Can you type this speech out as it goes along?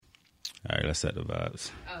All right, let's set the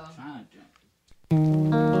vibes.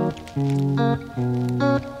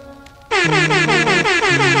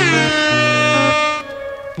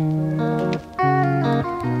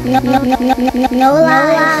 No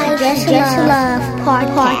lies, just love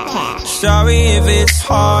podcast. Sorry if it's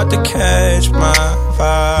hard to catch my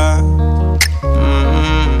vibe.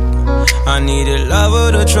 I need a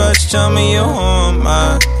lover to trust. Tell me you're on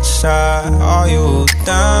my side. Are you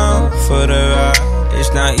down for the ride?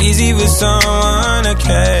 It's not easy for someone to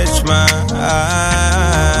catch my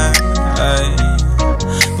eye,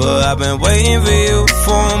 but I've been waiting for you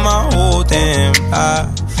for my whole damn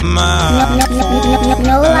life.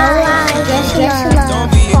 No lies, just love. Don't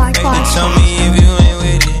be afraid to tell me if you ain't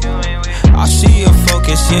with it. I see your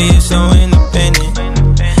focus, yeah, you're so independent.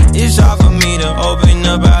 It's hard for me to open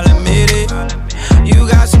up, I'll admit it. You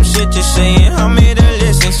got some shit to say and I'm here to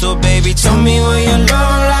listen. So baby, tell me where your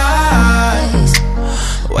love lies.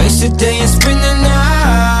 Waste a day and spend the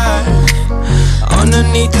night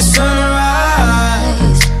underneath the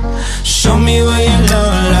sunrise. Show me where your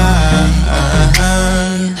love lies.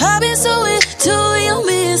 I've been so into your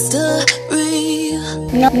mystery.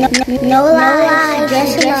 No lies,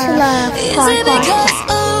 just love Is it because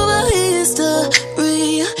of a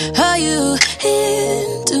history? How you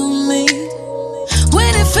into me?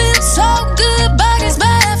 When it feels so good, but it's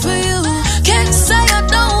bad for you. Can't say I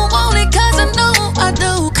don't want it, cause I know I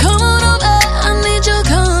do. Come on over, I need your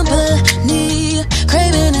company.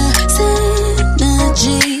 Craving a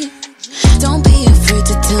synergy. Don't be afraid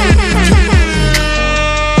to tell me if you want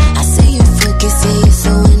it. I see you focus, yeah, you're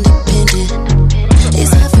so independent.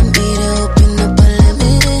 It's hard for me to open up a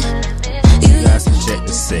limit. You Got some shit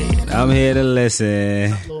to say. I'm here to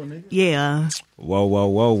listen. Yeah. Whoa,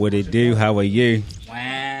 what it do? How are you?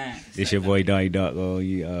 Wow. This your boy Donnie Darko.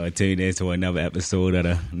 You tuned in to another episode of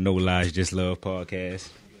the No Lies Just Love podcast.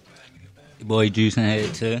 Your boy Juice in here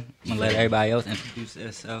too. I'm gonna let everybody else introduce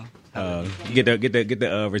themselves. Get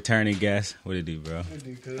the returning guest. What it do, bro?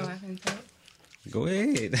 Go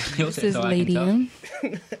ahead. This This is Lady M.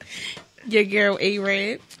 Your girl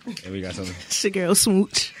A-Red. And we got some It's your girl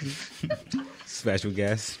Smooch. special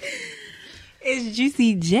guests. It's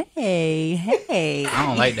Juicy J. Hey. I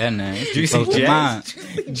don't like that name. It's Juicy close to J? mine.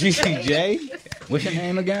 Juicy J? What's your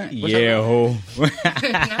name again? Yeah, ho.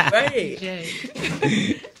 Right.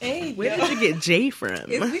 Hey, Where did you get J from?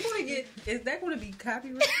 Is that going to be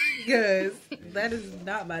copyrighted? Because that is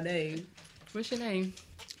not my name. what's your name?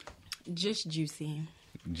 Just Juicy.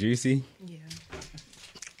 Juicy? Yeah.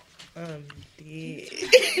 Dead.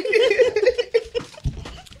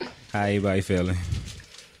 How everybody feeling?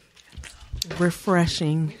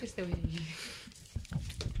 Refreshing.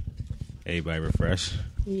 Everybody refresh?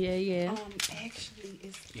 Yeah. Actually,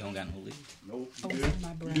 it's You don't got no lead. my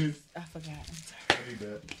breath. I forgot. I'm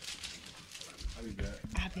sorry.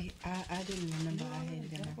 I didn't remember I had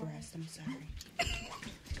it in my breast. I'm sorry.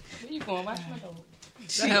 Where you going? Watch my dog.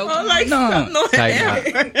 No.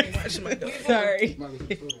 Sorry.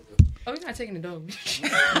 Oh, you're not taking the dog.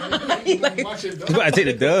 You gotta take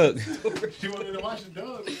the Doug. She wanted to watch the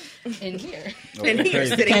dog. In here. And here,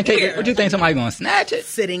 sitting Can't take here. it. What you think somebody gonna snatch it?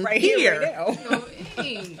 Sitting Right here. here, right now. No,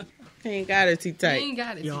 he ain't. He ain't got it too He tight. ain't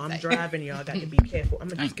got it. Yo, too I'm tight. driving, y'all. Got to be careful. I'm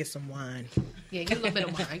gonna just get some wine. Yeah, get a little bit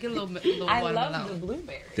of wine. Get a little watermelon.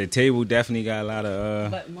 blueberry. The table definitely got a lot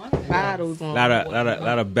of Bottles on. lot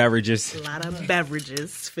of beverages. A lot of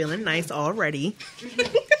beverages. Feeling nice already.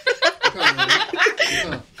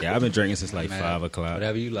 Yeah, I've been drinking since like 5 o'clock.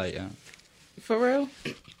 Whatever you like, yeah. For real?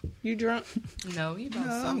 You drunk? No, you about I'm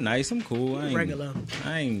something. nice. I'm cool. I ain't, Regular.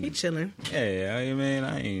 I He ain't. chilling. Yeah, I mean,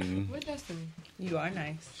 I ain't. What Destiny? You are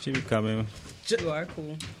nice. She be coming. You are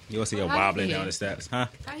cool. You want to see her How you wobbling feel? down the steps, huh?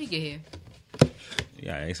 How you get here?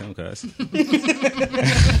 Yeah, I ain't some cuss. You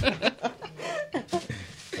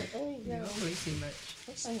don't really see much.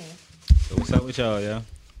 So what's up with y'all, yo?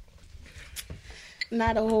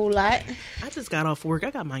 Not a whole lot. I just got off work.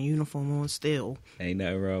 I got my uniform on still. Ain't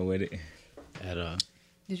nothing wrong with it. At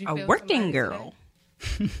Did you A fail working somebody girl.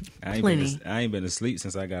 today? Plenty. I ain't been asleep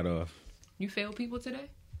since I got off. You failed people today?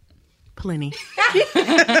 Plenty.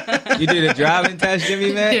 You did a driving test,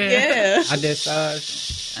 Jimmy, man? Yeah. I just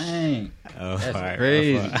dang. Oh, That's all right,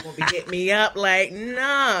 crazy. all right. Gonna be hit me up like,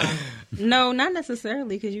 nah. No, not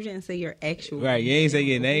necessarily, because you didn't say your actual. Right, you ain't say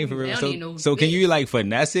your name for They real. don't even know So, who so can it you like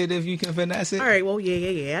finesse it if you can finesse it? All right, well,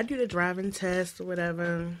 yeah. I do the driving test or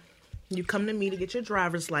whatever. You come to me to get your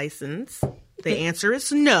driver's license. The answer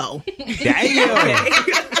is no. Damn.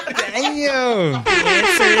 Damn. The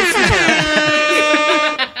answer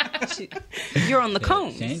is You're on the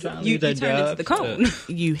cone. She ain't trying to You leave that turn into job. the cone. no.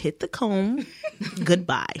 You hit the cone.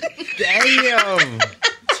 Goodbye. Damn.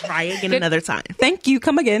 Try Try again another time. Thank you.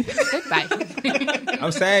 Come again. Goodbye.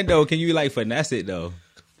 I'm saying though, can you like finesse it though,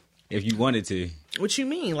 if you wanted to? What you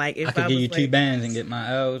mean? Like if I could I give was you like, 2 bands and get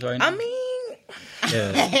my L's right now. I mean,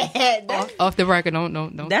 yeah. Off the record,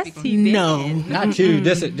 don't. That's speak on- he no. Not you.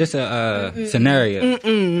 Just a scenario.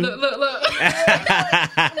 Look.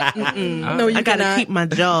 No, I gotta keep my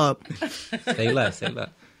job. Say less. There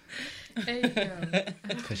you go.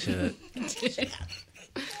 For sure.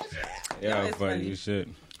 Yeah, it's funny funny. as shit.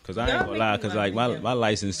 Cause I ain't gonna lie, cause like my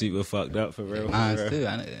license super fucked up for real. Mine for real. too.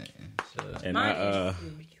 And Mine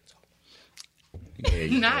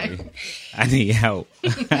yeah, Nah. I need help.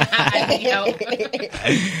 I need help.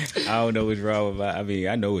 I don't know what's wrong with my. I mean,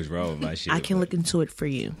 I know what's wrong with my shit. I can look into it for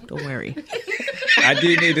you. Don't worry. I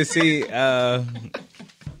do need to see. I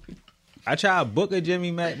tried to book a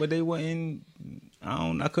Jimmy Mac, but they wouldn't.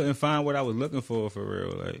 I couldn't find what I was looking for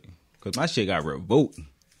real. Like, cause my shit got revoked.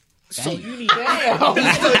 So you need a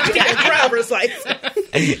driver's license.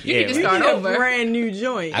 You need to start over. Brand new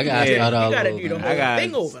joint. I gotta start all You gotta over. do the man. whole I got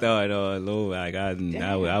thing over. start all over. Like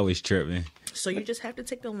I was tripping. So you just have to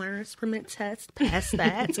take the learner's permit test, pass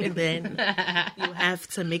that, and then you have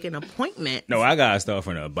to make an appointment. No, I gotta start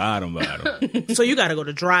from the bottom. So you got to go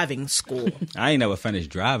to driving school. I ain't never finished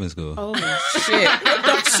driving school. Oh shit!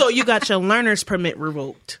 So you got your learner's permit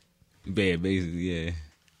revoked. Bad, basically, yeah.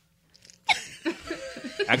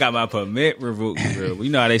 I got my permit revoked, bro. You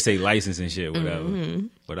know how they say license and shit, whatever. Mm-hmm.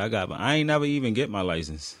 But I ain't never even get my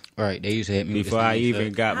license Right, they used to hit me before with the I same even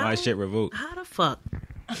shit. got my shit revoked. How the fuck?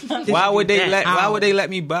 Why would they that? Why would they let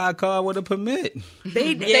me buy a car with a permit?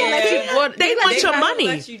 They Yeah. let your money.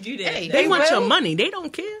 Let you do that. They want your money. They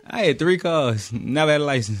don't care. I had 3 cars, never had a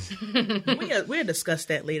license. We'll discuss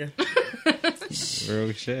that later.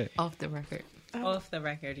 Real shit. Off the record. Off the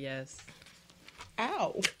record, yes.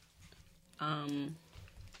 Ow.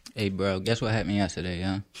 Hey, bro, guess what happened yesterday,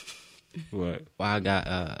 huh? What? Well, I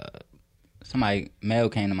got somebody mail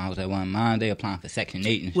came to my house at one mine. They applying for Section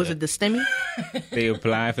 8 and shit. Was it the STEMI? They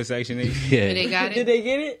applying for Section 8? Yeah. Did they got it? Did they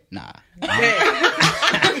get it? Nah.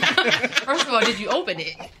 First of all, did you open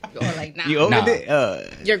it? Or like, nah. You opened Nah.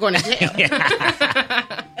 it? You're going to jail.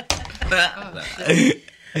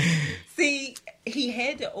 See, he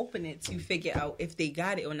had to open it to figure out if they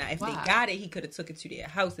got it or not. If they Wow. got it, he could have took it to their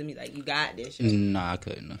house and be like, "You got this shit." Nah, I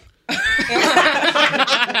couldn't.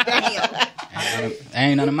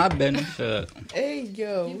 Ain't none of my business. Hey,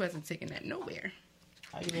 yo. He wasn't taking that nowhere.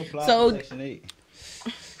 How you apply So- for Section 8?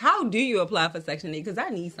 How do you apply for Section 8? Because I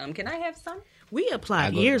need some. Can I have some? We I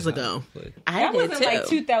applied go to years the ago. house, but- That wasn't like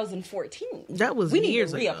 2014. That was We need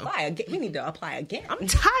years to ago. reapply again. We need to apply again. I'm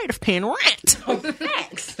tired of paying rent.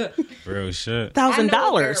 Facts. Real shit. I know a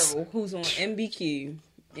 $1,000. girl who's on MBQ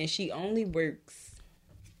and she only works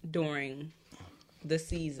during the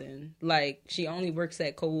season. Like she only works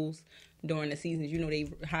at Kohl's during the seasons. You know they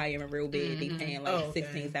hire them real big. They paying like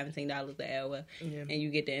 $16, $17 an hour, and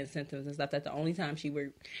you get the incentives and stuff. That's the only time she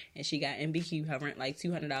worked, and she got MBQ. Her rent like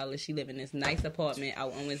 $200. She live in this nice apartment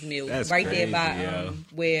out on West Mills, That's right crazy, there by yo.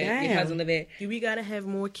 where your Damn. cousin live at. Do we gotta have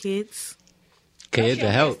more kids? Kids Okay,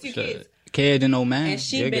 to help. that's 2 kids. Kids and no man. And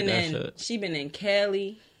she They'll been get that in shit. she been in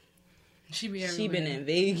Cali. She be She been everywhere. in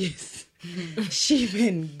Vegas. She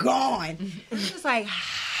been gone. It's just like,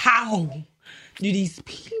 how do these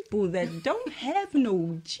people that don't have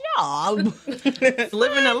no job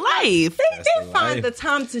Living a life. they the find life. the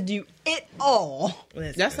time to do it all?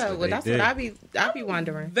 That's what what they did. I be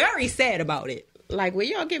wondering. Very sad about it. Like, where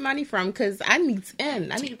y'all get money from? Because I need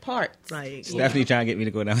parts. Like, Definitely trying to get me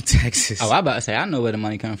to go down to Texas. Oh, I about to say I know where the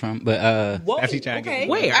money come from, but Whoa, Definitely trying to get okay. me.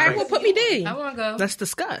 where? All right, well, put me D. I want to go. Let's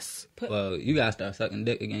discuss. well, you gotta start sucking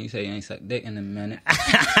dick again. You say you ain't sucked dick in a minute.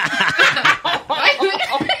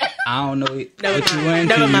 I don't know what you into.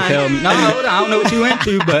 Never You mind. tell me. No, I don't know what you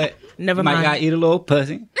into, but Never you might mind. gotta eat a little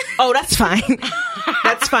pussy. Oh, that's fine.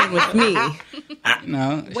 That's fine with me.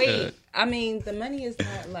 No, Wait, shit. I mean, the money is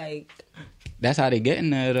not like. That's how they getting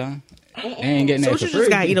there though. They ain't getting So there you for just free.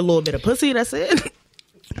 gotta eat a little bit of pussy. That's it.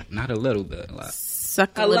 Not a little bit, like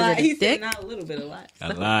Suck a A little lot. bit He of said dick. not a little bit, a lot.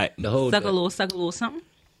 A lot. the whole Suck dick. suck a little something.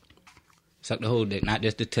 Suck the whole dick, not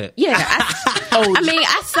just the tip. Yeah, I mean,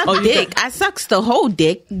 I suck dick. I sucks the whole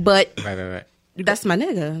dick, but Right. that's my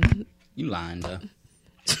nigga. You lying though.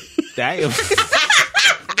 Damn.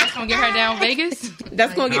 That's gonna get her down Vegas.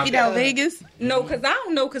 That's gonna get me down Vegas. No, because I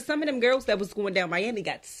don't know, because some of them girls that was going down Miami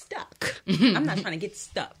got stuck. I'm not trying to get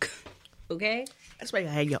stuck. Okay? That's why you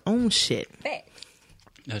gotta have your own shit. Facts.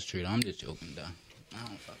 That's true. Though. I'm just joking though. I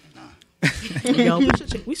don't fucking know. Yo,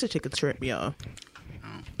 we should take a trip, y'all.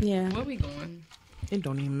 Yeah. Where we going? It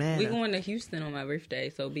don't even matter. We going to Houston on my birthday,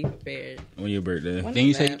 so be prepared. When your birthday? Then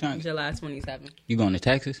you say you trying? July 27th. You going to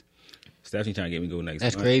Texas? Stephanie trying to get me to go next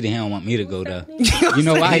That's month. crazy. He don't want me to go though. You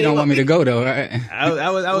know why he don't want me to go though, right?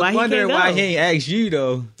 I was Why he wondering can't why go? he ain't asked you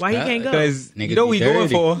though. Why he can't go? Because Niggas you know be we going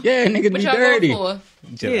dirty. for. Yeah, niggas What be y'all dirty. going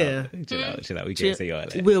for? Chill out. We can't say all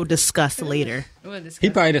that. We'll discuss later. We'll discuss. He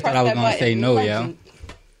probably just thought I was gonna say no, yo.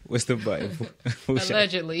 What's the button?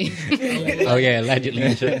 Allegedly. Oh yeah, allegedly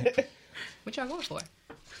and shit. What y'all going for?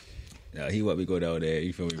 He want me to go down there.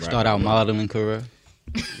 You feel me? Start out modeling career.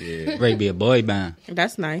 Yeah. Ready to be a boy band.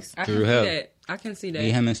 That's nice. I True can see hell. that. I can see that.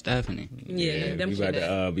 Be him and Stephanie. Yeah, them we shit.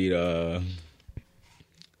 about to be the.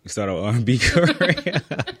 We start our R&B career.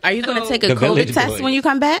 Are you going to take a The COVID Village test Boys. when you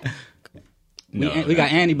come back? No, We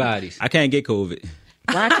got antibodies. I can't get COVID.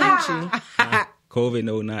 Why can't you? COVID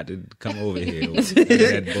know not to come over here.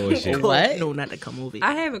 That bullshit. What? No, not to come over.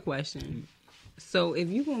 I have a question. So if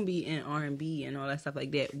you're gonna be in R&B and all that stuff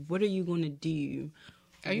like that, what are you gonna do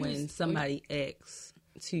when somebody asks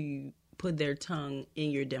to put their tongue in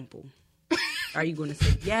your dimple? Are you gonna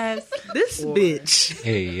say yes? This bitch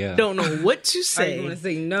Hey, yeah. don't know what you Are say. you gonna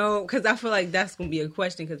say no? Because I feel like that's gonna be a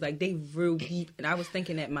question. Because like they real deep, and I was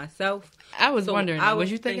thinking that myself. I was So wondering. I Was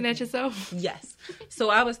was you thinking that thinking- yourself? Yes. So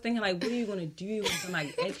I was thinking like, what are you gonna do when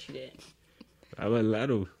somebody asks you that? I would let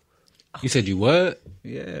him. You said you would?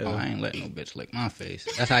 Yeah. Oh, I ain't letting no bitch lick my face.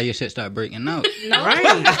 That's how your shit start breaking out. Right.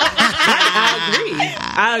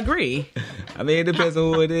 I agree. I mean, it depends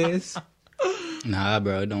on who it is. Nah,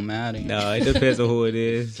 bro, it don't matter. No, it depends on who it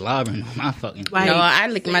is. Slobbering on my fucking. Like, No, I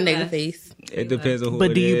lick my nigga face. It depends on who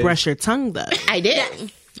but it do you is. brush your tongue though? I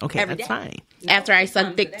did. Okay, Every that's day. fine. After I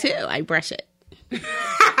suck dick too, I brush it.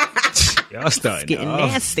 Y'all starting getting off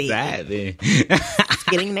nasty. savage. It's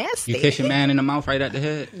getting nasty. You kiss your man in the mouth right at the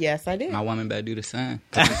head? Yes, I did. My woman better do the same.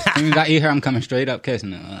 As soon as I eat her, I'm coming straight up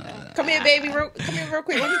kissing her. Come here, baby. Come here real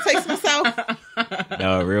quick. Let me taste myself.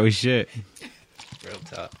 No, real shit. Real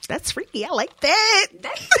talk. That's freaky. I like that.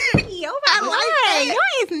 That's pretty. Oh my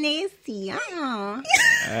god. Yours nasty.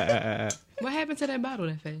 What happened to that bottle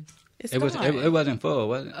that face? It wasn't full,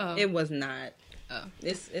 was it? Oh. It was not. Oh.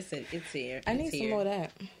 It's here. I need It's some here. more of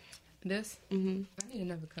that. This? Mm-hmm. I need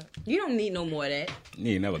another cup. You don't need no more of that.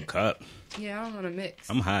 Need another cup. Yeah, I don't want to mix.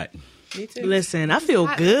 I'm hot. Me too. Listen, I feel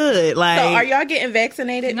good. Like, So are y'all getting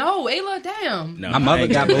vaccinated? No, Ayla, damn. No, My mother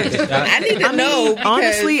got both the shots. I need to I mean, know. because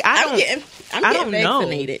honestly, I I'm don't- getting I don't know.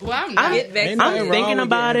 vaccinated. Well, I'm not. Get vaccinated. nothing I'm wrong thinking with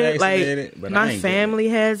about getting it. Like, vaccinated, but I my ain't getting family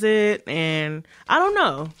has it, and I don't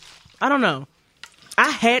know. I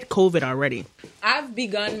had COVID already. I've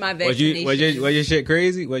begun my Was vaccination. was your shit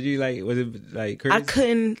crazy? Was you like? Was it like crazy? I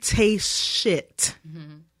couldn't taste shit.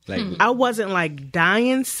 Like, I wasn't like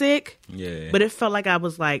dying sick, yeah. but it felt like I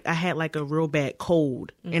was like I had like a real bad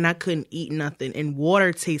cold, and I couldn't eat nothing. And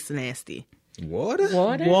water tastes nasty. water.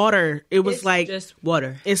 Water. It was It's like just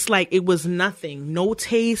water. It's like it was nothing, no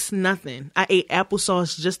taste, nothing. I ate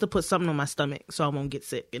applesauce just to put something on my stomach so I won't get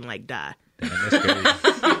sick and like die. That's crazy.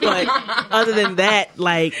 But other than that,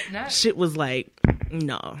 like Nice. shit was like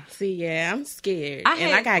no. See, yeah, I'm scared. I and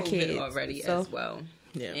had I got COVID kids already so. as well.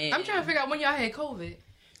 Yeah. And I'm trying to figure out when y'all had COVID.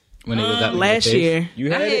 When it was up in your Last face. year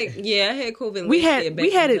You I had it. had COVID. we last year, had back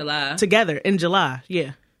we had in it July. together in July.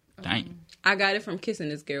 Yeah, Dang. I got it from kissing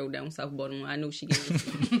this girl down South Baltimore. I knew she gave it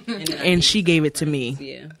to me. And, then I and gave she gave it to me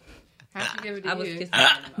Yeah. How'd you give it to I was you? kissing her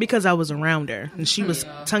in the mouth. because I was around her and she was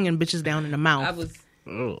tonguing bitches down in the mouth. I was.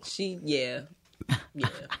 Yeah.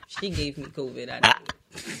 She gave me COVID. I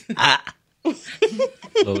did.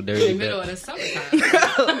 Little In dirty the middle bit. of the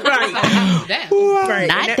summertime. right. Damn. Right.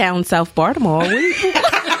 Not down South Baltimore.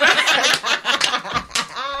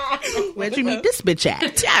 Where'd you meet this bitch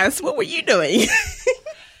at? Yes, what were you doing?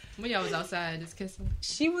 When y'all was outside just kissing.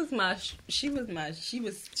 She was my.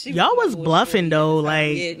 Y'all was my bluffing though,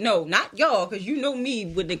 like Yeah, no, not y'all, because you know me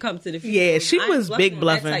when it comes to the females. Yeah, she I ain't was big on that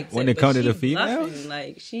bluffing. type When shit, it come but to the she females? bluffing,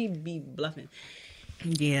 like she be bluffing.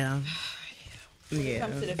 yeah. When it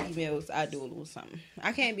comes to the females, I do a little something.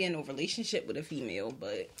 I can't be in no relationship with a female,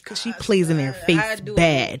 but Cause she plays in their face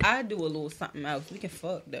bad. I do a little something else. We can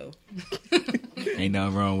fuck though. Ain't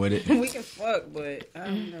nothing wrong with it. We can fuck, but I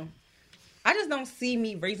don't know. I just don't see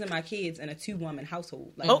me raising my kids in a 2-woman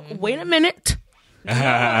household. Like, Oh, wait a minute. no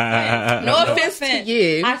offense to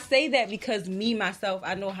you. I say that because me myself,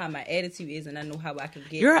 I know how my attitude is, and I know how I can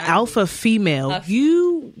get. You're an alpha female. A-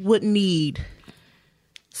 You would need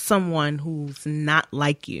someone who's not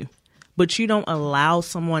like you, but you don't allow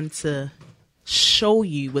someone to show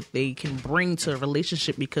you what they can bring to a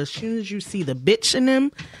relationship because as soon as you see the bitch in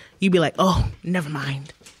them, you be like, oh, never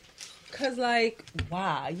mind. Cause like,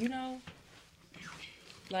 why? You know,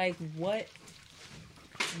 like what?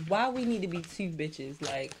 why we need to be two bitches?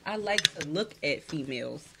 Like, I like to look at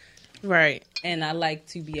females. Right. And I like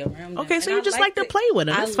to be around them. Okay, so And you I just like to play with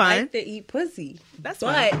them. That's I fine. like to eat pussy. That's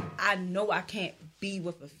but fine. I know I can't be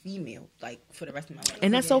with a female, like, for the rest of my life.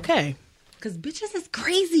 And that's okay. Because bitches is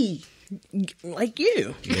crazy. Like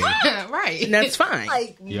you. Right. And that's fine.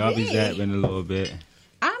 Like, Y'all be zapping a little bit.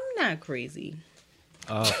 I'm not crazy.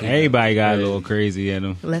 Everybody got a little crazy in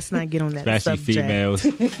them. Let's not get on that Especially subject.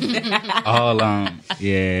 females. All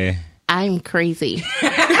yeah. I'm crazy.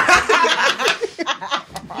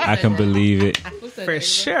 I can believe it. For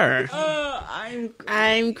sure.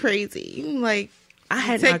 I'm crazy. Like, I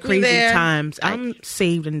had take my me crazy there. times. I'm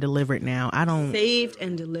saved and delivered now. I don't Saved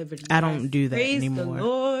and delivered. I don't do that Praise anymore. the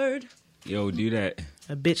Lord. Yo, do that.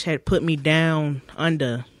 A bitch had put me down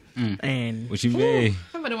under and What you made?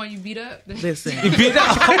 Remember the one you beat up? listen. You beat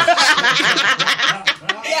up.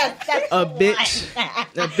 a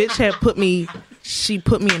bitch had put me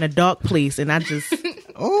in a dark place and I just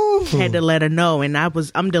had to let her know, and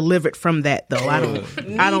I'm delivered from that though. I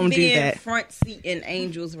don't do being that. Front seat in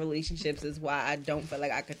angels relationships is why I don't feel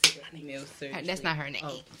like I could take a female seriously. That's not her name.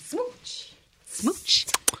 Smooch.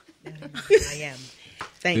 I am.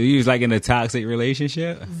 Thank So you was like in a toxic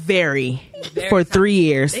relationship? Very for 3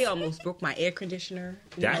 years. They almost broke my air conditioner.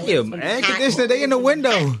 Damn, air conditioner, they in the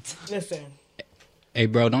window. Listen. Hey,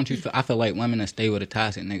 bro, don't you feel... I feel like women that stay with a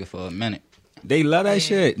toxic nigga for a minute. They love that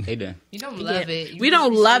shit. They do. You don't love it. we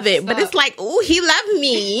don't love it, but it's like, ooh, he loved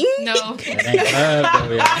me. No. That ain't love,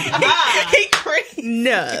 though, yeah. He crazy.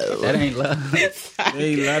 No. That ain't love.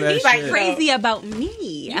 They love that He's shit. like crazy about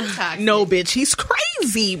me. No, bitch, he's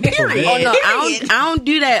crazy. Period. Oh no, I don't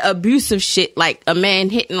do that abusive shit like a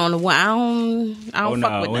man hitting on the wall. I don't Oh,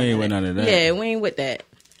 fuck no, with we ain't with none of that. Yeah, we ain't with that.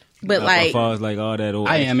 But As like, far as like all that old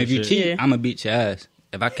I am. If you extra shit. cheat, I'm going to beat your ass.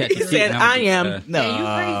 If I catch you cheating, said, I'ma beat your I am. ass. No,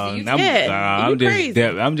 I'm just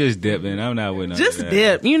dipping. I'm just dipping. I'm not with none Just of that.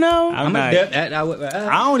 dip, you know. I'm not. Dip at that with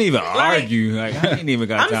I don't even argue. Like I ain't even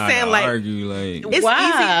got I'm time saying, to like, argue. Like It's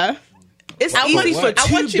why? easy. It's easy for two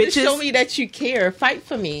I want you bitches. to show me that you care. Fight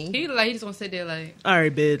for me. He just gonna sit there like. All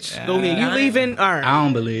right, bitch. Go ahead. You leaving? All right. I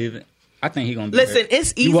don't believe it. I think he gonna be Listen, hurt.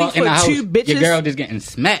 it's You easy walk in for the house, two bitches. Your girl just getting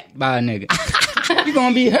smacked by a nigga. You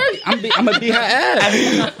gonna be hurt. I'm gonna beat her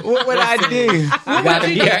ass. what would I do? You gotta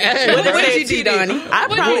beat her ass. What did you do, Donnie?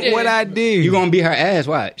 What I do? You gonna beat her ass?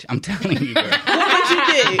 Watch. I'm telling you, girl. What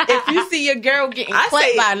you did? If you see your girl getting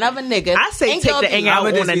played by another nigga, I say ain't take gonna the be- anger out I'ma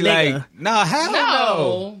on just a be nigga. like, no, hell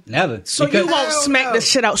no. Never. So Because- you won't smack the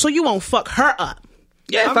shit out. So you won't fuck her up.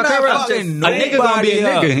 Yeah, I'm fuck not her up. A fucking nigga gonna be a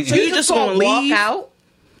nobody nigga. So you just gonna walk leave? out.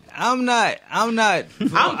 I'm not. I'm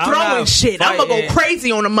throwing shit. I'm gonna go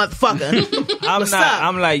crazy on a motherfucker. What's up?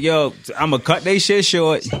 I'm like, yo, I'm gonna cut they shit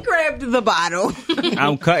short. Grabbed the bottle.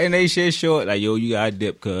 I'm cutting they shit short. Like, yo, you gotta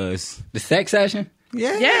dip, cuz. The sex session?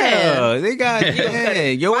 Yeah. They got,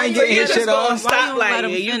 yo ain't getting his shit off. Stop like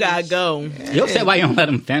it. You gotta go. Yo said why you don't let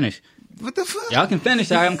him finish. What the fuck? Y'all can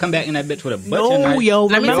finish. I'm come back in that bitch with a butcher No, knife. yo.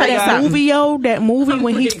 Let me Remember tell you that something. movie, yo? That movie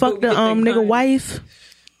when he fucked the nigga wife?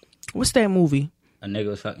 What's that movie? A nigga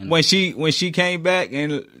was fucking. When she came back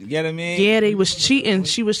and, you know what I mean? Yeah, they was cheating.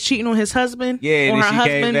 She was cheating on his husband. Yeah, on then her she came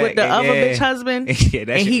husband back with the and- other yeah. bitch husband. Yeah, that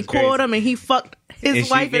and shit he was crazy. caught him and he fucked his And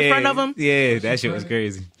she- wife in front of him. Yeah, that shit was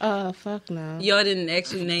crazy. Fuck no. Y'all didn't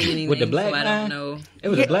actually name any With the names, black so I guy? don't know. It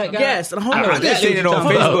was a black guy? Yes, hold I on. just seen it on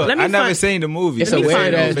Hold on. Facebook. Let me I never find- seen the movie. It's Let a me weird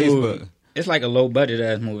find it on ass Facebook. movie. It's like a low budget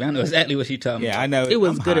ass movie. I know exactly what she talking Yeah, about. I know. It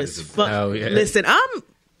was I'm good hot as a fuck. Oh, yeah. Listen,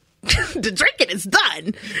 the drinking is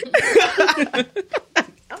done.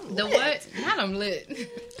 The what? Not I'm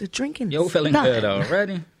lit. The drinking Yo is feeling done. good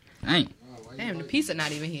already? Ain't. Damn, the pizza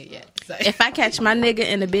not even here yet. So. If I catch my nigga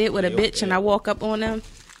in the bed with a bitch and I walk up on them,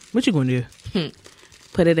 What you gonna do?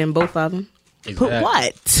 put it in both of them. Put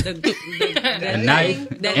what? A knife?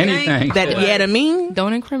 Anything. That yet I mean?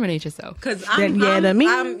 Don't incriminate yourself. Cause That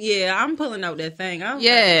I'm pulling out that thing.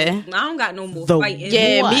 I don't got no more The fighting.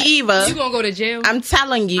 Yeah, What? me either. You gonna go to jail? I'm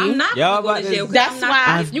telling you. I'm not Y'all gonna go to about jail. to- 'cause That's I'm not- why-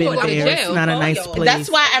 I've You been gonna go to there. jail. It's not a nice place.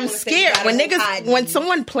 That's why I'm scared. When niggas, when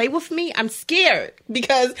someone play with me, I'm scared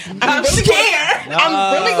because I'm really scared.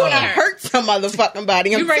 I'm really gonna hurt some motherfucking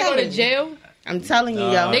body. I'm You ready to go telling to jail? I'm telling you,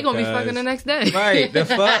 yo. They gonna be Guys. fucking the next day. Right, the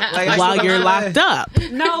fuck? Like, While you're locked up.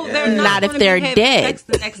 No, they're Not if gonna they're be having dead. Sex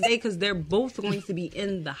the next day because they're both going to be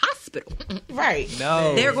in the hospital. Right.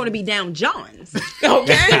 No. They're going to be down Johns.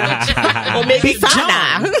 Okay. Or maybe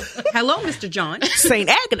Sana. Hello, Mr. John. St.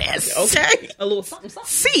 Agnes. Okay. A little something, something.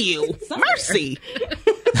 See you. Mercy.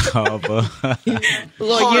 Harvard.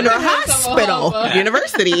 Harder Hospital.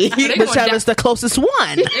 University. Whichever is the closest one.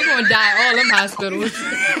 They're gonna die at all them hospitals.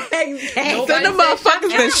 Send them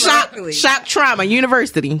motherfuckers to shock trauma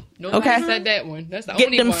university. Nobody Okay. said that one. That's the Get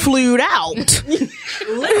only them one. flued out.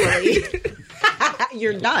 Literally.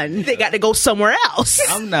 You're done. They got to go somewhere else.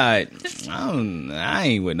 I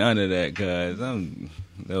ain't with none of that, cuz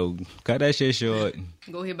cut that shit short.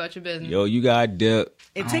 Go hear about your business. Yo, you got dip.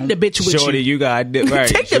 And take the bitch with Shorty, you. you got dip. Right.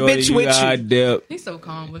 Take the Shorty, bitch you with got you. dip. He's so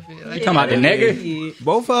calm with it. You Like, talking about the nigga?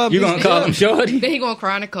 Both of them. You gonna call him Shorty? then he gonna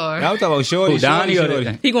cry in the car. I'm talking about Shorty. Who, Donnie or Shorty.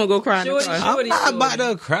 the- He gonna go cry in the car. I'm not about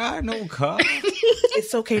to cry no car.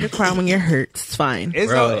 It's okay to cry when you're hurt. It's fine.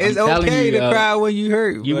 It's, Bro, it's I'm telling okay you, to cry when you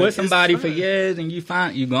hurt. You but with it's somebody for fine. years and you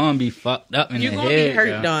gonna be fucked up in You're the gonna head. be hurt,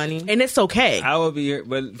 yo. Donnie. And it's okay. I will be hurt,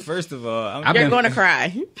 but first of all, I've You're been- gonna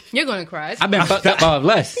cry. You're gonna cry. I've been fucked up off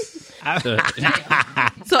less.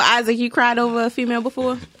 So Isaac, you cried over a female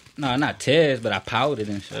before? No, not tears, but I pouted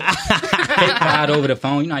and shit. They cried over the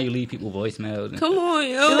phone. You know how you leave people voicemails. And Come on,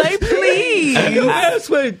 yo. Like, please. I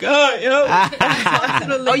swear to God, yo.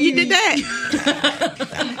 Oh, you did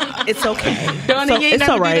that? It's okay. Donnie, you ain't it's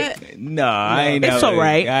never all do right. that? no, I ain't It's never. all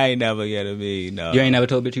right. I ain't never get to be. No, You ain't never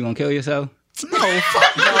told bitch you gonna kill yourself?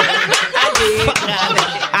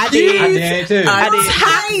 I did. I did too.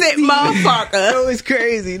 Toxic motherfucker. It was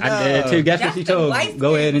crazy. No. I did too. Guess what she told me?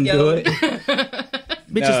 Go ahead and do it.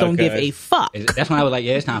 Bitches don't give a fuck. That's when I was like,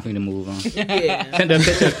 yeah, it's time for me to move on. Send her a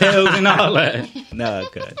picture of pills and all that. Nah,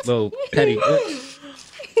 cuz. Little petty.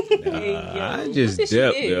 I just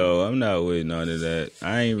dipped, yo. I'm not with none of that.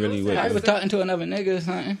 I ain't really with I was it. talking to another nigga or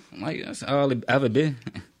something. I'm like, that's all it ever been.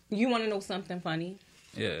 You want to know something funny?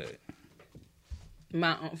 Yeah.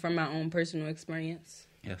 From my own personal experience.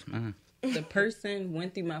 Yes, man. The person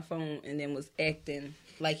went through my phone and then was acting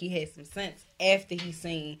like he had some sense after he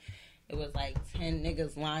seen it was like 10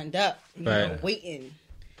 niggas lined up, you know, Right. waiting.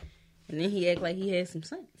 And then he act like he had some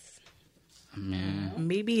sense. Man.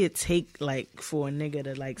 Maybe it take like for a nigga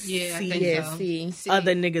to like Yeah, I see, think so. See.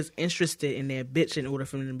 other niggas interested in their bitch in order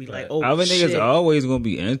for them to be like, oh Other shit. niggas always gonna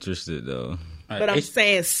be interested though. But I'm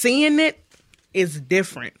saying seeing it is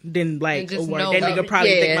different than like, And just oh, know that that- nigga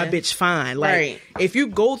probably think Yeah. my bitch fine. Like Right. if you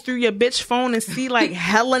go through your bitch phone and see like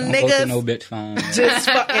hella Don't go to niggas no bitch phone. just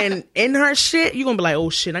fucking in her shit, you gonna be like, oh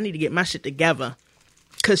shit, I need to get my shit together.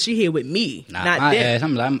 Cause she here with me, Nah, not my them. ass.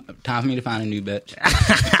 I'm like, time for me to find a new bitch.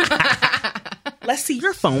 Let's see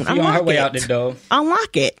your phone. She on her Unlock way it. out the door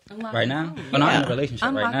Unlock it. right now. Oh, no, I'm in a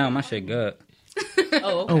relationship right now. My shit good.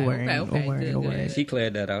 Oh, Oh, word. Oh, word. good, Oh, good. word. She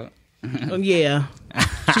cleared that out. Oh, yeah.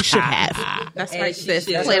 She should have. That's As right, she sis.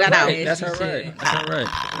 should. Play that out. As That's she her should. right. That's her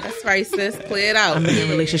right. That's right, sis. Play it out. I'm in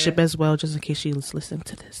a relationship as well, just in case she's listening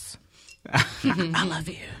to this. I love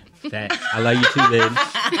you. That, I love you too,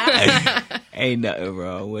 baby. Ain't nothing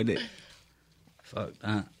wrong with it. Fuck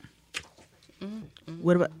that.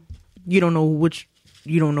 What about you? Don't know which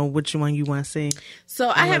one you want to sing. So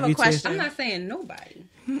I have love a you too. question. I'm not saying nobody.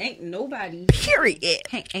 Ain't nobody. Period.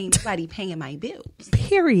 Ain't nobody paying my bills.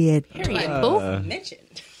 Period. Period. Both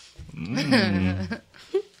mentioned.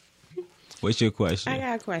 What's your question? I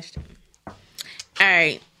got a question. All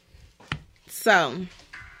right. So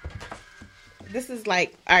this is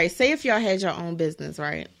like, all right, say if y'all had your own business,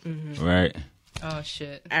 right? Right. Oh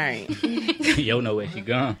shit. All right. Yo know where she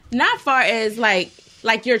gone. Not far as like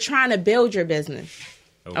you're trying to build your business.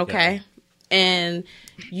 Okay. And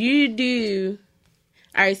you do,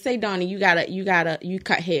 all right, say Donnie, you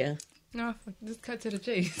cut hair. No, just cut to the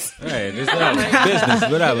chase. Right. It's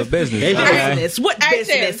whatever business. Business. What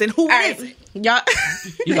business and who is it? Y'all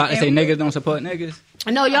You about to say niggas don't support niggas?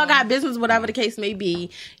 no, y'all got business, whatever the case may be.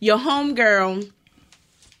 Your homegirl,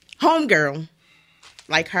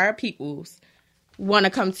 like her peoples, want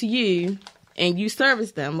to come to you and you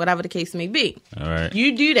service them, whatever the case may be. All right.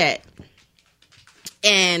 You do that.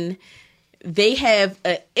 And they have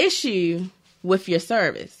an issue with your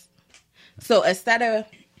service. So instead of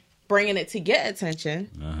bringing it to get attention,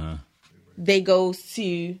 they go to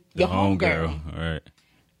your The homegirl homegirl. All right.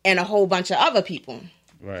 and a whole bunch of other people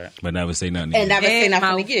Right. But never say nothing. to and you. never say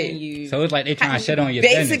nothing to Badmouthing you. you. So it's like they trying to shit on your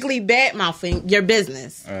Basically bad-mouthing your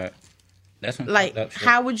business. business. All right. That's some Like, fucked up shit.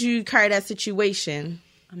 how would you carry that situation?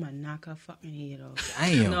 I'm gonna knock her fucking head off.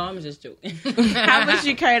 Damn. No, I'm just joking. How would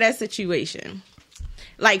you carry that situation?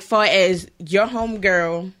 Like, far as your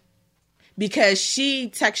homegirl, because she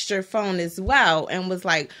texted your phone as well and was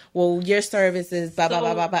like, well, your service is blah, blah,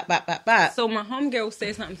 blah, blah, blah, blah, blah, blah. So my homegirl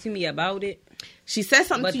said something to me about it. She said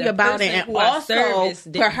something But to you the about it, person and who I also serviced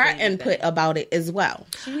put didn't her say anything. input about it as well.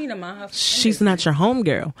 She need to mind her. She's not your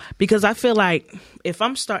homegirl. Because I feel like if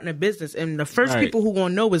I'm starting a business and the first Right. people who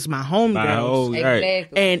gonna know is my homegirls. Right.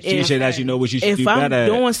 Exactly. And She if, should let you know what you should if do I'm better.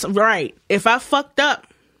 doing some right, if I fucked up,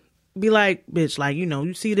 be like, bitch, like, you know,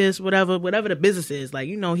 you see this, whatever the business is, like,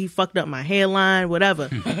 you know, he fucked up my hairline, whatever.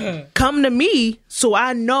 Come to me so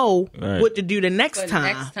I know Right. what to do the next But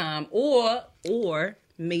time. next time, or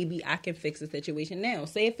maybe I can fix the situation now.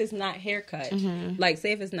 Say if it's not haircut, like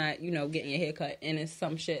say if it's not, you know, getting your haircut, and it's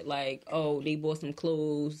some shit like, oh, they bought some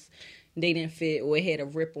clothes, they didn't fit, or it had a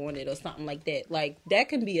rip on it, or something like that. Like that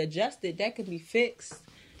can be adjusted, that can be fixed.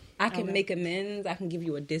 I can make amends. I can give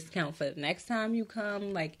you a discount for the next time you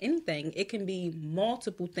come. Like anything, it can be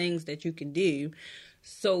multiple things that you can do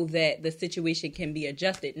so that the situation can be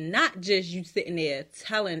adjusted. Not just you sitting there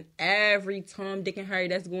telling every Tom, Dick, and Harry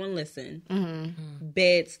that's going to listen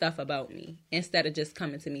bad stuff about me instead of just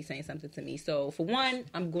coming to me saying something to me. So for one,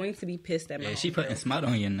 I'm going to be pissed at my Yeah, she homegirl. putting smut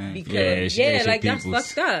on your name. Because, she is your like that's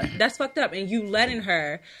peoples. fucked up. That's fucked up. And you letting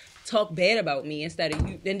her talk bad about me instead of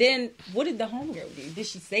you. And then what did the homegirl do? Did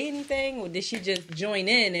she say anything, or did she just join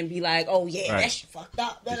in and be like, "Oh yeah, Right. that's fucked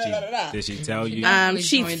up"? Da, da, da, da, da. Did she tell you?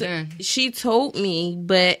 She told me,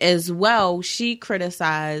 but as well, she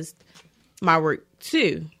criticized my work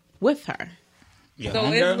too with her. Your So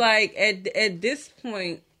homegirl? it's like at this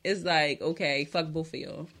point, it's like, okay, fuck both of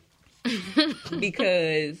y'all,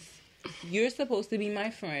 because you're supposed to be my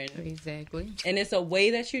friend, Exactly. and it's a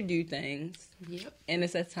way that you do things, Yep. and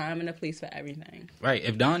it's a time and a place for everything. Right.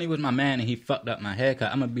 If Donnie was my man and he fucked up my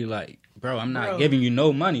haircut, I'm gonna be like, bro, I'm not giving you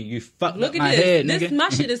no money. You fucked Look up at my this. head, This nigga. my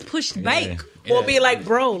shit is pushed back. Or be like,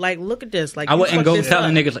 bro, like, look at this. Like, I you wouldn't fucked go this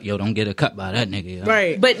telling up. niggas like, yo, don't get a cut by that nigga. Yo.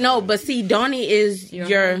 Right. But see, Donnie is your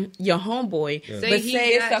homeboy. But he's say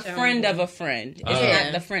it's not a your friend homeboy. of a friend. It's Yeah.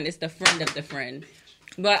 not the friend. It's the friend of the friend.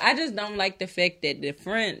 But I just don't like the fact that the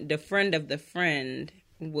friend of the friend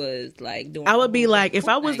was like doing. I would be the like, if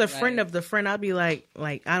I was the thing, friend like- of the friend, I'd be like,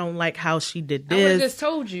 I don't like how she did I would have this. just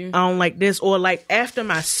told you. I don't like this. Or like after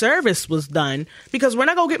my service was done, because when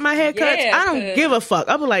I go get my hair cut, Yeah, I don't 'cause- give a fuck.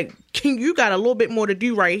 I'll be like, King, you got a little bit more to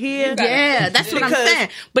do right here. Yeah, that's what I'm Because saying.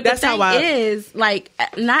 But the that's how thing I- is, like,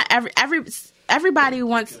 not everybody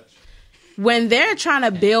wants, when they're trying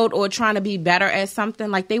to build or trying to be better at something,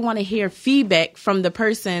 like they want to hear feedback from the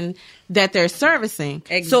person that they're servicing,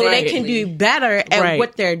 so they can do better at Right.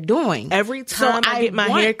 what they're doing. Every So time I get my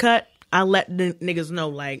want- hair cut, I let the niggas know,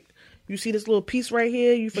 like, you see this little piece right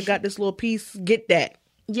here? You forgot this little piece? Get that.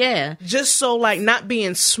 Yeah. Just so, like, not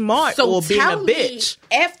being smart So or being a tell me, bitch.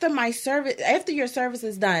 after your service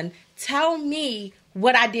is done, tell me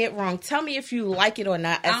what I did wrong. Tell me if you like it or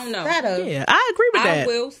not. I don't know. Instead of- Yeah, I agree with I that.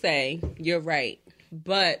 will say you're right,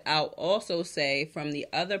 but I'll also say from the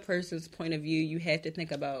other person's point of view, you have to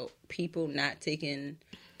think about people not taking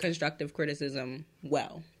constructive criticism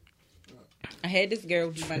well. I had this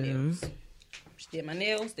girl do my nails. She did my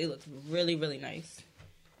nails. They looked really, really nice.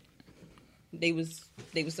 They was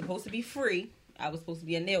supposed to be free. I was supposed to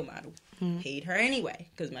be a nail model. Paid her anyway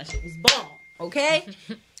because my shit was bomb. Okay.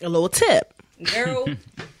 A little tip. Girl,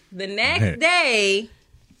 the next day,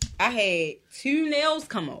 I had 2 nails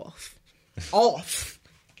come off.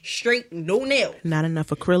 Straight, no nail. Not enough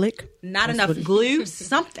acrylic. Not enough glue,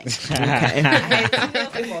 something. I had 2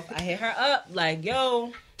 nails come off. I hit her up, like,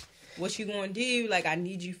 yo, what you gonna do? Like, I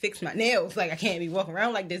need you to fix my nails. Like, I can't be walking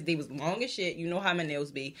around like this. They was long as shit. You know how my nails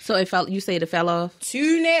be. So it fell. You say it fell off.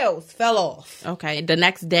 2 nails fell off. Okay. The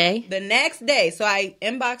next day. The next day, so I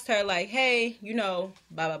inboxed her like, hey, you know,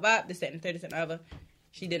 blah, blah, blah, this, that, and 30, and other.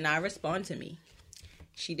 She did not respond to me.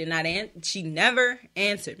 She did not she never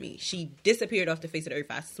answered me. She disappeared off the face of the earth.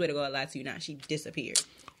 I swear to God, I lie to you not. She disappeared.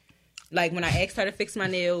 Like, when I asked her to fix my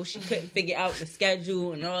nails, she couldn't figure out the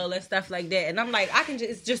schedule and all that stuff like that. And I'm like,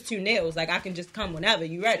 it's just 2 nails. Like, I can just come whenever.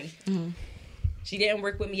 You ready? Mm-hmm. She didn't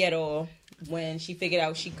work with me at all. When she figured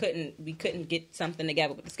out we couldn't get something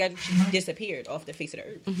together with the schedule, she disappeared off the face of the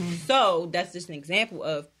earth. So that's just an example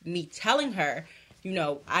of me telling her, you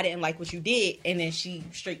know, I didn't like what you did, and then she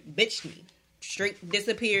straight bitched me. Straight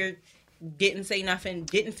disappeared, didn't say nothing,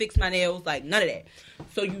 didn't fix my nails, like none of that.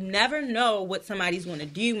 So you never know what somebody's going to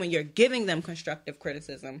do when you're giving them constructive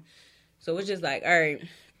criticism. So it's just like, all right.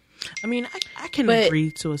 I mean, I can But-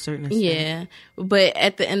 agree to a certain extent. Yeah, but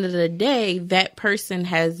at the end of the day, that person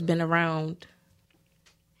has been around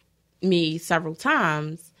me several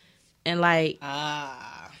times, and like,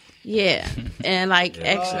 yeah, and like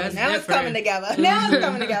actually, Now it's coming together. Now it's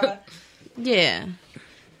coming together. yeah.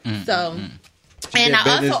 So, She and did I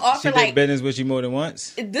business- also offer she did like business with you more than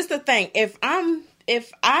once. this. The thing, if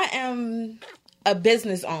I am a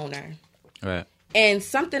business owner, Right. and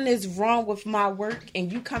something is wrong with my work,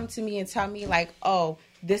 and you come to me and tell me like, oh,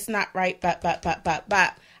 this not right,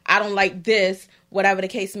 I don't like this, whatever the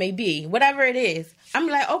case may be, whatever it is, I'm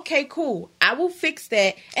like, okay, cool, I will fix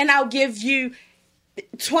that, and I'll give you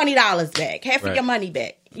 $20 back, half of your money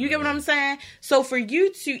back. You get what I'm saying? So for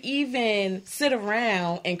you to even sit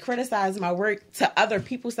around and criticize my work to other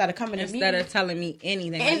people instead of coming to me, Instead of telling me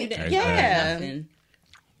anything. And- You didn't yeah. say nothing.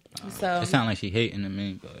 so It sounds like she hating to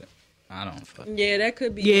me, but I don't fuck. Yeah, that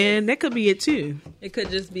could be. Yeah, it. that could be it too. It could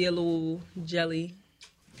just be a little jelly.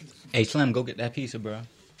 Hey, Slim, go get that pizza, bro.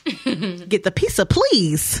 Get the pizza,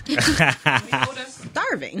 please.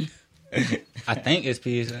 Starving. I think it's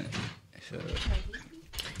pizza. Sure.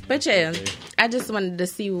 but yeah, I just wanted to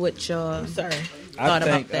see what y'all thought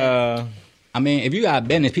about that. I mean, if you got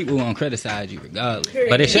business, people gonna criticize you regardless.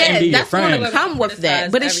 But it shouldn't be your that's gonna friend. come with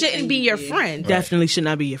that, but it Everything shouldn't be your friend. Definitely should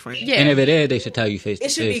not be your friend. Yeah, And if it is, they should tell you face to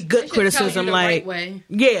It should be face. good criticism, the like right way.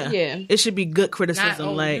 yeah, Yeah. It should be good Not, criticism,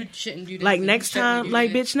 oh, you like shouldn't do this. like and next you shouldn't time, do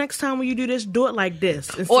like that. bitch, next time when you do this, do it like this.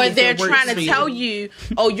 And see or if they're it works trying for to you. tell you,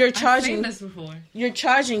 oh, you're I've seen charging, this before. you're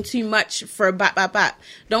charging too much for bop.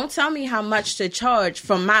 Don't tell me how much to charge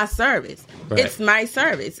for my service. Right. It's my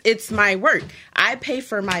service. It's my work. I pay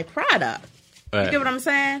for my product. Right. You get what I'm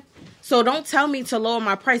saying? So don't tell me to lower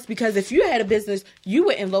my price, because if you had a business, you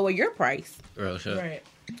wouldn't lower your price. Real shit. Right.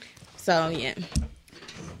 So yeah.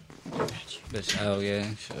 Bitch, oh yeah,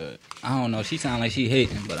 shit. I don't know. She sound like she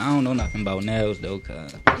hating, but I don't know nothing about nails though.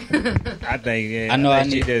 Cause I think, yeah. I know I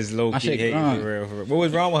think she need- just low my key shit hating grown. for real, for real. What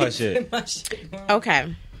was wrong with her shit?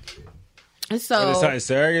 Okay. Was it So something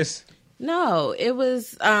serious? no, it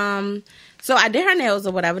was so I did her nails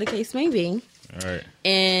or whatever the case may be. All right.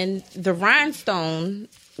 And the rhinestone,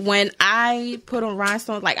 when I put on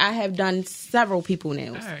rhinestones, like I have done several people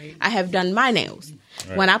nails. Alright. I have done my nails.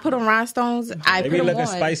 When I put on rhinestones, I They put be them looking on.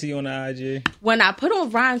 spicy on the IG. When I put on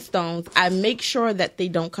rhinestones, I make sure that they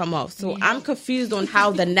don't come off. So I'm confused on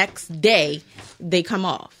how the next day they come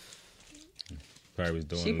off. Probably was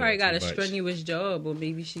doing. She probably got a too much. strenuous job, or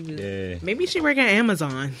maybe she was. Yeah. Maybe she work at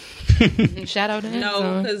Amazon. Shout out to No,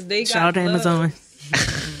 Amazon. because they got Shout out to gloves. Amazon.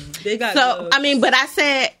 They got So gloves. I mean, but I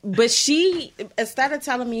said, but she, instead of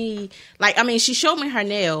telling me, like, I mean, she showed me her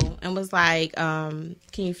nail and was like, "Can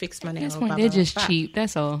you fix my nail?" That's Blah, why blah, they're just blah. cheap.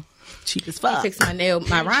 That's all. Cheap as She fuck. fixed my nail.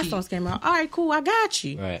 My rhinestones came out. All right, cool. I got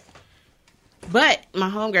you. right. But my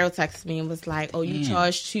homegirl texted me and was like, "Oh, you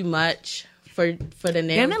charge too much for the nails."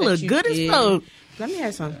 Damn, that look you good as did." fuck. Let me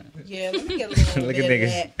have some. yeah, let me get a little Look bit at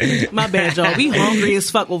of that. niggas. My bad, y'all. We hungry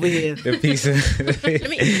as fuck over here. The pizza. Let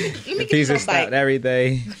me the get you pizza a bite. stopped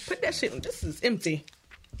everything. Put that shit. This is empty.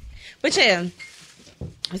 But yeah.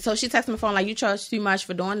 So she texted my phone like, "You charge too much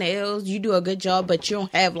for doing nails. You do a good job, but you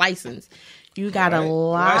don't have license. You got a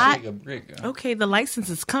Why lot." take a break, girl? Okay, the license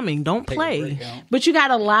is coming. Don't Take a play. break out. But you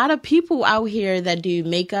got a lot of people out here that do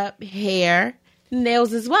makeup, hair,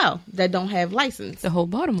 nails as well that don't have license. The whole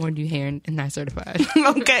Baltimore do hair and not certified.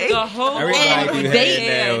 Okay. The whole Everybody do they-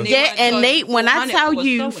 hair nails. Yeah, and they when I tell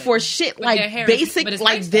you sewing. for shit But like their hair is- basic but it's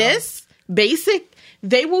like lifestyle. this, basic,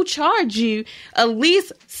 they will charge you at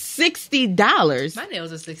least $60. My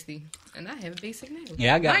nails are 60, and I have a basic nail.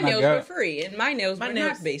 Yeah, I got My my nails girl. were free, and my nails were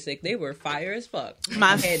nails- not basic. They were fire as fuck.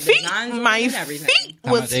 My Had feet, designs on my and everything. feet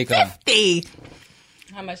How much was they cost? 50.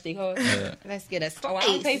 How much they cost? Yeah. Let's get a Oh, I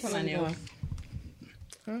don't pay for my nails.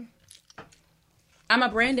 I'm a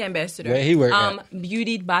brand ambassador. Where he work at?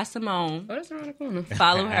 Beautied by Simone. Oh, that's around the corner.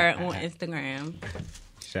 Follow her on Instagram.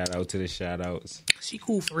 Shout out to the shout outs. She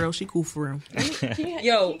cool for real. She cool for real.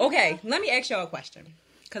 Yo, okay, let me ask y'all a question.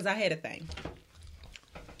 Because I had a thing.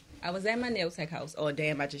 I was at my nail tech house. Oh,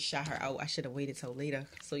 damn, I just shot her out. I should have waited till later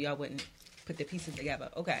so y'all wouldn't put the pieces together.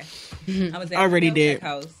 Okay. I was at Already my nail did. tech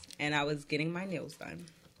house, and I was getting my nails done.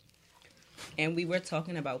 And we were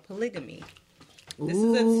talking about polygamy. This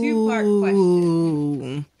is a two-part question.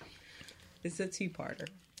 Ooh. This is a two-parter.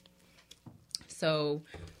 So,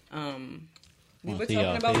 we Wanna were see talking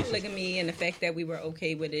y'all about faces. polygamy and the fact that we were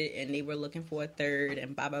okay with it, and they were looking for a third,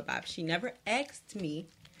 and blah blah blah. She never asked me,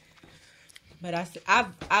 but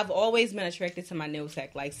I've always been attracted to my nail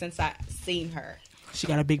tech. Like since I seen her. She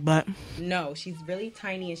got a big butt. No, she's really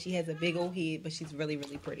tiny and she has a big old head, but she's really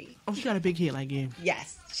really pretty. Oh, she got a big head like you.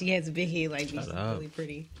 Yes, she has a big head like me. She's up. really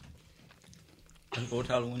pretty. Let's go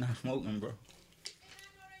tell her we're not smoking, bro.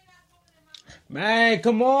 Man,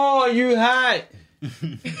 come on, you hot.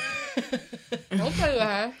 Don't play with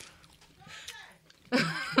her.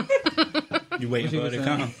 You waiting for her to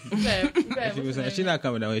come? She was saying she's not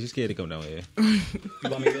coming down here. She's scared to come down here. You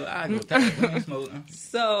want me to go? I go tell her we ain't smoking.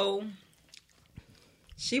 So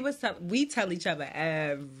we tell each other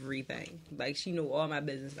everything. Like, she know all my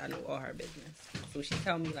business. I know all her business. So she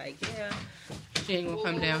tell me, like, yeah. She ain't gonna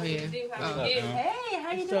come down here. Hey,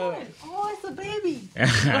 how you doing? Oh, it's a baby.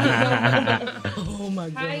 Oh my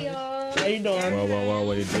god. Hi, y'all. How you doing? Whoa,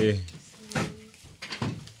 what it did?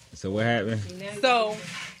 So what happened? So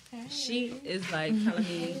she is like telling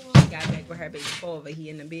me she got back with her baby father. He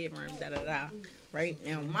in the bedroom, da-da-da. Right?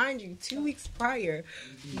 Now, mind you, 2 weeks prior,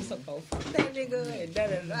 you supposed to fuck that nigga and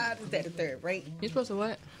da-da-da, this, that, the third, right? You supposed to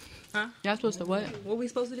what? Huh? Y'all supposed to what? What we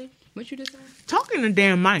supposed to do? What you just said? Talking to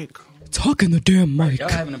damn mic. Talking the damn mic. Y'all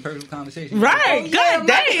having a personal conversation. Right. God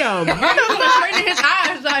damn. Right in his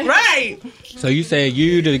eyes, like. Right. So you said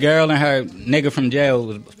you, the girl, and her nigga from jail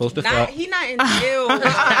was supposed to fuck. He not in jail.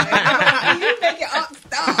 You make it up.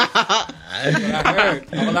 Stop.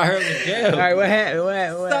 All I heard was jail. All right, what happened?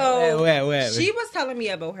 So What happened? she was telling me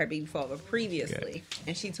about her baby father previously,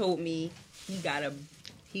 and she told me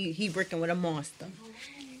he working with a monster,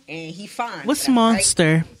 and he fine. What's for that,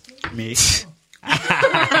 monster? Me.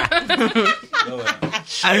 Go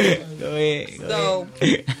ahead.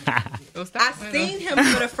 So I seen him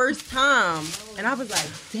for the first time, and I was like,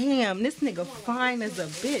 "Damn, this nigga fine as a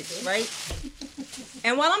bitch, right?"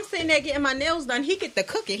 And while I'm sitting there getting my nails done, he get the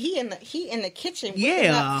cooking. He in the kitchen. whipping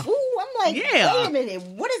Yeah. up food. I'm like, Yeah. wait a minute,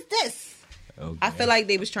 what is this? Okay. I feel like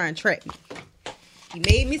they was trying to trap me. He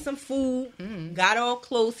made me some food, got all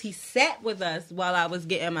close. He sat with us while I was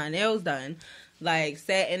getting my nails done. Like,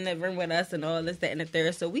 sat in the room with us and all this, that, and the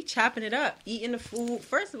third. So we chopping it up, eating the food.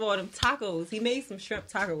 First of all, them tacos. He made some shrimp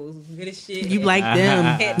tacos. Good as shit. You like them.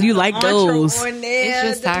 Had You the like entree those. on there,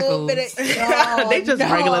 It's just the little tacos. bit of- They just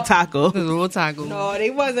no. regular tacos. Real taco. No, they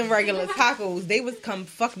wasn't regular tacos. They was come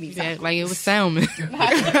fuck me Yeah, tacos. like it was salmon.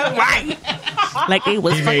 Right. Like it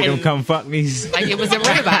was He made them fucking, come fuck me. Like it was a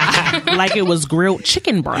ribeye. like it was grilled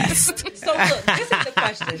chicken breast. So look, this is the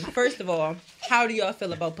question. First of all, how do y'all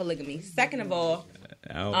feel about polygamy? Second of all,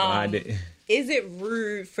 I don't mind it. is it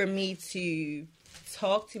rude for me to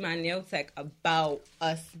talk to my nail tech about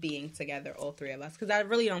us being together, all three of us? Because I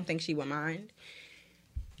really don't think she would mind.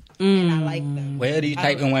 And I like them. Where do you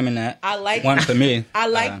type in women at? I like one for me. I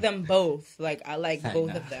like them both. Like, I like Say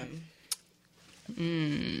both nah. of them.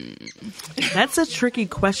 That's a tricky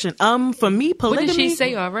question. For me, What polygamy. did she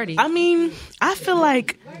say already? I mean, I feel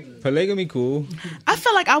like Polygamy cool.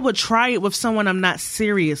 I would try it with someone I'm not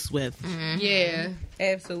serious with Yeah.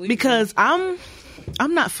 Absolutely. because I'm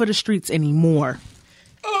not for the streets anymore.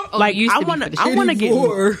 Oh, Like you used I to be want for the to, I want to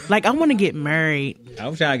Anymore. get married.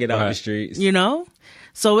 I'm trying to get off the Right. streets. You know,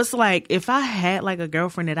 so it's like if I had like a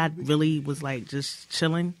girlfriend that I really was like just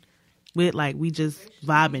chilling with, like we just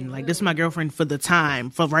vibing, like this is my girlfriend for the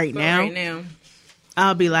time, for right now. Right now.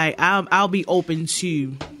 I'll be like, I'll be open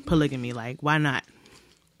to polygamy. Like, why not?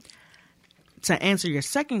 To answer your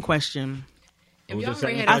second question, If was y'all the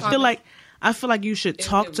second already had a I feel like you should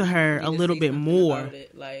talk to her a little bit more.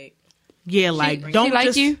 Like, Yeah, like She don't like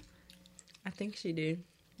just you? I think she do.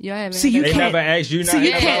 Y'all haven't. See, you They can't- never asked you See, nothing you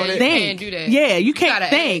about can't it. think. Can't do that. Yeah, you You can't gotta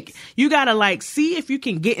think. ask. You gotta like see if you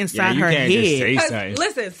can get Yeah, inside you her can't just say head. 'Cause, something.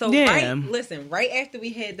 listen, so Yeah. right after we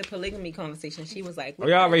had the polygamy conversation, she was like, Oh,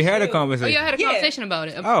 y'all already had a Oh, conversation. y'all had a Yeah. conversation about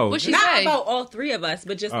it. Oh. What she not say? about all three of us,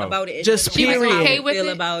 but just Oh. about it. Just She was period. okay with feel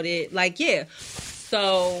it? about it. Like, yeah.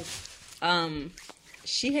 So,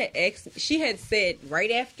 she had said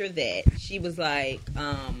right after that, she was like,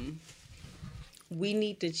 we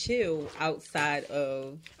need to chill outside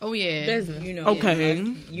of Oh yeah. business, you know. Okay. You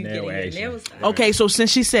Nail getting your action. nails done. Okay, so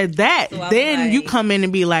since she said that, So I was then you like- come in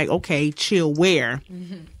and be like, okay, chill where?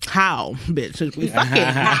 How, bitch? Is we fucking?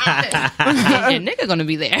 Your nigga gonna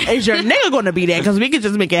be there. Is your nigga gonna be there? Because we could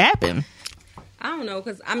just make it happen. I don't know,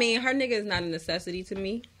 because, I mean, her nigga is not a necessity to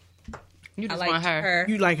me. You I just like want her.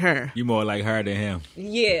 You like her? You more like her than him.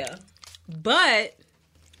 Yeah. But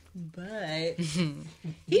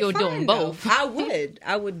You'll do fine, them though. both.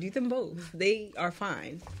 I would do them both. They are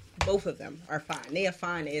fine. Both of them are fine. They are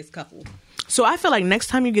fine as couple. So I feel like next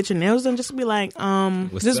time you get your nails done, just be like,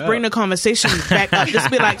 What's just up? bring the conversation back up.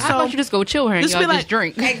 Just be like, How so about you just go chill her and Just y'all be like- just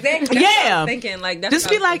drink? Exactly. That's what I Yeah. was thinking, like, that's just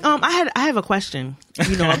what be I was like, thinking. I have a question,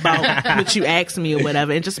 you know, about what you asked me or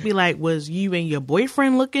whatever, and just be like, was you and your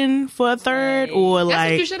boyfriend looking for a third, or That's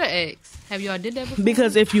what you like, should have asked. Have y'all did that before?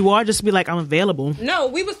 because if you are, just be like, I'm available. No,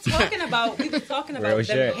 we was talking about Real them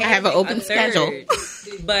shit. having I have an open a schedule.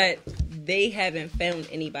 third, but they haven't found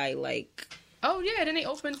anybody like. Oh yeah, then they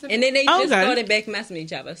open some. And then they just Okay. started back messing with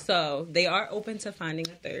each other, so they are open to finding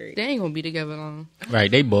a third. They ain't gonna be together long.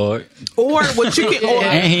 Right, they bored. Or what you can, or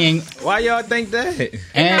And he ain't. Why y'all think that?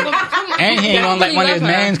 And, And he ain't gonna let one of his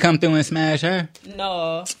mans come through and smash her.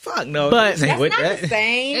 No. Fuck no. But- Niggas ain't with Not that. the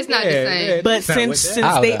same. It's not the same. But Niggas not with since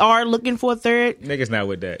that. they are looking for a third, Niggas not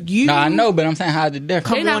with that. you No, I know, but I'm saying how's it different?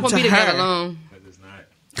 Come They're not on gonna to be together her. long.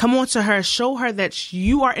 come on to her, show her that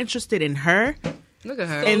you are interested in her, Look at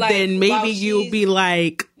her. and like, then while maybe you'll she's- be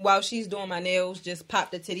like, While she's doing my nails, just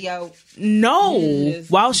pop the titty out. no. Yes.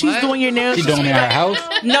 While she's What? doing your nails, She doing it in her house?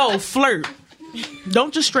 no, flirt.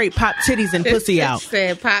 Don't just straight pop titties and pussy out.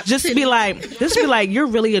 Said pop. Just be like, you're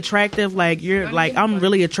really attractive. Like you're like, I'm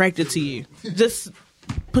really attracted to you. Just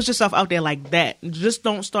push yourself out there like that. Just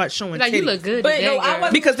don't start showing Like titties. you look good. But today, no, I girl.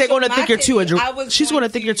 wasn't Because they're going to show think my you're too titty. I was she's going to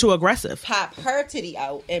going think you're too aggressive. Pop her titty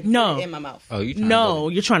out and No. put it in my mouth. Oh, you trying No,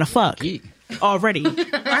 you're trying to fuck to eat. already.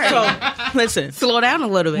 So listen, Slow down a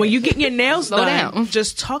little bit. when you get your nails Slow done, down.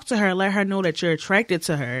 just talk to her, let her know that you're attracted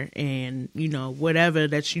to her, and you know whatever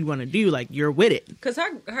that you want to do, like you're with it. Because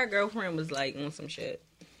her girlfriend was like on some shit.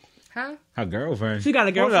 Huh? Her girlfriend. She got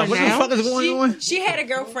a girlfriend What now? the fuck is going on? She had a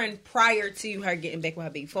girlfriend prior to her getting back with her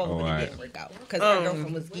baby father when alright. it didn't work out. Because her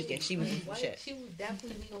girlfriend was geeking. She was on some shit. She would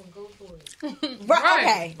definitely gonna go for it.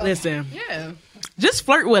 Right. Okay. Listen, Yeah. just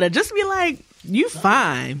flirt with her. Just be like, you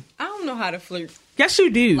fine. I don't know how to flirt. Yes, you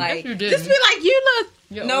do. Like, you do. just be like, you look.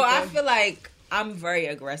 You're No, I open. feel like I'm very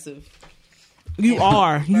aggressive. you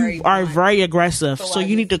are. You very are blunt. very aggressive. So I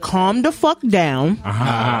you need to just- calm the fuck down.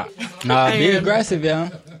 Nah, be aggressive, yo.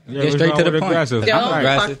 Yeah, Get what's straight wrong to the with point. aggressive? I'm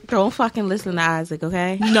aggressive. Don't fucking listen to Isaac,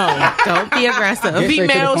 okay? No. Don't be aggressive. Get straight to the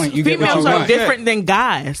Females, point. You get what females you are want. different than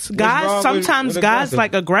guys. wrong Guys, with- sometimes with guys aggressive?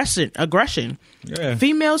 like aggression. Yeah.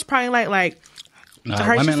 Females probably like Nah, to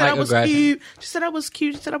her. She women said like I was aggression. cute. She said I was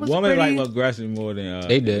cute. She said I was Women pretty. like aggressive more than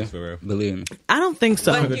They do. for real. Believe me. I don't think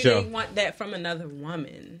so. But Good do show. they want that from another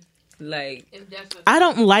woman? Like, I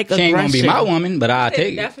don't like She ain't aggression. gonna be my woman, but I'll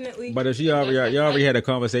take it. definitely. But if she already, you already had a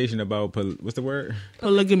conversation about what's the word?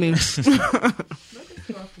 Polygamy.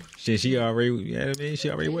 She already, yeah, I mean, she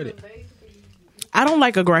already with it. I don't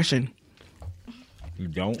like aggression. You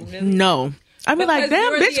don't. No. I be like, Because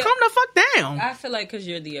damn, you're bitch, the- come the fuck down. I feel like because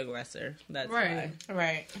you're the aggressor. That's Right. why.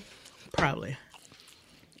 Right. Probably.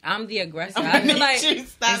 I'm the aggressor. I feel like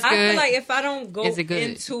I feel good. like if I don't go Is it good?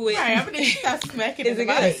 into it, I'm gonna stop smacking Is it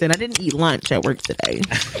good? Listen, I didn't eat lunch at work today.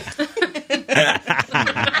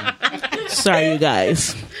 Sorry, you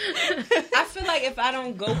guys. I feel like if I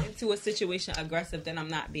don't go into a situation aggressive, then I'm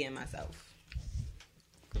not being myself.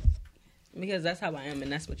 Because that's how I am, and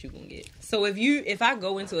that's what you're gonna get. So if I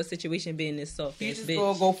go into a situation being this soft You ass just bitch,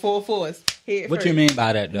 gonna go full force. What you mean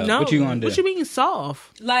by that, though? No. What you gonna do? What you mean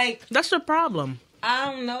soft? like That's your problem.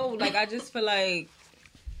 I don't know, like I just feel like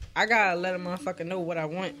I gotta let a motherfucker know what I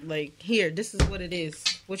want. Like, here, this is what it is.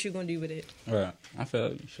 What you gonna do with it? Right. I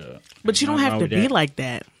feel you should. But you don't Nothing have wrong to with be that. like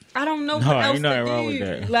that. I don't know No, what ain't else to nothing do. wrong with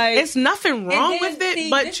that. Like, It's nothing wrong then, with it, see,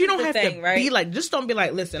 but this you is don't the have thing, to right? be like, just don't be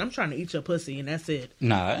like, listen, I'm trying to eat your pussy and that's it.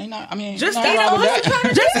 Nah, ain't not. I mean, Just nothing eat wrong her with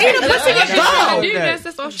that. Just eat her pussy and go. You guys,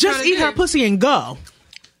 that's all she's Just trying to eat her do. pussy and go.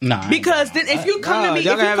 Nah, I ain't Because gonna then if you come to Nah, me,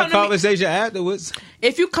 y'all if gonna you have a come to me, conversation afterwards.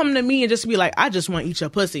 if you come to me and just be like, I just want to eat your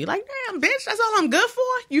pussy, like, damn, bitch, that's all I'm good for.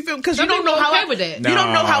 You feel because you Some don't know people how okay I, with that. you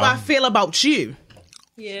don't know how Nah. I feel about you.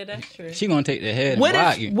 yeah, that's true. She gonna take the head and What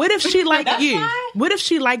block if you. what if she like you? What if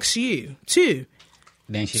she likes you too?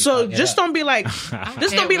 Then she So fuck it just up. don't be like,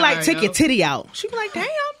 just don't be Hell, like, right, take no. your titty out. She be like, damn,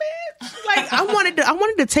 bitch. Like I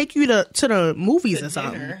wanted to take you to the movies or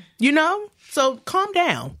something. dinner. You know? So calm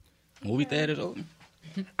down. movie theaters open.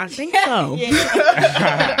 I think so.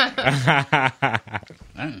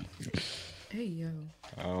 Damn. Hey yo,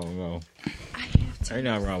 I don't know. Ain't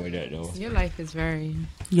nothing wrong with that though. your life is very.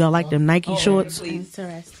 Y'all like them Nike shorts?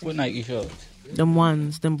 Interesting. What Nike shorts? Them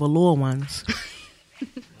ones, them velour ones.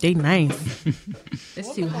 They nice.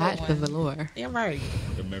 It's too hot for velour. You're right.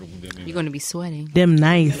 The metal them You're gonna be sweating. Them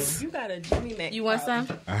nice. You got a Jimmy Mac. You want some?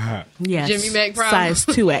 Yes. Jimmy Mac problem. Size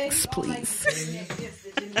 2X, please.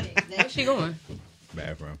 Where's she going?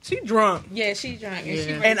 bathroom. She drunk. Yeah, she drunk. And she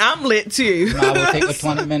And I'm lit too. I will take a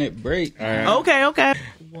 20-minute break. All right. Okay, okay.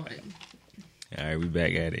 One. All right, we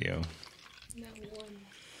back at it, yo.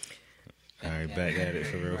 All right, back at it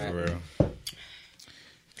for real, for real.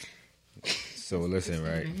 So listen,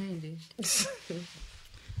 right? Handy.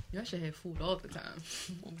 Y'all should have food all the time.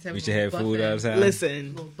 We should have food all the time.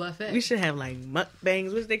 Listen, Little buffet. we should have like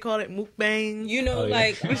mukbangs. What they call it? Mukbangs. You know, Oh, yeah.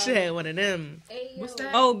 like We should have one of them. What's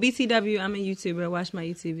that? oh BTW. I'm a YouTuber. Watch my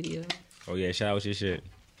YouTube video. Oh yeah, shout out your shit.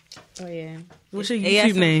 Oh yeah. What's your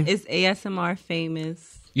YouTube name? It's ASMR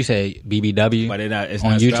famous. You say BBW But it's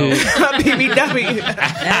on not YouTube? spelled. BBW.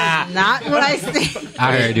 That's not what I said.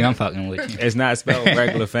 I heard you. I'm fucking with you. It's not spelled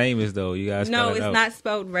regular famous though. You guys spell No, it it's out. not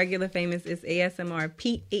spelled regular famous. It's ASMR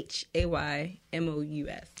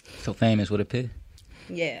PHAYMOUS. So famous with a P.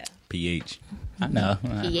 Yeah. PH. I know.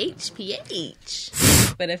 PH.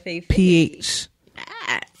 But if a PH,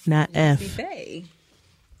 not F. Bay.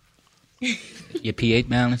 Your pH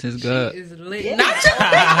balance is good. Is lit.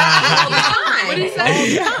 What is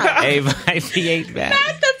that? Hey, my PH back.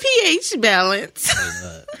 Not the pH balance.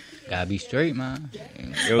 Gotta be straight, man.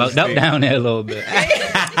 It was Fucked up straight. down there a little bit.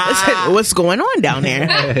 What's going on down there?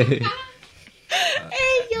 Hey,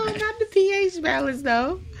 yo, not the pH balance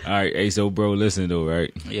though. All right, hey, so bro, listen though,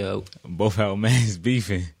 right? Yo. Both our mans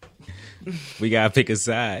beefing. We gotta pick a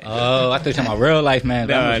side. Oh, I thought you were talking about real life, man.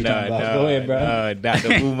 No, Go ahead, bro.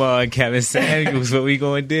 Dr. Umar and Kevin Samuels, what we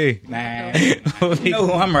gonna do? Man, you know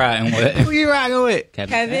who I'm riding with. Who you rocking with?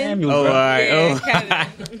 Kevin? Samuels, Oh, bro. all right. Yeah,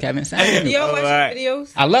 Oh, Kevin Samuels. You don't watch Alright. his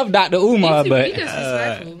videos? I love Dr. Umar, but He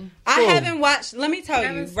disrespectful. I haven't watched. Let me tell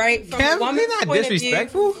you, right from a Kevin, woman's he's not point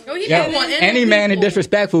disrespectful. Oh, he yeah, don't want any man is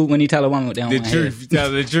disrespectful when he tell a woman what they don't The want to hear. truth, you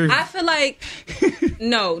tell the truth. I feel like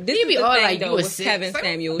no. This He is be the all thing like, though you a with six. Kevin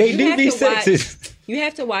Samuels. They You do have be to watch- sexist. You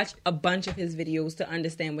have to watch a bunch of his videos to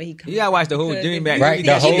understand where he comes. You gotta watch the whole Because Jimmy if Mac. you Right, see-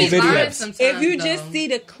 the if whole you be video. lying If you just see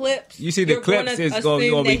the clips, You see the you're clips, gonna it's gonna- you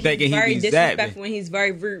assume gonna be that thinking he's he very be disrespectful zapping. and he's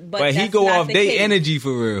very rude. But But he that's go not off the their case. energy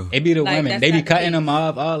for real. It be the Like, women. that's They be not the cutting case. them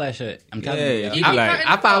off, all that shit. I'm telling Yeah, you. he be I, like-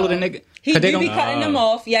 I follow the nigga. He 'cause they do be don't- cutting them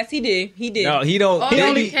off. Yes, he did. He did. No, he don't. Oh, They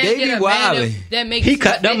you be, can't they get be a man wilding. that makes He you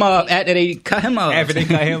cut them 50. off after they cut him off. After they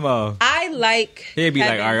cut him off, I like. he'd be like,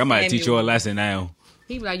 Kevin all right, I'm about to teach you a Samuels. lesson now.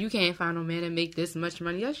 He be like, you can't find no man that make this much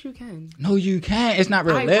money. Yes, you can. No, you can't. It's not I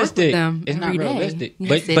work with realistic. them It's not every day. realistic.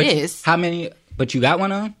 Yes, it but is. How many? But you got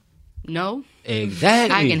one on? No,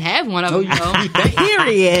 Exactly. I can have one of No, them. you though. can't.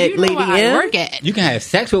 Period, You know lady where I M. work at. You can have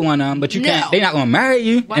sex with one of them, but you No. can't. They're not gonna marry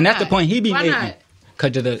you, Why and that's the not? point he be Why making. not?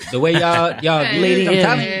 Cause of the way y'all Lady I'm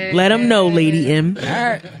telling you. M. Let him know, Lady M. All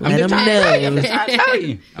right. Let him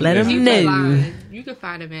know. Let him You can know. lie. You can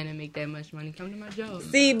find a man and make that much money. Come to my job.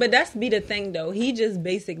 See, but that's be the thing though. He just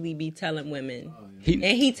basically be telling women, and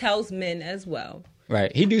he tells men as well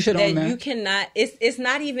Right. He do shit that on man. you cannot. It's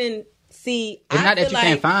not even. See, It's I not that feel you like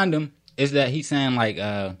can't find them. It's that he's saying like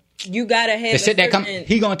you gotta have the shit that come. certain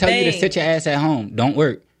He gonna tell you to thing. sit your ass at home. Don't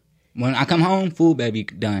work. When I come home, food baby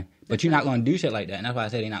done. But you're not gonna do shit like that. And that's why I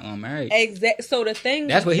said he's not gonna marry. Exact. So the thing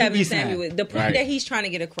That's with what he Kevin be saying. Samuels, the point Right. that he's trying to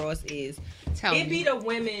get across is Tell it me. be the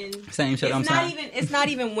women. Same shit It's I'm not saying. even. It's not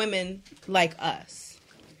even women like us.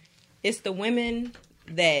 It's the women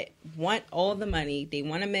that want all the money. They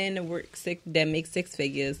want a man to work that makes six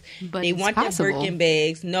figures. But they it's want possible. the Birkin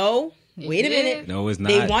bags. No. Wait a minute. No, it's not.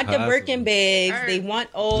 They want the possible. Birkin bags. Alright. They want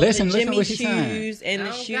all Listen the to Jimmy what she's saying. shoes and I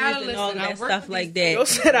the don't shoes gotta and all listen. I that work stuff with like these Yo that.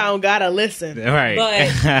 said I don't gotta listen. Right.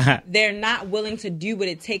 But they're not willing to do what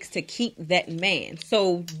it takes to keep that man.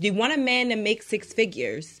 So you want a man to make six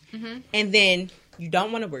figures, and then you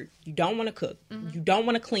don't want to work, you don't want to cook, you don't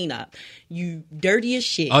want to clean up, you dirty as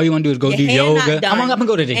shit. All you want to do is go Your do hair not yoga. done, I'm gonna up and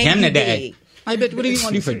go to the and gym you today. big. Like, bitch, what do you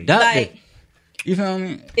want to do for Like, productive? You feel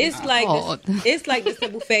me? it's like Oh. it's like the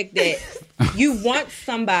simple fact that you want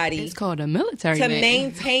somebody It's called a military to man.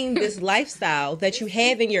 maintain this lifestyle that you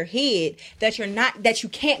have in your head that you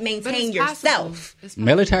can't But maintain it's yourself. possible. It's possible.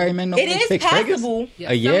 Military men don't It make is six figures possible. Yeah, a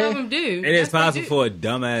some year. of them do. It is Yes, they possible do. for a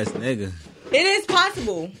dumbass nigga. It is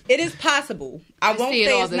possible. It is possible. I won't see it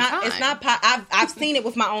say all it's the not. time. It's not. I've seen it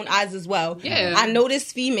with my own eyes as well. Yeah. I know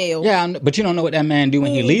this female. Yeah, but you don't know what that man do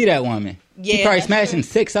when he leave that woman. He Yeah, probably that's smashing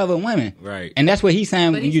true. 6 other women. Right. And that's what he's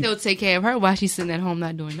saying. But When he you, still take care of her while she's sitting at home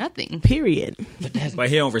not doing nothing. Period. But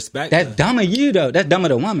he don't respect that's her. dumb of you, though. That's dumb of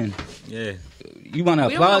the woman. Yeah. You want to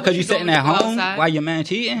We don't know applaud what because you you sitting doing at when you go home outside. while your man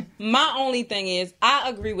cheating? My only thing is, I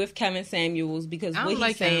agree with Kevin Samuels because I what don't he's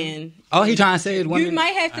like him. saying. All he trying to say is You women. might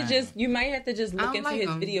have to just. You might have to just I look don't into like his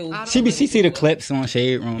him. videos. I don't She see the clips on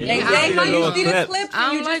Shade Room. Yeah. Exactly. I don't You like see him. the clips. I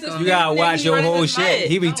and don't you like just him. You gotta assume that watch he your running whole his shit. mouth.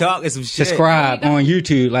 He be talking some shit. Subscribe on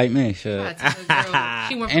YouTube like me. I Shit. tell the girl,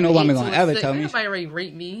 she went Ain't no from woman 8 gonna to a ever 6. tell me. Ain't nobody ready to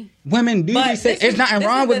rape me. Women do But be 6. this It's nothing is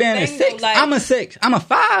wrong with the being a thing, 6. though, like- I'm a 6. I'm a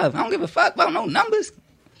 5. I don't give a fuck about no numbers.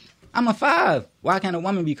 I'm a 5. Why can't a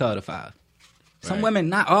woman be called a 5? Some Right. women,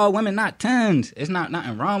 not all women, not 10s. It's not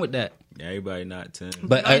nothing wrong with that. Everybody not 10.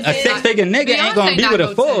 But a Beyonce 6-figure nigga ain't gonna Beyonce be not with a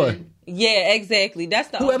no 4. 10. Yeah, exactly. That's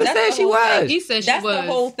the Whoever that's said the she whole was. thing. He said she That's was. the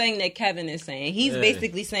whole thing that Kevin is saying. He's Yeah.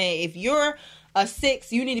 basically saying if you're a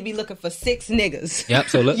 6, you need to be looking for 6 niggas. Yep.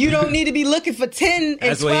 So look, You don't need to be looking for 10 and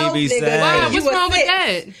That's what 12 he be niggas. saying. Wow, You what's a wrong with 6.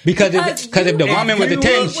 that? because Because if the you- woman was a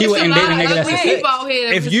 10, she wouldn't date a nigga that's a ugly 6. people out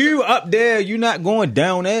here. If you up there, you not going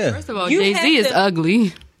down there. First of all, You Jay have Z is to-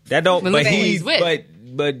 ugly. That don't. But But look at who he. he's with.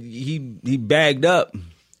 But he bagged up.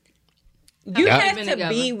 You Yeah. have Been to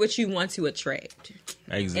together. be what you want to attract.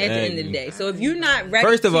 Exactly. At the end of the day. So if you're not ready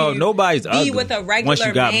First of all, to nobody's be ugly with a regular once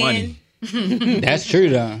you got man, money. That's true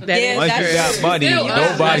though. yeah, Once that's you got money, Still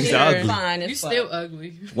nobody's ugly. ugly. fine. You As fuck. still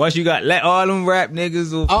ugly. Once you got let all them rap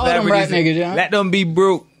niggas or All them rap celebrities, niggas, yeah. let them be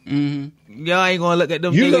broke. Mm-hmm. Y'all ain't gonna look at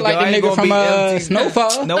them. You niggas, look like y'all the ain't nigga gonna from be empty.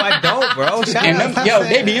 Snowfall. No, I don't, bro. Shut And up. them, yo,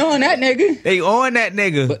 they be on that nigga. They on that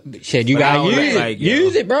nigga. But shit, you But I gotta don't use look it. like, yo.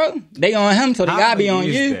 Use it, bro. They on him, so they gotta be on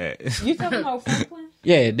Use you. that. You talking about Franklin?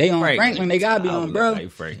 Yeah, they on Franklin. They gotta be I on, look bro.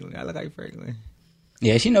 Like Franklin. I look like Franklin.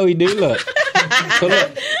 Yeah, she know he do. Look, so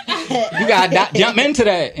look, you gotta jump into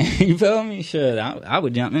that. You feel me? Shit, I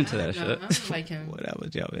would jump into that No, I shit. don't like him. Whatever,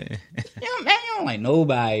 jump in. Yeah, man, you don't like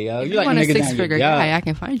nobody, yo. If You you like want a niggas down 6-figure your guy, job. I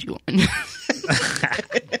can find you one.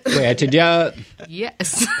 Wait, at your job,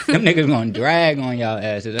 Yes. them niggas gonna drag on y'all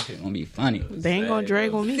asses. That shit gonna be funny. They ain't gonna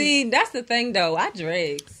drag on me. See, that's the thing though. I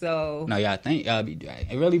drag, so No, y'all think y'all be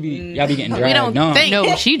dragged. It really be y'all be getting We dragged don't on. think-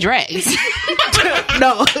 No, she drags.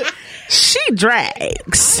 No, she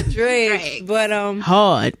drags drag. But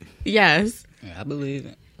hard. yes. Yeah, I believe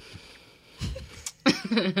it.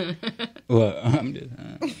 Well, I'm just.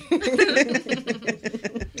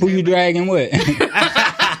 Who you dragging with?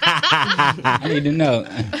 I need to know.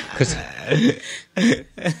 'Cause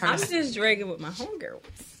I'm just dragging with my homegirls.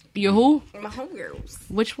 You who? My homegirls.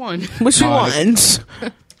 Which one? Which Oh, ones?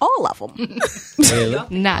 All of them.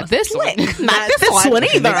 Not this one. Not this one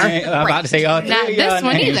either. I'm about to say all three Not of y'all this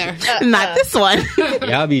one names. either. Not this one.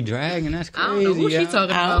 Y'all be dragging. That's crazy. I don't know who she y'all.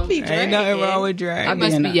 talking I don't about. be Ain't dragging. nothing wrong with It drag.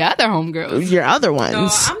 must be your other homegirls. Your other No,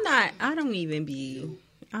 ones. I'm not. I don't even be.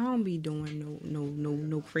 I don't be doing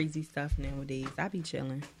no crazy stuff nowadays. I be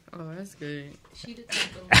chilling. Oh, that's good. She the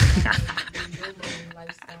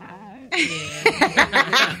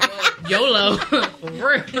YOLO. For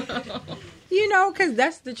real. You know, because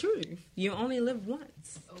that's the truth. You only live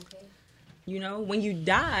once. Okay. You know, when you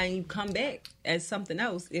die and you come back as something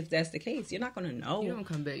else, if that's the case, you're not gonna know You don't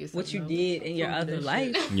come back as what you something did in your Fuck other that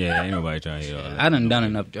life. shit. Yeah, ain't nobody trying to hear all that. I done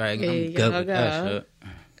enough dragging. Yeah, I'm good with y'all that got- shit.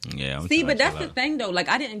 Yeah, I'm See, trying but to that's chill the out. thing though. Like,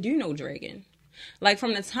 I didn't do no dragging. Like,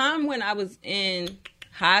 from the time when I was in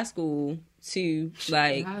high school to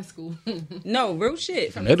like High school. no real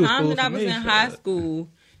shit. From the Middle time school that I for was me, in shit. high school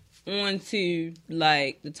on to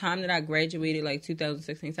like the time that I graduated, like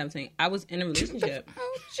 2016, 17, I was in a relationship.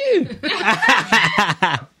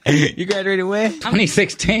 You graduated when?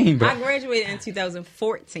 2016, bro. I graduated in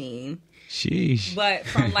 2014. Sheesh. But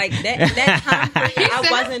from like that time period, I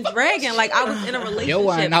wasn't dragging. Like, I was in a relationship. Yo,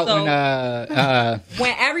 wasn't out so when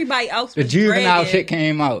when everybody else the was juvenile dragging, shit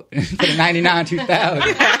came out for the 99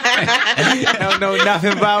 2000. I don't know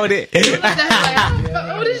nothing about it.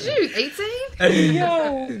 How old is you? 18?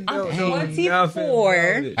 yo, I'm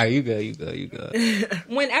 24. Oh, you good, you good, you good.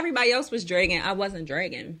 When everybody else was dragging, I wasn't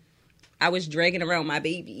dragging. I was dragging around my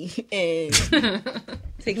baby and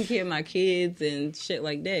taking care of my kids and shit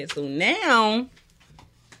like that. So now,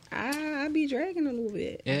 I be dragging a little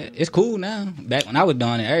bit. Yeah, it's cool now. Back when I was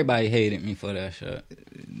doing it, everybody hated me for that shit.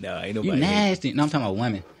 No, ain't You nobody. nasty. No, I'm talking about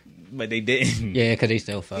women. But they didn't. Yeah, because they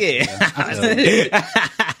still fuck. Yeah. I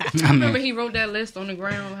Remember mean, he wrote that list on the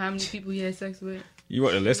ground, how many people he had sex with? You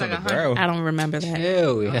wrote a list Like on the 100. ground. I don't remember that.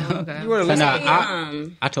 hell yeah. Oh, okay. You wrote a So list now,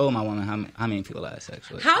 on I told my woman how many people I had sex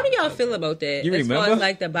with. How do y'all feel about that? You as far remember? as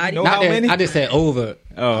like the body. No. Not how that, many? I just said over.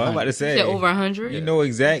 Oh, I'm about to say. He said over 100? You know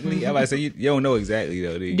exactly. I'm about to say you don't know exactly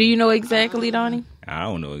though. Do you? Do you know exactly, Donnie? I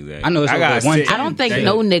don't know exactly. I know it's over gotta one sit time. I don't think and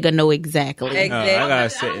no nigga know exactly. Exactly. I gotta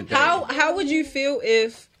sit and think.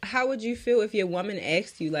 How would you feel if your woman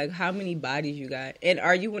asked you like how many bodies you got, and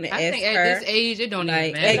are you gonna I ask think her? at this age, it don't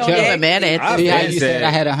Like, even it matter. don't even matter. I've See how been you said said- I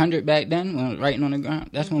had 100 back then when writing on the ground?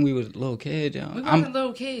 That's when we was little kids, yo. We wasn't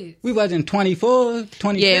little kids. We wasn't 24,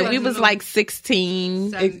 26. Yeah, we was like 16.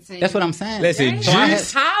 17. That's what I'm saying. Listen, So I had-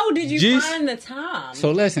 juice. How did you Jeez. find the time? So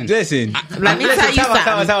listen. Listen. Let me tell you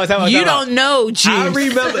something. You don't know, Juice. I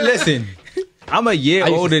remember. Listen, I'm a year I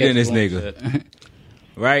used to older than this schedule nigga. shit.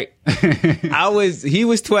 Right? He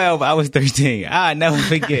was 12, I was 13. I'll never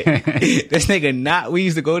forget. This nigga we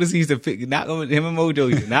used to go to, he used to knock on, him and Mojo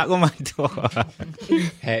used to knock on my door.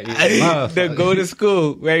 Had these To motherfuckers. go to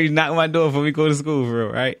school. Where he knock on my door before we go to school, for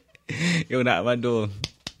real, right? Yo, knock on my door.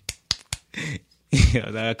 Yo,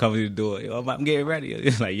 then I come to the door. Yo, I'm getting ready.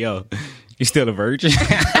 It's like, yo, you still a virgin?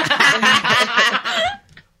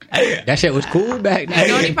 That shit was cool back then.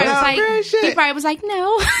 No, he probably was like,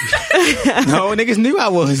 no. No, niggas knew I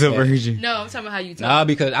was a virgin. No, I'm talking about how you talk. Nah,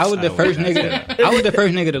 because I was the first nigga. I was the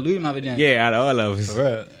first nigga to lose my virginity. Yeah, out of all of us. For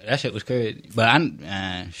real. That shit was crazy. But I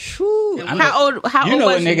know, How old you know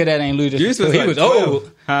a was nigga you? that ain't lose Juice till was he like was 12.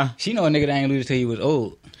 old. Huh? She know a nigga that ain't lose till he was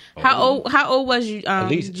old. How old was you? At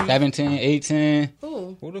least 17, 18.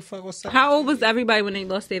 Ooh. Who the fuck was that? How old was everybody when they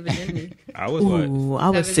lost their virginity? I was what? Ooh, I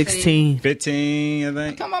was 17. 16. 15, I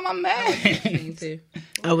think. Come on, my man.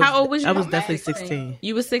 How old was you? I was definitely 16.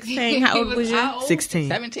 You was 16. How old was you? 16.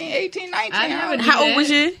 17, 18, 19. I never knew How old was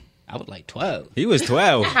you? I was like 12. He was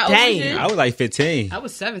 12. How old was Dang. you? I was like 15. I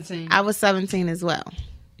was 17. I was 17 as well.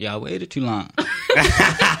 Y'all waited too long.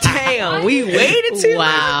 Damn, we waited too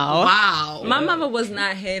long. Wow. My mother was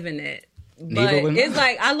not having it. Neither But was it's mine.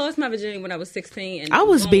 like I lost my virginity when I was 16. And I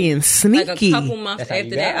was being like sneaky. a couple months That's how you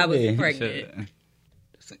after that, I gotta was be. pregnant.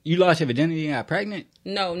 You lost your virginity and got pregnant?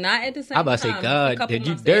 No, not at the same I about to say, time. God, A couple did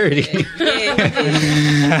you months after dirty?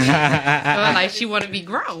 that. Yeah, Like she want to be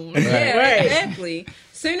grown. yeah, exactly.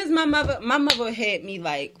 Soon as my mother had me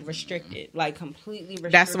like restricted, like completely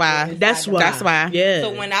restricted. That's why. That's why. That's why. Yeah.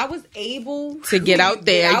 So when I was able To get out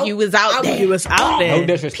there, you was out there. you was out No there.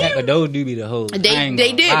 disrespect, but those do be the hoes. I They ain't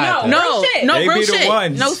did. gonna lie. No, real shit. no They real be the shit.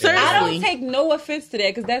 ones. No, I don't seriously. take no offense to that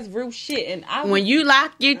because that's real shit. And I When you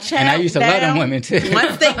lock your child And I used to love them down, women too.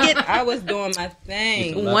 once they get I was doing my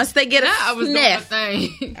thing. once they get a I was doing my sniff,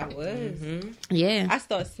 thing. I was. yeah. I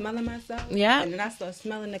started smelling myself. Yeah. And then I started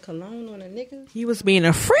smelling the cologne on a nigga. He was being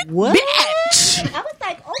a freak. What? Bitch. I was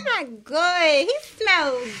like, oh my god, he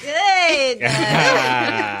smells good.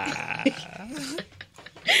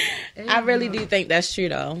 I really do think that's true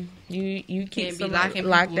though. You keep Can't be somebody locking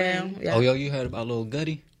locked people down. in. Yeah. Oh, yo, you heard about Lil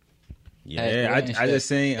Gutty? Yeah, I just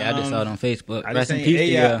seen. Yeah, I just saw it on Facebook. I Rest just in seen peace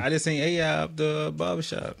to AI. ya. I just seen AI up the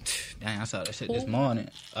barbershop. Dang, I saw that shit this morning.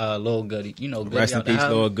 Lil Gutty. You know Gutty Rest in out the peace,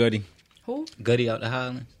 Highlands? Lord Goody. Who? Gutty out the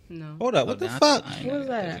Highlands. No. Hold up, what the Damn, fuck? I ain't Who know was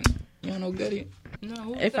that? You don't know Gutty? No.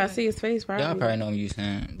 Who If I see his face, Y'all probably. probably know him you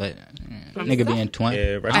saying, but nigga being 20. Yeah,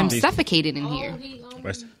 rest I'm in peace. suffocated in here.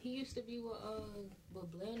 Rest- He used to be with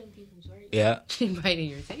Blandon people's, right? Yeah. She biting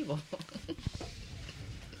your table.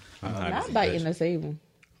 I'm hot as Not a biting bitch. the table.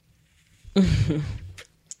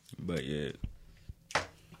 But yeah,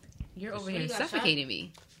 You're over here suffocating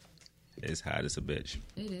me. it's hot as a bitch.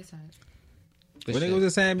 It is hot. But What shit. nigga was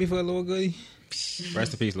it saying before Lord Goody?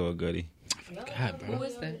 Rest in peace, Lord Goody. God, bro. Who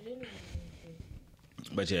is that?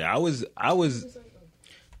 But yeah, I was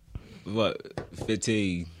what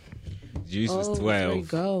 15. Juice was Oh, there you 12.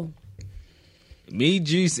 go. Me,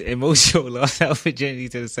 Juice, and Mojo lost our virginity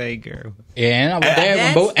to the same girl. Yeah, and I was there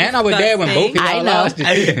when both. And I was there when both of I y'all know. lost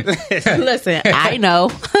it. Listen, I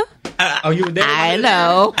know. Oh, you were there? I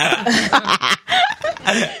know.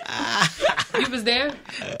 You was there?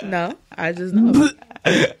 No, I just know.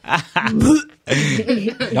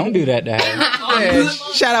 Don't do that to her.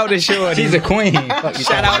 Shout out to Shorty. She's a queen. Fuck you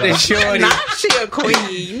Shout out to Shorty. Not she a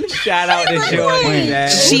queen. Shout out to Shorty, man.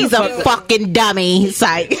 She's a fucking dummy. It's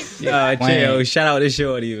like, Chill. Shout out to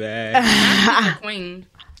Shorty, man. Queen.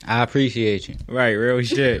 I appreciate you. Right, real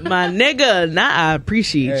shit. My nigga, I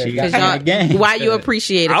appreciate you. got me in the game. why you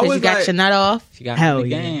appreciate it? I Because was you got like- your nut off. She got Hell me in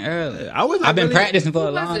the yeah. game early. I've I've been practicing for a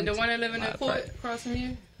Who was long it? The time. one that live in the court across from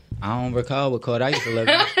you? I don't recall what court I used to live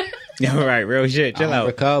in. I Yeah, right, real shit. Chill don't out.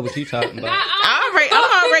 recall what you talking about.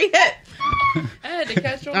 I'm already hit. I had to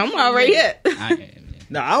catch on. I'm already hit.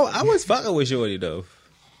 No, I was fucking with Shorty though.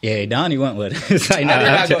 Yeah, Donnie went with it. It's like, nah,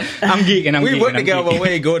 I'm geeking. We went together, but we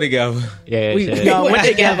ain't go together. Yeah, shit. y'all We went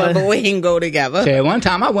together. but we didn't go together. Shit, one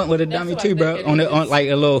time I went with a dummy what too, I bro. think On it is. like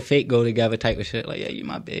a little fake go together type of shit. Like, yeah, you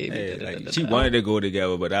my baby. Hey, Da, da, da, like, da, she da. wanted to go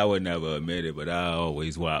together, but I would never admit it. But I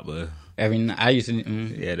always whop her. Every night I used to.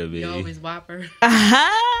 Yeah, to be You always whopper.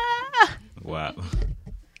 whop.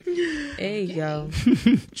 Hey, yo.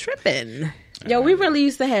 Tripping. Yo, we really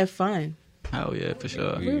used to have fun. Oh yeah, for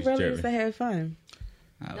sure. We really used to have fun.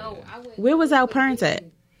 No, I went. Where was our parents at?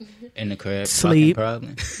 In the crib, Sleep.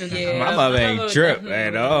 fucking probably. Yeah. My mother ain't trip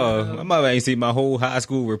at all. My mother ain't see my whole high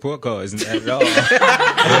school report cards at all.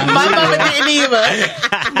 My mother didn't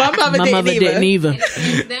either. My mother My mother didn't either.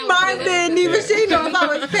 Mine didn't even. She knows I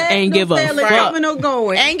was passing. Ain't give a fuck. Coming or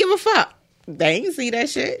going. Ain't give a fuck. They ain't see that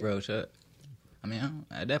shit. Real shit. I mean,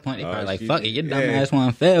 at that point, they probably Oh, like, she- fuck it, your dumb yeah. ass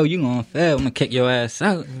want to fail, you gonna fail, I'm gonna kick your ass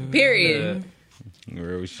out. Period.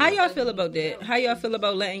 Real shit. How y'all feel about that? How y'all feel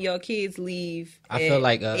about letting your kids leave? I at feel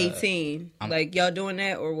like, 18. Like y'all doing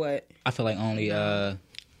that or what? I feel like only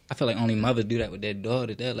mothers do that with their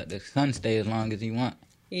daughter. They'll let their son stay as long as he want.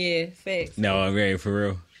 Yeah, facts. No, I'm ready for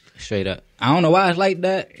real. Straight up. I don't know why it's like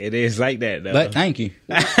that. It is like that, though. But thank you.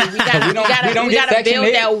 We gotta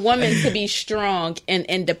build that woman to be strong and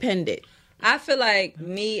independent. I feel like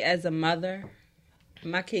me as a mother,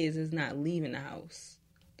 my kids is not leaving the house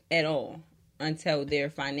at all until they're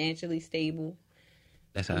financially stable.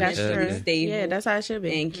 That's how That's it should true. be. Stable. Yeah, that's how it should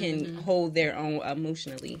be. And can hold their own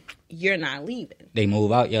emotionally. You're not leaving. They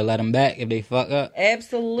move out, you let them back if they fuck up.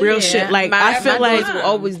 Absolutely. Real shit. Like, I feel my like doors will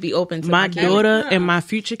always be open to my kids. daughter and my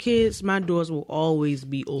future kids, my doors will always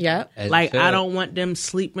be open. Yep. As Like, it should. I don't want them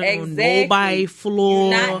sleeping on Exactly. nobody's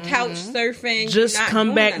floor. Not couch surfing. Just not come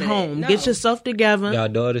doing back none of that. home. No. Get yourself together. Y'all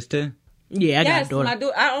daughters too? Yeah, I Yes, got a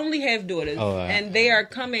daughter. I only have daughters, Oh, all right. and they are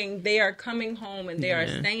coming home, and they are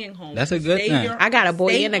staying home. That's a good Stay thing. your- I got a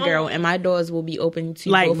boy stay and a girl, home. and my doors will be open to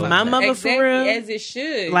Like, both of my them. mother, Exactly for real, as it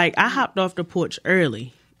should. like, I hopped off the porch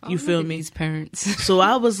early. You feel me? These parents. So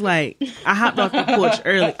I was like, I hopped off the porch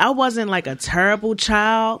early. I wasn't like a terrible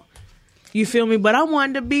child. You feel me? But I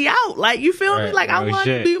wanted to be out. Like, you feel me? Right, Like, I real wanted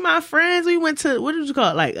shit. to be with my friends. We went to, what did you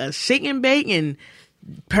call it? Like, a shake and bake and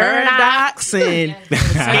Paradox and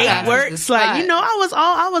Skate Works. Like, you know,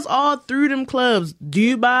 I was all through them clubs.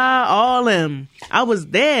 Dubai, all them. I was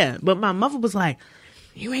there. But my mother was like,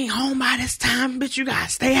 you ain't home by this time, bitch. You gotta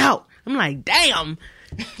stay out. I'm like, damn.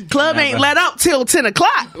 Club ain't let out till 10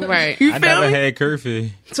 o'clock. Right. You I feel never me? had curfew.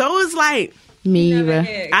 So it was like, Me either.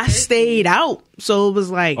 I stayed out. So it was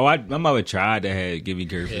like, Oh, my mother tried to give me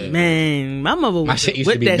curfew. man, my mother was My shit used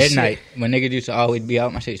with to be that midnight. shit. When niggas used to always be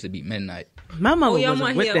out, my shit used to be midnight. My mother y'all was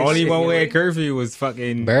want with here- that Only shit. one way at curfew was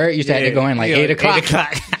fucking Bird used to have to go in like 8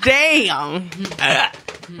 o'clock. Damn.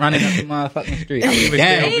 Running up the motherfucking street. He was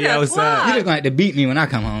Damn. still be outside. You just gonna have to beat me when I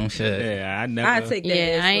come home. Shit. Yeah, I never. I take that. Yeah,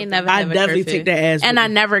 as I ain't with never. I have a definitely curfew. take that ass. And I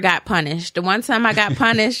whooping. never got punished. The one time I got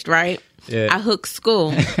punished, right? Yeah. I hooked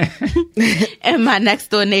school, and my next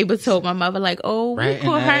door neighbor told my mother, like, "Oh, Right we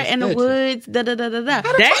caught in her the in the ass woods." Da da da da da.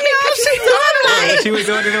 Damn, She was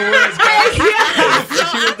doing it in the woods.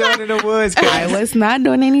 She was doing it in the woods. I was not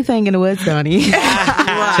doing anything in the woods, Donnie. Chilling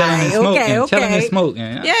and smoking. okay. Chilling and smoking.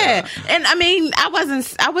 Yeah, and I mean, I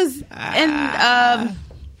was in.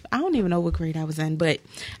 I don't even know what grade I was in, but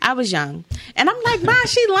I was young, and I'm like, "Ma,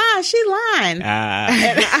 she lying. She lying."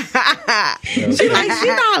 She like, she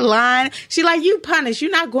not lying. She like, you punished.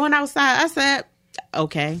 You're not going outside. I said,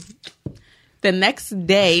 okay. The next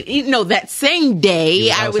day, that same day, You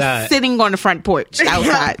was I was outside. sitting on the front porch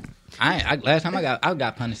outside. Last time I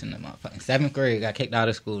got punished in the motherfucking 7th grade. Got kicked out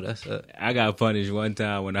of school. That's it. I got punished one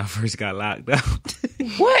time when I first got locked up.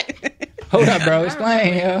 What? Hold up, bro.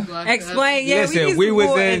 Explain, yo. Explain. Yeah, Listen, we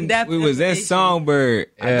was in Songbird.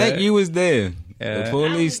 I think you was there. Yeah. The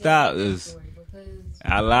police stopped us.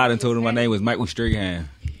 I lied and told them my name was Michael Strahan.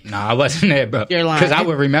 Nah, I wasn't there, bro. You're lying. Because I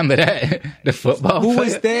would remember that. The football. Who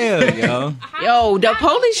was there, yo? Yo, the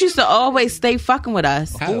police used to always stay fucking with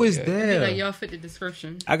us. Who was Like, there? y'all fit the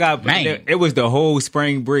description. I got. Man. It was the whole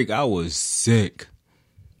spring break. I was sick.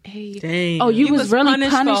 Dang. Oh, you was really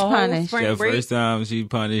punished for a whole punished. spring The break? first time she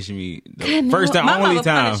punished me. The Goodness. first and My only mother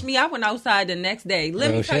time. punished me. I went outside the next day. Let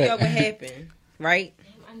me Real tell shit. y'all what happened. Right.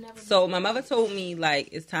 So my mother told me like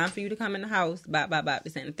it's time for you to come in the house. Bop bop bop.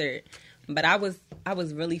 This and the third. But I was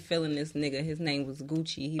really feeling this nigga. His name was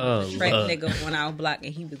Gucci. He was a track nigga on our block,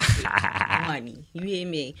 and he was money. You hear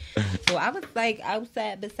me? So I was like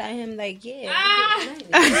outside beside him, like yeah.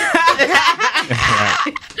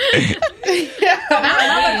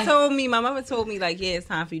 My mother told me like yeah, it's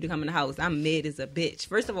time for you to come in the house. I'm mad as a bitch.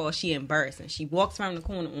 First of all, she embarrassing. She walks around the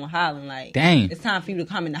corner on Highland like, Dang. it's time for you to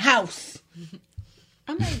come in the house.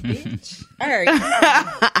 I'm like, bitch. All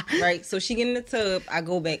right. Right. So she get in the tub. I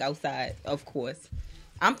go back outside, of course.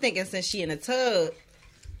 I'm thinking since she in the tub,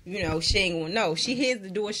 she ain't gonna know. She hears the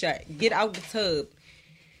door shut. Get out the tub.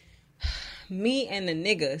 Me and the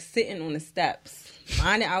nigga sitting on the steps,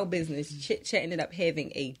 minding our business, chit-chatting it up,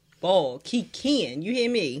 having a ball. Kikiing. You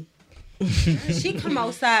hear me? She come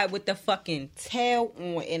outside with the fucking tail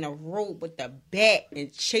on and a rope with the bat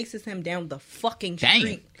and chases him down the fucking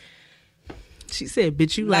street. She said,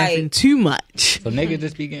 bitch, you Like- laughing too much. So niggas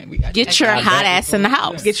just begin. Get your hot ass in the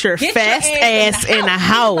house. Get your fast ass in the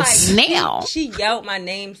house. Like, Now. She yelled my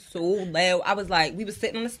name so loud. I was like, we was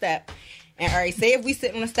sitting on the step. And all right, say if we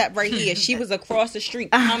sitting on the step right here, she was across the street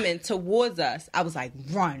coming towards us. I was like,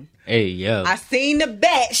 run. Hey, yo. I seen the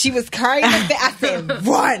bat. She was carrying the bat. I said,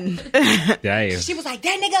 run. Damn. She was like,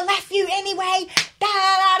 that nigga left you anyway. Da,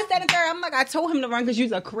 da, da, da, da. I'm like, I told him to run because you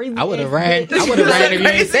was a crazy I would have ass ran. bitch. I would have ran if you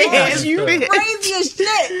ain't say that. You crazy as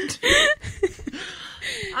shit.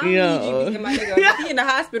 I don't need you beating my nigga. If he in the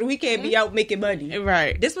hospital, he can't be out making money.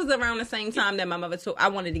 Right. This was around the same time that my mother told I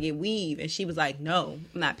wanted to get weave, and she was like, "No,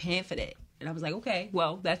 I'm not paying for that." And I was like, okay,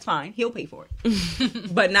 well, that's fine. He'll pay for it.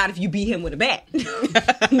 But not if you beat him with a bat.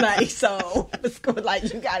 Like, so it's good,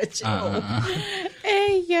 like, you gotta chill.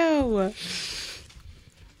 Hey, yo.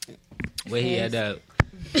 Where he at that?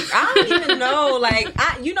 I don't even know. Like,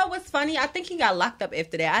 you know what's funny? I think he got locked up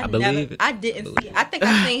after that. I think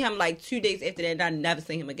I seen him like 2 days after that, and I never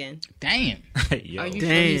seen him again. Damn. Yo. Are you sure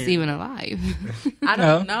he's even alive? I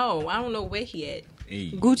don't know. I don't know where he at. Hey.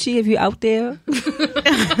 Gucci, if you out there,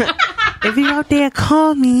 If you're out there,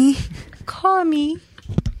 call me. call me.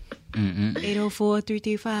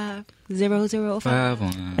 804-335-0005.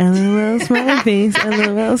 5-1. LOL smiley face.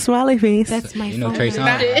 LOL smiley face. That's my You know phone. Trey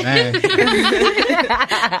Songz, man.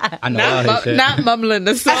 I know all his shit. Not mumbling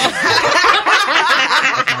the song.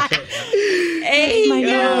 Hey,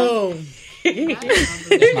 yo.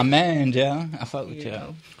 That's my man, Joe. I fuck with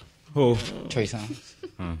y'all. Who? Trey Songz.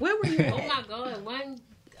 Where were you? Oh my God!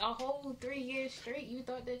 A whole 3 years straight, you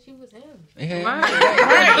thought that you was him. Yeah.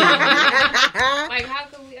 Like, how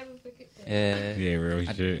could we ever forget that? Yeah, real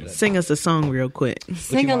shit. Sing us a song real quick.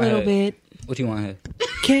 Sing a little bit. What you want here?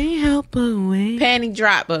 Can't help but wait. Panty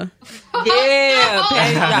dropper. Yeah,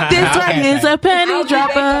 panty dropper. This one is a penny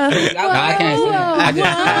dropper. No, I can't sing. I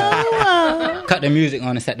just cut the music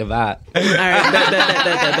on and set the vibe. All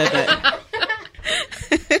right,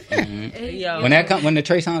 Yo, When the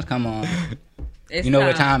Trey Songz come on, it's you know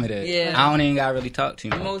what time it is. Yeah. I don't even gotta really talk too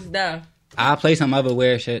much. Most deaf. I'll play some other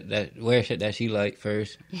weird shit that she like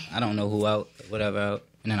first. I don't know who out, whatever out,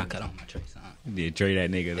 and then I cut on my Trey Songz. Yeah, Trey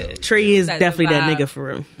that nigga though. Trey is That's definitely the that vibe. nigga for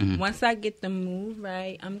real. Once I get the move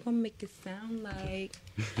right, I'm gonna make it sound like.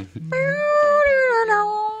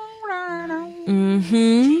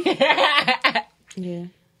 Yeah.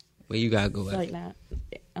 Where you gotta go at? Like that.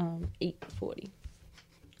 8:40.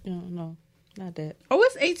 No, not that. Oh,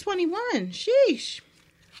 it's 8:21. Sheesh.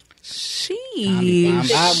 I'm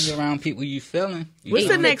vibing around people you feeling. What's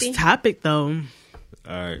the next topic though?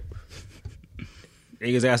 All right.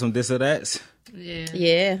 Niggas got some this or that's?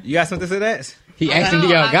 Yeah. You got some this or that's? He asking, do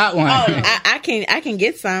y'all got one? I can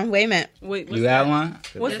get some. Wait a minute. You got one?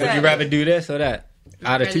 What's Would that? you rather do this or that?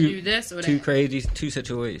 Out of rather do this or two that? crazy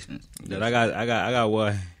situations. That I got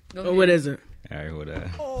one. Oh, what is it? All right, what up?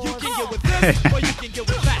 You can get with this, or you can get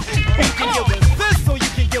with that. You can get with this, or you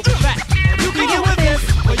can get with that. You can get with this,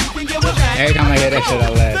 or you can get with that. Every time I hear that shit, I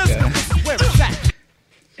laugh. Where it's at.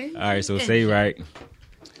 All right, so say right.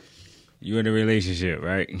 You in a relationship,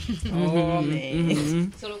 right? Oh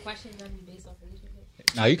man. So the question's gonna be based off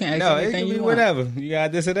relationship. No, you can ask No, it anything can be you want. whatever. You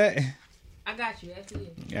got this or that? I got you. That's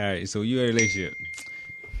it. All right, so you in a relationship.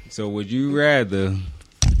 So would you rather?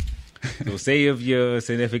 So say if your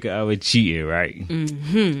significant other cheated, right?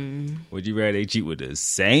 Mm-hmm. Would you rather they cheat with the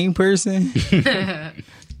same person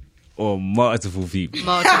or multiple people?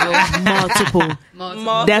 Multiple.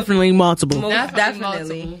 Definitely multiple.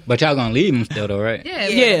 Definitely. But y'all gonna leave him still, though, right?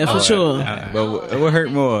 Yeah, for sure. But what hurt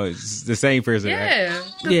more? It's the same person, right? Yeah.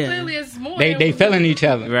 Yeah. Clearly it's more. They feeling each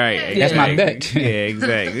other. Right. That's my bet. Yeah,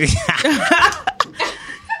 exactly.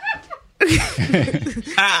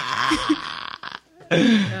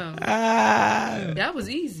 That was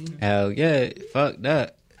easy. Hell yeah. Fuck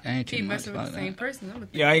that. Ain't too Keep much. messing with Fuck the same that. person. I'm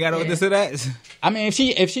Yeah, I ain't got no this or that. I mean,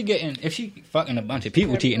 if she fucking a bunch of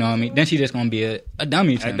people cheating on me, then she just gonna be a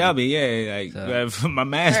dummy to A me. dummy, yeah. Like my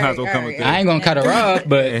man's not gonna come with I ain't gonna cut her off,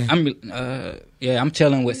 but I'm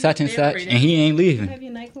chilling with such and such, and he ain't leaving. Have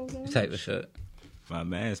your night clothes on? Type of shit. My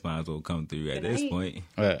man's might as well come through at this point.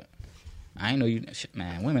 Right. I ain't know you, shit,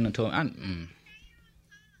 man. Women done told I'm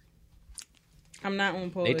not on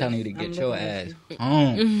pause. they telling you to get I'm your looking ass at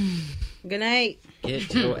home. you. Good night.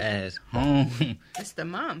 Get your ass home. It's the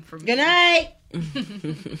mom for me. Good night.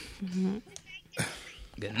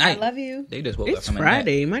 Good night. I love you. They just woke up It's from a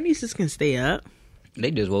Friday. My nieces can stay up. nap. They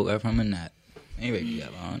just woke up from a nap. Ain't ready to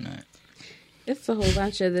all night. It's a whole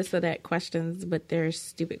bunch of this or that questions, but they're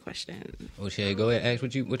stupid questions. Oh shit, go ahead. Ask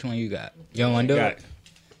which one you got. You don't want to do it?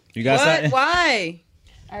 You got What? something? Why?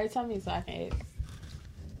 All right, tell me so I can ask.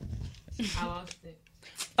 I lost it.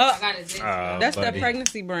 Oh, I got it. that's buddy. that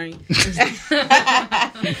pregnancy brain.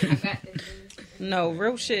 I got this. No,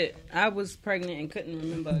 real shit. I was pregnant and couldn't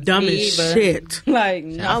remember. Dumb Me as either. shit. Like,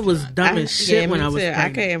 no. I was dumb as shit when me I was too. I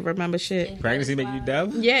pregnant. can't remember shit. Pregnancy make you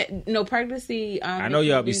dumb? Yeah, no pregnancy. I know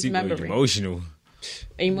y'all be lose super memory. emotional.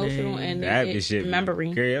 Emotional and That be shit.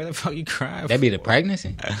 memory. Girl, what the fuck you crying for? That be the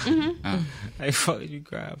pregnancy? Hey, fuck you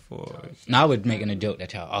crying for? No, I was making a joke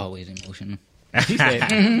that y'all always emotional. She said,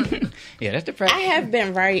 yeah, that's the I pregnancy. have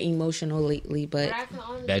been very emotional lately, but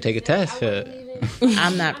Better take a test.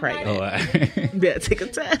 I'm not pregnant. Oh, all right. Better take a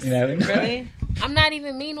test. You know what I mean? Really? I'm not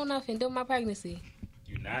even mean or nothing during my pregnancy.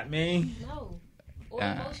 You not mean? No. Or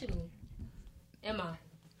Uh. emotional. Am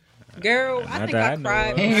I? Girl, I think I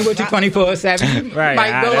cried. He ain't with you 24/7. Right.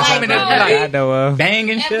 Might go home and I know of.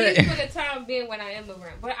 banging At shit. least for the time being when I am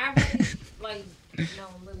around. But I really, like, no,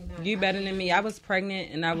 I'm really not. You better than me. I was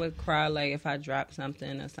pregnant and I would cry like if I dropped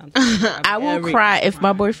something or something. I will cry if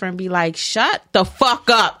my boyfriend be like, "Shut the fuck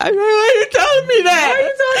up." I'm like, why are you telling me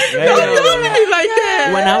that? Don't tell me like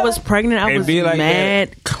that. When I was pregnant, I It was be like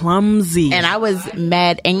mad clumsy. And I was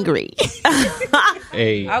mad angry.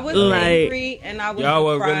 Hey, I was Like- angry and I would Y'all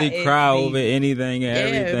would cry really if cry we- over anything and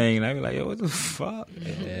Yeah. everything. And I'd be like, yo, what the fuck?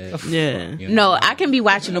 yeah. No, I can be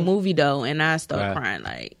watching a movie though, and I start Right. crying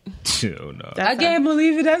like. Chill, no. I can't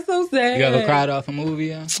believe it. That's so sad. you ever cried off a movie?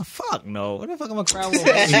 Yeah? Fuck no. What the fuck am I crying over?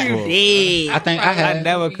 I I think I had.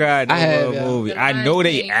 never cried I have, over a yeah. movie. The I know Lion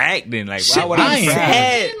they King. acting. Like, why Shit, would I Lion cry?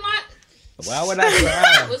 King. Why would I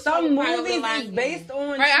cry? Some movies is based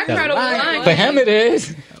on. Right, I The cried over the Lion- Lion For King. him, it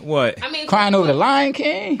is What? I mean, crying over the Lion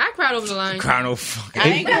King. I cried over the Lion King. Crying over fucking I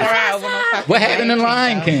ain't gonna cry over no fucking What happened in the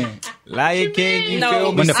Lion King? Lion King. You No,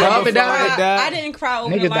 feel me? When the Simba father died? father I didn't cry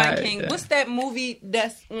over Nigga the Lion died, King. yeah. What's that movie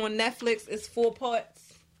that's on Netflix? It's 4 parts.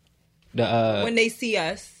 The When They See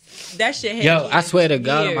Us. That shit had yo, me I swear to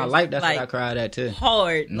God, years, my life, that's like, what I cried at too.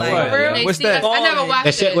 hard. No Like, way. When They What's See that? Us, I never watched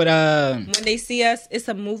That shit it. with When They See Us, it's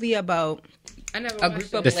a movie about I never a watched group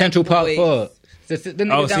it. of the black Central Park boys. 4. The nigga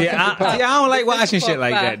Oh, down see, Central Park. I don't like watching shit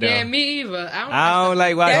like that, though. Yeah, me either. I don't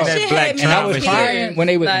like watching That that shit black had me And I trauma was Tears. shit. crying when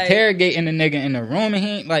they was Like- interrogating the nigga in the room, and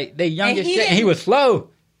he like they young And as he shit, and he didn't- was slow.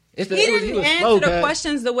 It's the, He it was, didn't was answer slow, the cuz.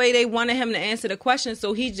 questions the way they wanted him to answer the questions,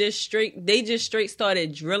 so he just straight. They just straight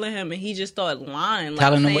started drilling him, and he just started lying, like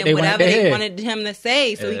Telling them saying what they wanted whatever to they hear. wanted him to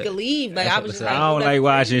say, so he Yeah. could leave. Like That's I what was was just up. like, I don't that's like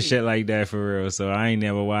watching crazy. shit like that for real. So I ain't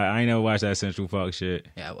never watched that Central Park shit.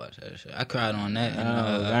 Yeah, I watched that shit. I cried on that. And,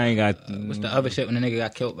 I ain't got what's the other shit when the nigga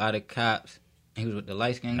got killed by the cops? He was with the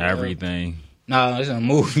light skin girl. everything. No, it's in a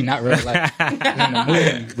movie, not real life. It's in a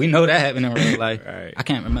movie. We know that happened in real life. Right. I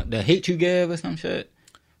can't remember the Hate You Give or some shit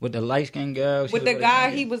with the light skinned girl. She With was the guy,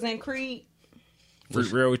 he was in Creed.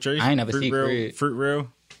 Fruit Real Trace. I ain't never Fruit seen Real, Creed. Fruit Real.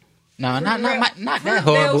 No, not that Fruitvale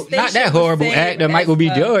horrible. Not Station that horrible was actor, saved Michael B.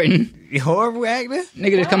 as, Jordan. Horrible actor.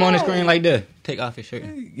 Nigga just come on the screen like this. Take off his shirt.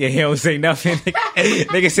 Yeah, he don't say nothing.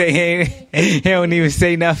 Nigga say he don't even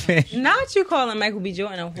say nothing. Not you calling Michael B.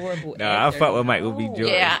 Jordan a horrible No, I actor. fuck with Michael B. Jordan.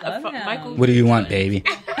 Yeah, Love him. Michael. What do you want, baby?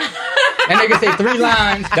 That nigga say 3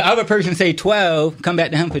 lines. The other person say 12. Come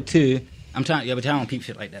back to him for 2. I'm trying, yeah, but y'all don't peep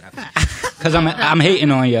shit like that. Cause I'm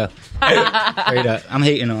hating on you. Straight up, I'm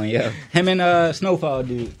hating on you. Him and Snowfall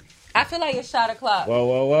dude. I feel like it's shot o'clock.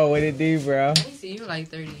 Whoa, what it do, bro? Let me see, you like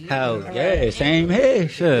 30 years. Hell yeah, same here.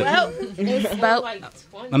 Shit. Well, it's about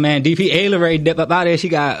My man DP Ayla ready to dip up out there. She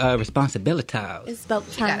got responsibility. It's about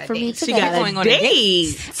time for me to she go. got going a on a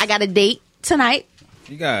date. I got a date tonight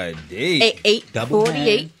You got a date. at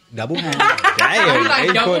 8:48. Double hand. Damn,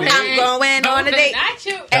 like double 8:48. I'm going on a date. Not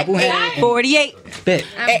you. Double hand. 48. Spit.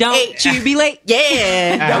 Don't you be late.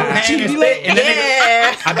 Yeah. Double hand and spit. And then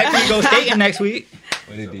Yeah. I bet you go skating next week.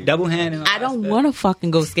 Double hand. And I don't want to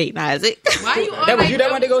fucking go skating, Isaac. Why you That was you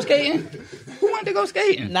that wanted to go skating? Who wanted to go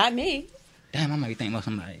skating? Not me. Damn, I might be thinking about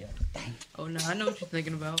somebody. Oh, no, I know what you're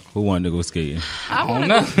thinking about. Who wanted to go skating? I want to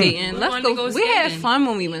know. go skating. Let's wanna go. go We had skating. fun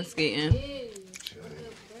when we went skating.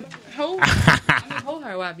 Hold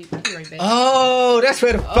her while I be right back. Oh, that's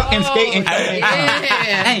where the fucking skating comes in.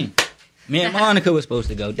 Yeah. Dang. Me and Monica was supposed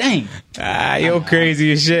to go. Dang. Ah, you're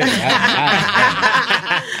crazy as shit.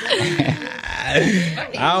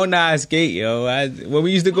 I don't know how to skate, yo. When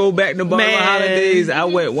we used to go back to Baltimore Man. holidays, I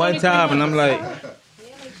went one time and I'm like,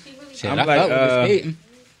 Shit, I'm I like, fuck with the skating.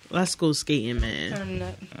 Let's go skating, man.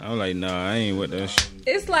 I'm like, nah, I ain't with that shit.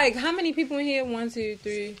 It's like how many people in here? 1, 2,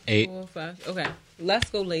 3, 8. 4, 5. Okay, let's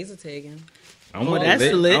go laser tagging. I'm Oh, with that's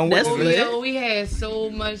it. lit. I'm with That's it. lit. Yo, we had so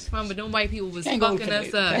much fun, but them white people was Can't go fucking to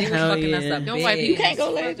us the- up. They was Hell fucking yeah. us up. Them white bad. people can't go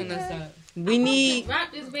was later. fucking us up. We need. Wrap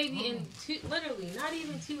this baby in literally, not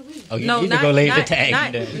even 2 weeks. Oh, you No, need not, to go laser not, tag.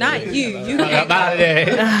 not, then. not you. You Fuck can't, up out of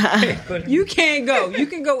there. you can't go. You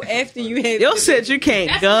can go after you have. Yo said you can't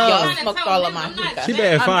That's go. what I'm Y'all trying to smoked tell all them. of my I'm not hookah. She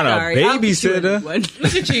better I'm find sorry. a I'll get you babysitter. one.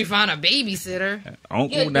 Look at you, find a babysitter.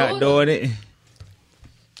 Uncle Your not daughter. doing it.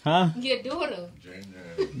 Huh? Your daughter.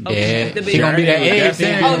 Yeah, the she gonna be that baby. age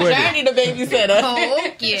then. Oh, Journey the babysitter. Oh,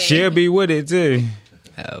 okay. She'll be with it too.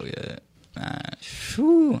 Hell yeah.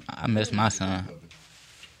 Whew, I miss my son.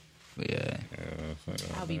 But yeah.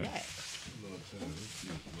 I'll be back.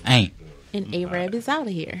 Ain't. And Arab is out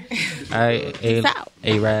of here. All right, Peace out.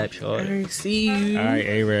 A-Rap, short. See you. All right,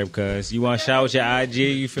 A-Rab, cuz. You want to shout out your IG,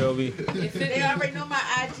 you feel me? They already know my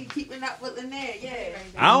IG. Keeping up with Lynette. Yeah.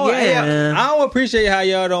 I don't appreciate how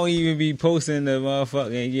y'all don't even be posting the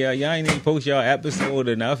motherfucking, y'all ain't even post y'all episode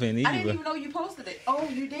or nothing I didn't either. even know you posted Oh,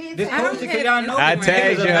 you did. This posted because y'all know. I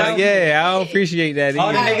tagged you. Yeah, I don't appreciate that.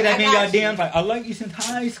 All the either. niggas that be in y'all DMs like, I like you since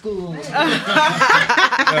high school. The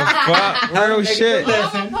fuck? Real shit.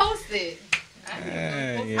 I'm gonna post it.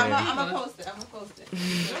 I'm gonna post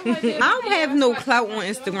it. I don't have no clout on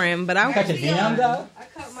Instagram, but I cut your DMs out.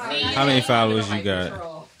 How many followers you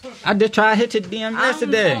got? I just tried to hit your DM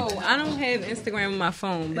yesterday. I don't have Instagram on my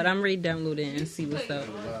phone, but I'm ready to download it and see what's up.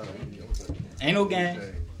 Ain't no game.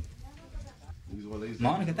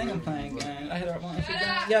 Monica think I'm playing game. I hit her up on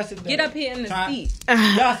Instagram yesterday. Get up here in the seat.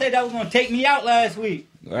 Y'all said that was gonna take me out last week.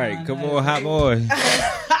 All right, come on, hot boy.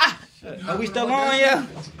 Are we still on, yeah?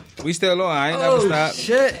 We still on. I ain't never stopped.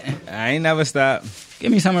 Shit. I ain't never stopped.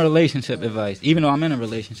 Give me some relationship advice. Even though I'm in a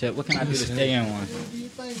relationship, what can I do to stay in one?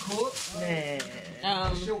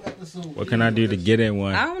 What can I do to get in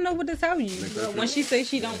one? I don't know what to tell you. When she say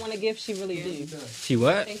she don't want to give, she really do. She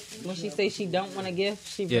what? When she say she don't want to give,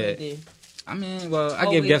 she really do. I mean, well, I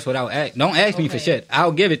give gifts without ask. Don't ask me for shit.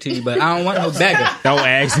 I'll give it to you, but I don't want no beggar. Don't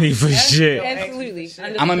ask me for shit. Absolutely.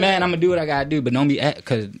 I'm a man. I'm gonna do what I gotta do, but don't be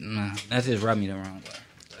because that's just rub me the wrong way.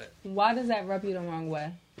 Why does that rub you the wrong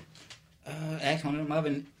way? Ask one of them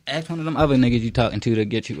other niggas you talking to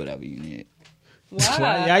get you whatever you need.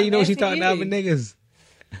 Why? How you know she talking to other niggas?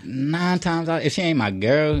 9 times out, if she ain't my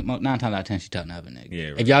girl, 9 times out of 10 she talking to other niggas. Yeah,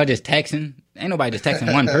 right. If y'all just texting, ain't nobody just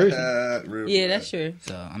texting one person. Yeah, that's true.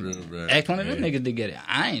 So I'm ask one of them niggas to get it.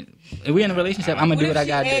 If we in a relationship, I'm gonna do what I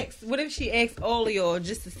gotta do. What if she asks all of y'all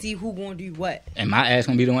just to see who gonna do what? And my ass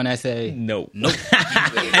gonna be the one that say nope. On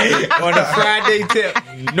a Friday tip,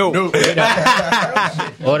 nope.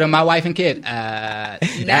 Order my wife and kid.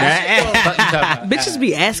 Bitches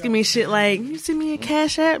be asking me shit like, you send me a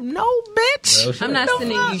cash app? No, bitch. I'm not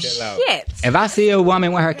sending you shit. If I see a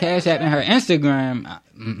woman with her cash app and her Instagram,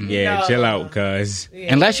 chill out, cuz.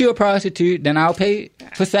 Unless you're a prostitute, then I'll pay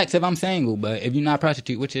for sex if I'm single. But if you're not a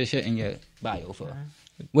prostitute, what's your shit in your bio for?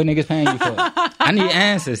 What niggas paying you for? I need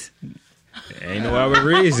answers. Ain't no other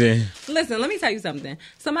reason. Listen, let me tell you something.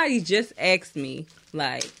 Somebody just asked me,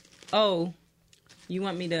 like, oh, you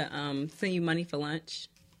want me to send you money for lunch?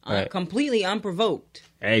 Right. Completely unprovoked.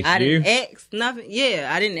 I didn't ask nothing.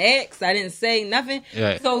 Yeah, I didn't ask. I didn't say nothing.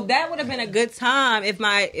 Right. So that would have been a good time if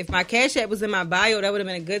my cash app was in my bio. That would have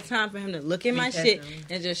been a good time for him to look at my shit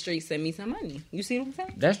and just straight send me some money. You see what I'm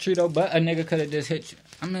saying? That's true though, but a nigga could have just hit you.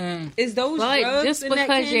 I mean, is those like, drugs just in that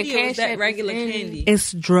because candy your or is cash that app regular is in- candy?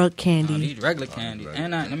 It's drug candy. these regular candy.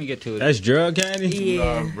 And let me get to it. That's drug candy?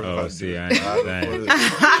 Yeah. Oh, see, I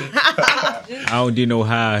don't do no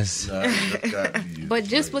highs. But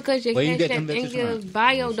just because your Where you cash get app them in bitches your from?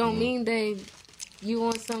 bio don't mean that you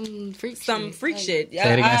want some freak shit. Say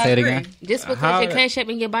it again. Say it again. Just because How- your cash app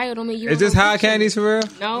in your bio don't mean you Is want this no high freak candies for real?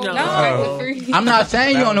 shit. No. Oh. Free. I'm not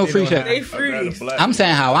saying you don't know free shit. They free. I'm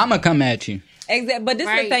saying how I'm gonna come at you. Exactly. But this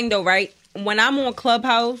is the thing though, right? When I'm on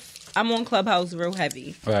Clubhouse real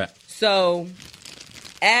heavy. Right. So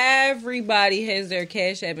everybody has their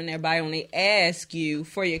cash app in their bio and they ask you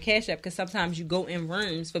for your cash app because sometimes you go in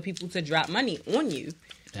rooms for people to drop money on you.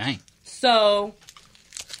 Dang. So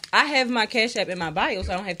I have my cash app in my bio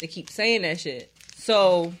so I don't have to keep saying that shit.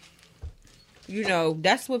 So, you know,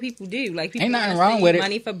 that's what people do. Like people Ain't nothing wanna wrong send with you it.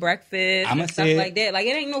 money for breakfast I'ma and stuff say it. like that. Like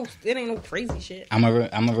it ain't no crazy shit. I'm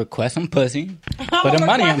gonna request some pussy for the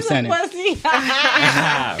money I'm sending.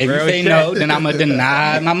 If you Real say shit. no, then I'm gonna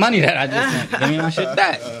deny my money that I just sent. Give me my shit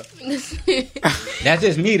back. That's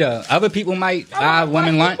just me though. Other people might buy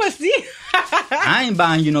women lunch. I ain't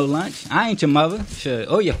buying you no lunch. I ain't your mother, shit,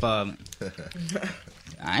 or your father.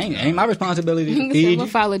 Ain't my responsibility to feed you.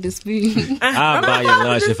 File a dispute. I'll buy your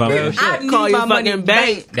lunch if I'm Call your fucking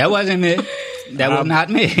bank. That wasn't me. That was not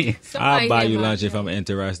me. I'll buy you lunch if I'm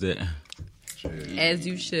interested. As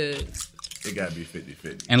you should. It gotta be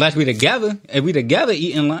 50-50. Unless we together. If we together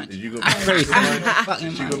eating lunch. You gonna I pray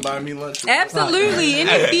you gonna buy me lunch? Absolutely.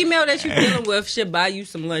 Any female that you're dealing with should buy you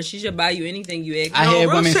some lunch. She should buy you anything you ask. I hear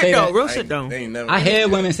women say that. Real shit though. I hear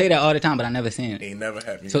women say that all the time, but I never seen it. Ain't never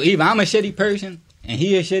happened. So either I'm a shitty person and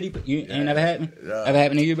he a shitty. You ain't never happened. Ever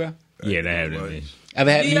happened to you, bro? Yeah, that happened to me. Ever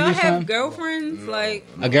Do happened to y'all you, have son? girlfriends? Like,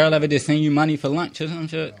 A girl ever just send you money for lunch or some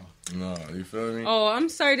shit? No, you feel me? oh, I'm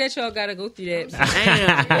sorry that y'all gotta go through that.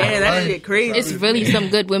 Damn, that shit crazy. It's really some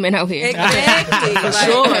good women out here. Exactly. Like,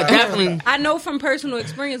 Sure, definitely. I know from personal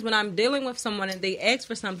experience when I'm dealing with someone and they ask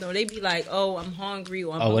for something or they be like, "Oh, I'm hungry,"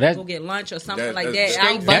 or "I'm well, going that's- to go get lunch" or something That- like that's- that.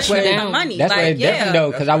 I ain't That's busting where my money. That's where Like, it's different yeah,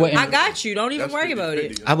 though, because I wouldn't. I got you. Don't even That's worry about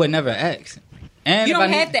it. 50-50. I would never ask. And You if don't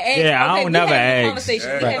I have need- to ask. Yeah, I Okay, don't we never having a ask. conversation.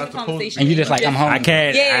 We Right. having a conversation. And you just like, I'm hungry. I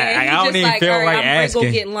can't. Yeah, I you don't just even like, feel all right, right I'm gonna asking.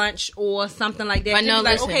 go get lunch or something like that. But Just no, be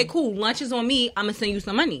like, listen. okay, cool. Lunch is on me. I'm gonna send you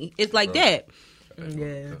some money. It's like that.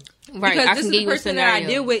 Yeah. Right, Because I this can is give the you a person that I scenario.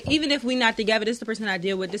 deal with. Even if we not together, this is the person I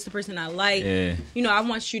deal with. This is the person I like. Yeah. You know, I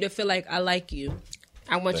want you to feel like I like you.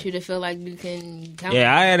 I want you to feel like you can count.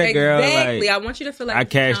 Yeah, I had a girl Exactly. like I want you to feel like I you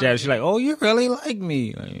cashed count out. She's like, "Oh, you really like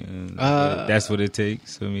me?" Like, that's what it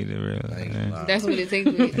takes for me to realize. That's what it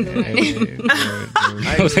takes. But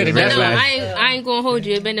That's no, like- I ain't gonna hold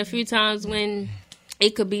you. It been a few times when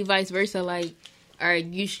it could be vice versa. Like, all right,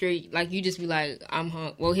 you straight. Like, you just be like, I'm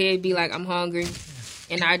hungry. Well, he'd be like, I'm hungry.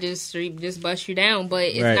 And I just straight just bust you down. But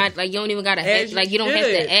it's Right. not like you don't even gotta As like you you don't have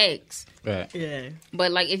should. to ask. Right. Yeah.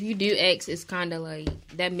 But like if you do ask, it's kind of like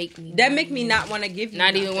that make me not want to give you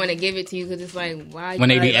not even want to give it to you because it's like why When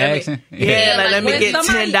they be like, asking? Yeah, like, let me when get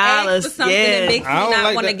somebody asks for $10. something, Yeah. it makes me I don't not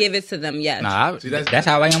like want to that. give it to them. Yes. Nah, See, that's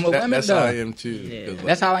how I am with women, That's though. how I am too. 'Cause, like,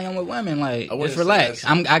 That's how I am with women. Like, I wouldn't just say relax.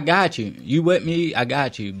 that's- I got you. You with me? I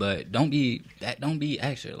got you. But don't be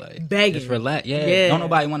extra. Like, Begging. Just relax. Yeah. Yeah. Don't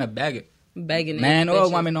nobody want to beg it. Begging Man ass or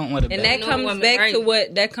bitches. woman don't want to beg. And that No comes woman, back right. to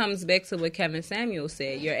what Kevin Samuel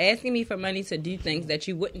said. You're asking me for money to do things that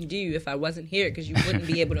you wouldn't do if I wasn't here because you wouldn't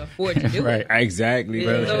be able to afford to do Right, it. exactly,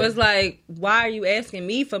 bro. So it's like, why are you asking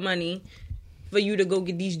me for money for you to go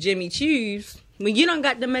get these Jimmy Choos when you don't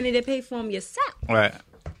got the money to pay for them yourself? Right.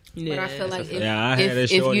 But I feel like if, Yeah, I had a if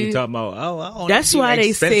shorty you talking about, I want That's why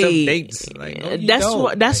they say. dates. Like, no, you That's don't.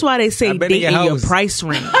 why. That's why they say I've been date in in your house. price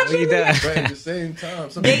range. What you done? But at the same time,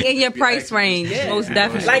 They in your price range, most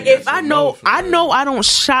definitely. Like if I know I don't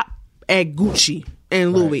shop at Gucci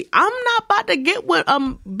and Louis, I'm not about to get with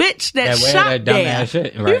bitch that That wear shop that there. dumbass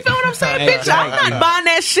shit. You Right. feel what I'm saying, bitch? I'm not buying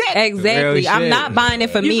that shit. Exactly. Real I'm shit. not buying it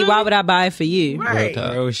for me. feel Why me? would I buy it for you? Right.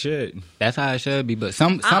 Oh shit. That's how it should be. But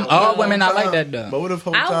some all women not like that though. But what if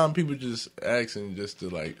whole I'll- time people just asking just to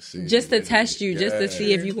like see, Just to test you, just to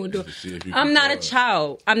see if you gonna do it. to see if you I'm can not do a it.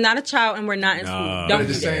 child. I'm not a child, and we're not in school. Nah. But Don't at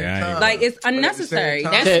the do same that. time, Like it's but at the unnecessary.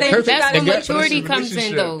 same That's time- Yeah, things perfect. you gotta The do. girl- maturity comes in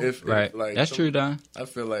Relationship, though. if, Right. like, That's true, Don. I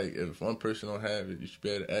feel like if one person don't have it, you should be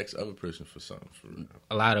able to ask the other person for something. For real.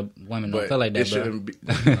 A lot of women don't But feel like it that, bro. shouldn't be.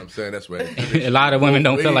 That's what I'm saying that's where A lot of women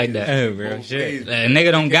don't feel like that. Oh, real shit. A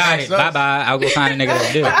nigga don't got it. ask us. Bye bye. I'll go find a nigga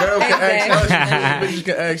that do. Girl can Exactly. ask us, bitches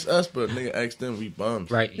can ask us, but nigga ask them, we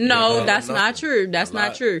bums. Right. No, Yeah. that's Nothing. not true. That's A not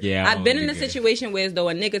lot. true. Yeah, I I've been don't in a think it- situation where as though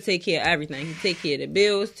a nigga take care of everything. He take care of the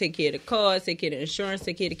bills, take care of the cars, take care of the insurance,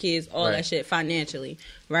 take care of the kids, all Right. that shit financially,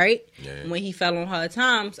 right? Yeah. When he fell on hard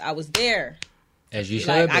times, I was there. As you should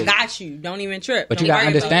Like, be. I got you. Don't even trip. But Don't you gotta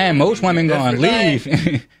worry about understand, it. most women gonna leave.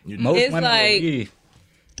 Most It's women like- gonna leave.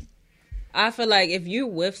 I feel like if you're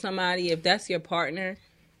with somebody, if that's your partner,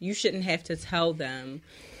 you shouldn't have to tell them,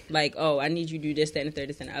 like, oh, I need you to do this, that, and the third,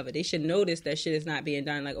 this, and the other. They should notice that shit is not being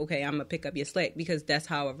done. Like, okay, I'm going to pick up your slack because that's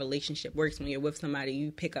how a relationship works. When you're with somebody,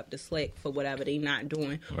 you pick up the slack for whatever they not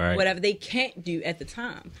doing, Right. whatever they can't do at the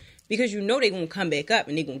time. Because you know they're going to come back up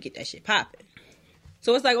and they're going to get that shit popping.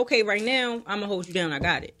 So it's like, okay, right now, I'm going to hold you down. I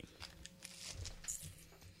got it.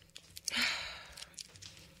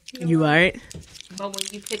 You alright? But when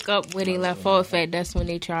you pick up where they left off at, that's when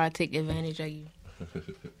they try to take advantage of you.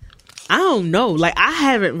 I don't know. Like I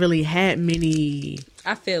haven't really had many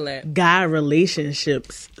I feel that. guy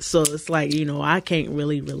relationships, so it's like I can't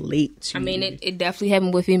really relate to. I mean, it definitely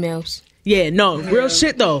happened with females. Yeah, no, real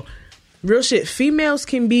shit though. Real shit. Females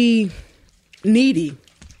can be needy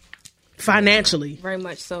financially, Very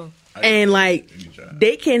much so. and like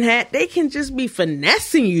they can just be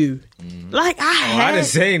finessing you. Like I I had. done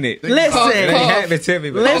seen it. Listen. It happened to me.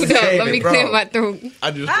 But Listen. Let me clear my throat.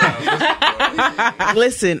 I just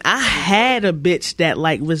Listen, I had a bitch that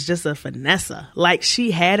like was just a finesser. Like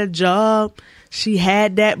she had a job, she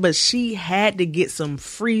had that, but she had to get some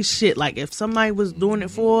free shit. Like if somebody was doing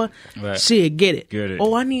it for her, Right. she'd get it. Get it.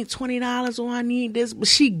 Oh, I need $20. Oh, I need this, but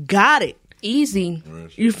she got it. Easy.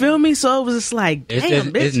 You feel me? So it was just like, It's,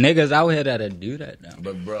 damn, it's bitch. niggas out here that'll do that now.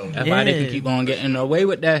 But bro, That's why they Yeah. can keep on getting away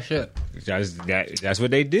with that shit. That's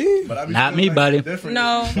what they did. but I be Not feeling me, buddy. it's different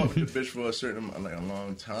No. if you fuck with the bitch for a certain like a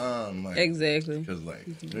long time, like Exactly. Because like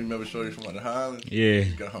you remember Shorty from the Highlands? Yeah. She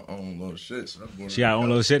got her own little shit. So I bought She got her own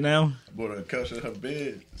little shit now? Bought her a couch in her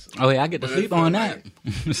bed. Oh yeah, I get to But sleep it on feel that.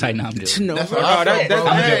 It's like, no, I'm just. No, That's bro. what I that- feel, bro.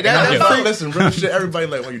 that's- Hey, I'm that's joking. fine. Listen, real shit. Everybody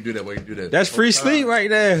like, why you do that? Why you do that? That's free Whole sleep time. right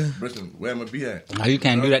there. Listen, where am I be at? Oh, you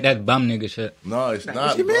can't do that. That's bum nigga shit. No, it's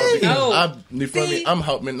not. you bro, mean? because No. you feel See, me? I'm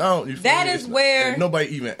helping out. You feel that me? is It's not- where- and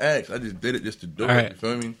nobody even asked. I just did it just to do All right. it. You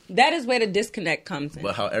feel me? That is where the disconnect comes in.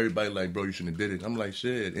 But how everybody like, bro, you shouldn't have did it. I'm like,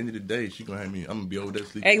 shit. At the end of the day, she gonna have me. I'm gonna be over there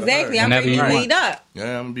sleeping. with Exactly. her. I'm Whenever ready you to want. lead up.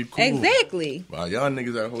 Yeah, I'm gonna be cool. Exactly. Wow, y'all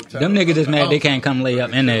niggas at hotel. Them niggas is mad they can't come lay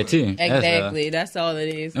up in there too. Exactly. That's all it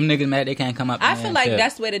is. Them niggas mad they can't come up. I in there feel and like shit.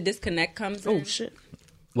 that's where the disconnect comes in. Oh shit.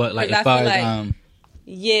 What, like Because as far I feel as like-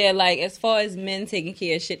 Yeah, like as far as men taking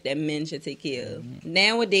care of shit that men should take care of.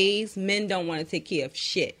 Nowadays, men don't want to take care of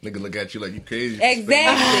shit. Nigga look at you like you crazy.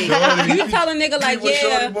 Exactly. You tell a nigga like,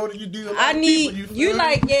 yeah, I need you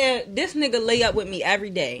like, yeah, this nigga lay up with me every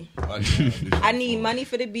day. I need money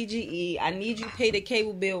for the BGE. I need you to pay the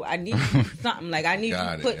cable bill. I need you to do something. Like I need you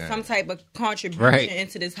to put some type of contribution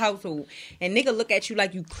into this household. And nigga look at you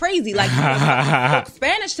like you crazy. Like you talk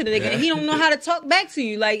Spanish to the nigga and he don't know how to talk back to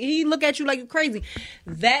you. Like he look at you like you crazy.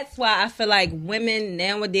 That's why I feel like women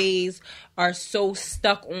nowadays are so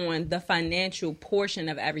stuck on the financial portion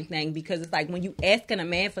of everything, because it's like when you asking a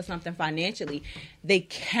man for something financially, they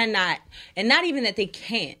cannot, and not even that they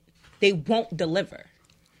can't, they won't deliver.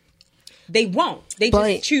 They won't. They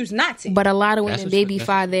just choose not to. But a lot of women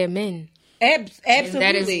babyfy their men. Absolutely. And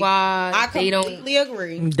that is why I they don't. completely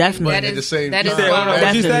agree. Definitely. That is, At the same that is time. why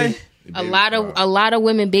What'd you say? a lot of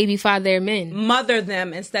women babyfy their men, mother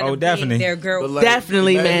them instead of definitely. being their girlfriend. Like,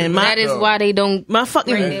 Definitely, man. that is why they don't. My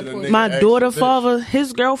fucking my daughter father,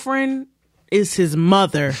 his girlfriend is his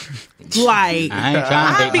mother. Like I ain't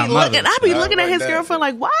trying to date my mother. I be looking at his girlfriend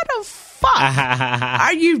like, why the fuck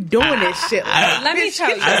are you doing this shit? Like, Let me tell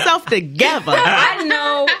get you. yourself together. I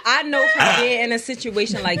know from being in a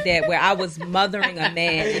situation like that where I was mothering a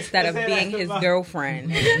man instead of being his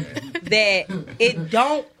girlfriend, that it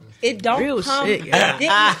don't Real come, shit, it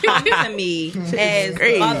didn't come to me as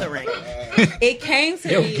crazy. mothering. It came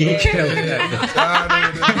to me.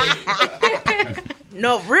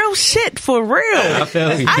 No, real shit for real.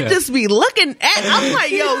 I just be looking at. I'm like,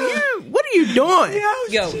 yo, what are you doing?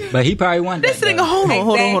 Yo, But he probably want This that. nigga, though.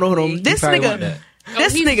 hold on. This probably want nigga, that.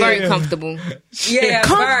 this He's nigga, very comfortable. yeah,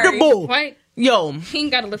 comfortable. Right? Yo, He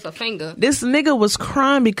ain't got to lift a finger. this nigga was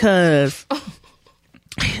crying because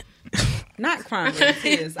not crying with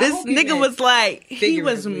tears. this nigga was like, he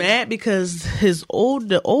was figuratively. mad because his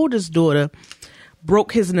oldest daughter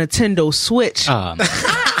broke his Nintendo Switch.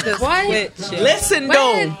 What? Listen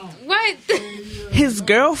though, What? his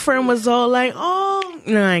girlfriend was all like, "Oh,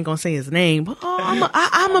 no, I ain't gonna say his name, but I'm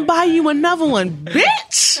gonna buy you another one,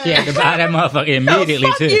 bitch." She had to buy that motherfucker immediately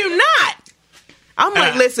Fuck too. you not. I'm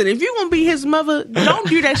like, listen, if you gonna be his mother, don't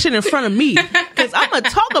do that shit in front of me, because I'm gonna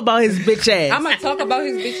talk about his bitch ass. I'm gonna talk about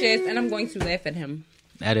his bitch ass and I'm going to laugh at him.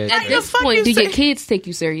 That is. At this fuck point, you do say? your kids take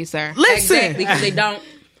you serious, sir? Listen, Exactly, because they don't.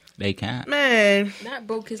 They can't. man, Not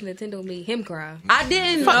broke his Nintendo made him cry. I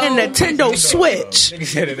didn't fucking know. Nintendo Switch.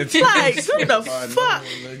 Like, what the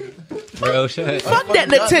fuck? Real shit. Fuck that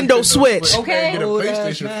Nintendo Switch. Okay. Get a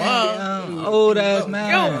PlayStation 5. Old ass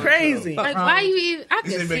man. Yo, crazy. Like, why you even? I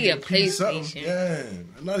He can said see a make it peace something. PlayStation. Yeah.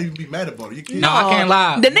 I'm not even be mad about it. You can't. No, I can't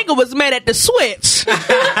lie. The nigga was mad at the Switch.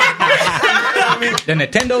 The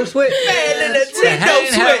Nintendo Switch. Man, the Nintendo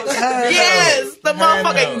Switch. Yes, the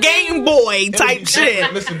motherfucking Game Boy type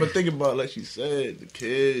shit. Listen, but think about, like she said, the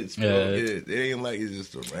kids, bro. Yeah. It ain't like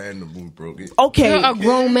it's just a random who broke it. Okay, You're a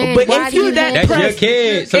grown man. but Why if do you you that That's your pressed,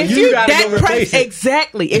 kid, so if you you gotta that go replace pressed, it.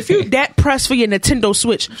 exactly. If you that pressed for your Nintendo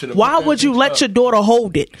Switch, Should've why put that would you bitch let up. your daughter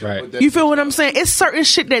hold it? Right. You feel what I'm saying? It's certain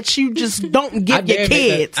shit that you just don't give your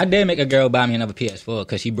kids. I did make a girl buy me another PS4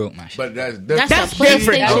 because she broke my shit. But that's That's a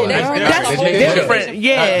different. PlayStation, That's bro. different.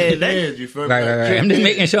 Yeah. Kids, you feel me? Right. I'm just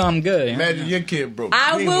making sure I'm good. you know? Imagine your kid broke.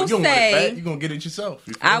 I You will ain't- you don't want it say- back. You gonna get it yourself.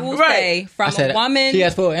 You feel I me? will Right. say, from I said a woman.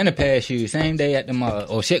 PS4 and a pair of shoes same day at the mall.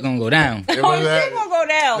 Oh shit, gonna go down. It Oh, was shit that- gonna go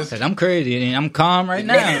down. Cause I'm crazy and I'm calm right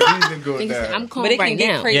now. It didn't go down. I'm calm But it can right get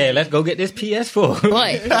now. crazy. Yeah, let's go get this PS4.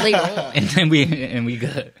 But later on. and then we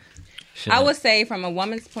good. Shit. I would say, from a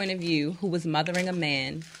woman's point of view, who was mothering a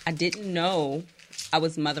man, I didn't know I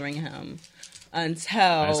was mothering him until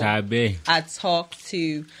That's how it be. I talked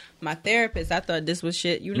to my therapist. I thought this was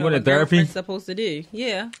shit you know went what to therapy? girlfriend's supposed to do.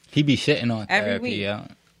 Yeah. He be shitting on Every therapy. week. Yeah.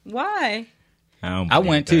 Why? I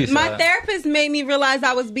went too. So My therapist made me realize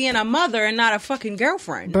I was being a mother and not a fucking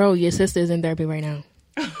girlfriend. Bro, your sister's in therapy right now.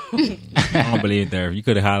 I don't believe therapy. You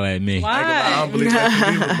could have hollered at me. Why? I don't believe that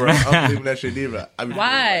shit either, bro. I don't believe that shit either. I be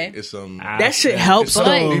Why? Like, it's That shit helps It's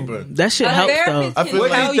though. deeper. That shit A helps though. therapist I can feel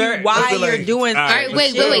like tell you I why feel you're like- doing All right, certain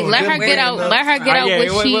wait. shit. Let her get out. Let her get out yeah,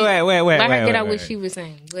 what she. wait, Let her get out wait. what she was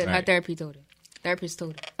saying. What her Right. therapy told her. Therapist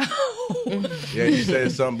told her. Yeah, you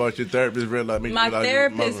said something about your therapist. Realize My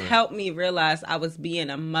therapist helped me realize I was being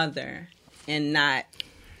a mother and not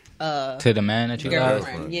to the man that you love.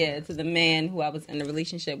 girlfriend. Yeah, to the man who I was in a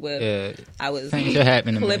relationship with. Yeah. I was Things should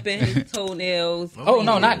happen to me. clipping his toenails. Oh,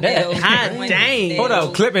 no, not that. nails, God doing dang. his Hold nails,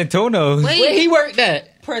 up, clipping toenails. Where he worked at?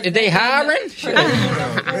 Is they hiring?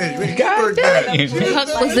 God damn.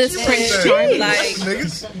 Fuck was this Prince Charming?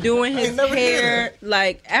 like doing his hair,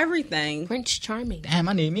 like everything. Prince Charming. Damn,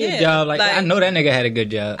 I need me Yeah, a job. Like, like- I know that nigga had a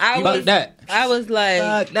good job. I Fuck was that. I was like,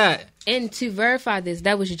 Fuck that. And to verify this,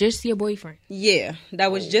 that was just your boyfriend. Yeah,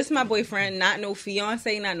 that was just my boyfriend. Not no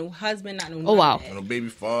fiance, not no husband, not no. Oh wow. No baby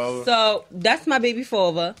father. So that's my baby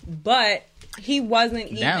father, but he wasn't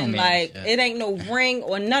even like it ain't no ring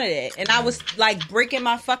or none of that. And I was like breaking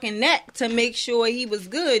my fucking neck to make sure he was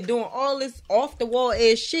good, doing all this off the wall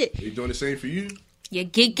ass shit. He doing the same for you? You're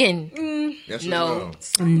geeking. That's No.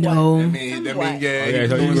 No. That mean, yeah, yeah, he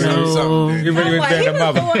so was you doing something. He really was being a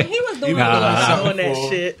mother. He was doing Doing something that for-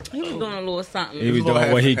 shit. He was doing a little something. He was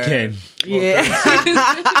doing what he can. Yeah.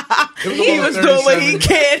 He was doing what he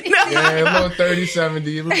can. Yeah, a little 30,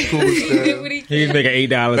 70. It was cool stuff. He's making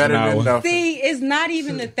 $8 an Better than hour. nothing. See, it's not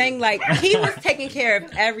even the thing. Like, he was taking care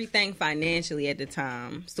of everything financially at the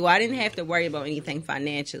time. So I didn't have to worry about anything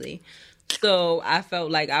financially. So I felt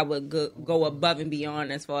like I would go above and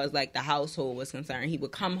beyond as far as like the household was concerned. He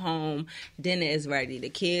would come home, dinner is ready, the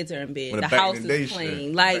kids are in bed, Well, the back house in the day is clean,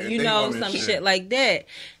 shit. like Back in you the day know woman some shit. shit like that.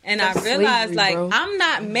 And That's I realized slavery, like bro. I'm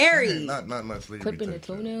not married. Not slavery. Clipping the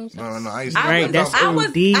toenails. No, I used to. Right, I'm that's talking- I was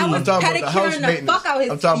OD. I'm talking about the house pedicuring the maintenance. fuck out his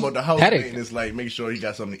I'm talking feet. about the house Pedic- maintenance, like make sure he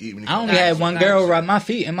got something to eat when he I comes only had one girl rub my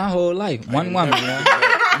feet in my whole life. One woman.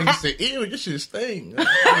 Niggas say, ew, this shit stink.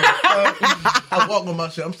 I walk with my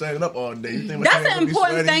shit. I'm standing up all day. You think my That's shit an gonna be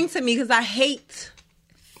important sweaty? thing to me because I hate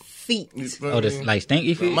feet. You feel Oh, me? this like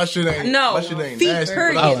stinky feet? My shit ain't. No, my shit ain't feet, nasty,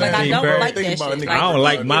 period. but I'm Like, I saying, don't bro, like think that about a shit. nigga. I don't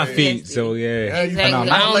like my Yeah. feet, so yeah. Yeah, you Exactly.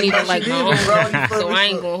 know, I don't like even my like shit my either, own. bro. You feel So me? I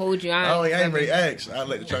ain't gonna hold you. I ain't ready to ask. I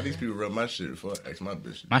like to try these people rub my shit before I ask my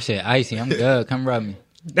bitch. My shit icy. I'm good. Come rub me.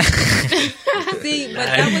 See, but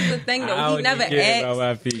that was the thing I though. don't He never care about my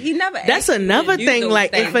asked. feet. He never. That's asked me another to do thing, those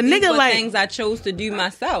like, things. if a These nigga, were like- things I chose to do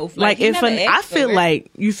myself. Like he if never I asked feel for it.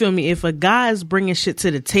 like, you feel me, if a guy's bringing shit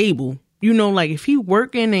to the table, you know, like if he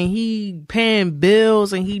working and he paying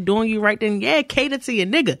bills and he doing you right, then yeah, cater to your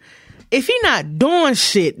nigga. If he not doing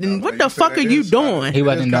shit, then what the fuck are you doing? He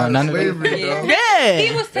wasn't doing none of it. Yeah.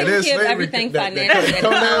 He was taking is care of slavery. everything That- financially. that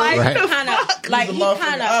toenails? Right. He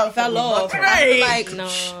kind of fell off. Right. Like No.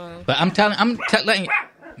 But I'm telling, like,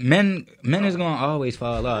 men is gonna always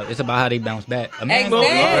fall off. It's about how they bounce back. A man gonna-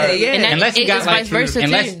 Exactly. Yeah. And that- Unless he got it's like, vice versa,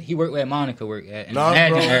 unless too. he worked where Monica worked at. An Nah,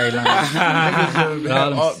 bro. imaginary line.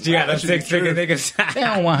 She got them 6 figure niggas. They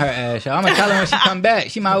don't want her ass. Y'all. I'm gonna tell her when she come back,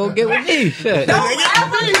 she might well get with me. Shit. Don't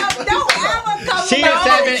ever come She a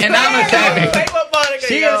 7 and I'm a 7.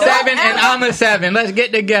 She a 7 and I'm a 7. Let's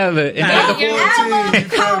get together. And that's a 14, you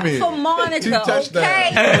feel come me? for Monica, 2 touchdowns.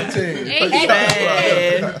 okay?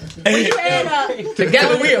 14. When you add up,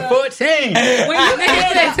 together we are 14. when you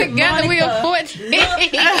add up, Together we are Monica 14.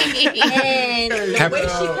 and the way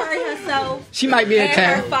she carry herself, She might be a and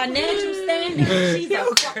her 10. financial standing, she's a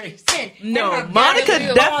fucking 10. No, And her Monica body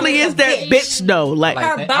is definitely bomb is that a bitch though. Like, Like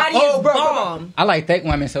Her that. body Oh, is bro, bomb. I like thick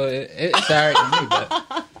women, so it's alright to me.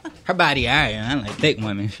 But her body, I like thick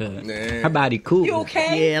women. Shit. Nah. Her body cool. You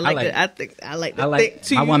okay? yeah, I like- like I think I like the I like thick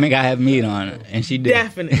too. my woman got to have meat on her, and she did.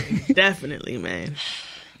 Definitely, man.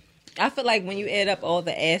 I feel like when you add up all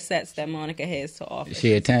the assets that Monica has to offer,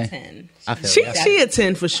 She a she's 10. I feel She that. she a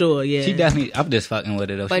 10 for sure. Yeah, She definitely. I'm just fucking with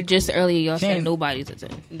her though. But just earlier, y'all She said ain't- nobody's a 10.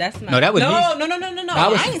 That's not. No, that was no, me. No. I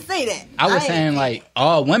was- I ain't say that. I was ain't saying say like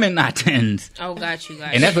all women not 10s, Oh, got you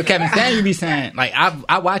guys. and that's what Kevin Samuel be saying. Like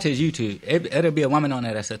I watch his YouTube. It'll be a woman on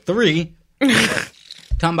there that's a 3.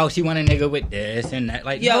 Talking about she want a nigga with this and that.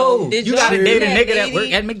 Like, Yo, no, did you y'all gotta see date a that nigga that lady?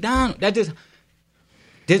 work at McDonald's. That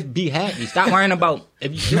just be happy. Stop worrying about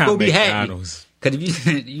if you just Not go be happy. McDonald's. Because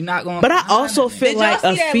if you not going. But I also feel Did like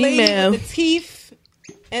y'all a see that female. lady with the teeth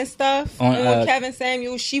and stuff On, on Kevin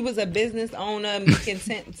Samuel? She was a business owner making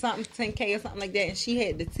 10K or something like that, and she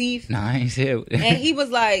had the teeth. Nah, I ain't said. And he was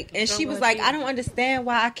like, and she was like, I don't understand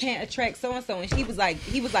why I can't attract so and so. And he was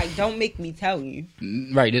like, don't make me tell you.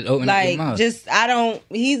 Right, just open up your Like, mouth. just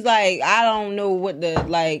he's like, I don't know what the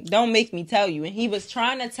like. Don't make me tell you. And he was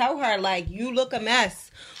trying to tell her like, you look a mess.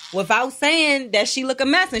 Without saying that she look a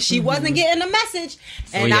mess, and she wasn't getting the message,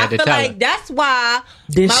 and you I had to feel tell like her. that's why.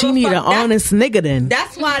 Then she need an motherfuck- that's- honest nigga. Then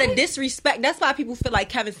That's why the disrespect. That's why people feel like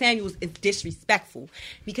Kevin Samuels is disrespectful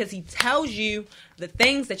because he tells you the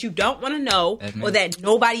things that you don't want to know That's me. or that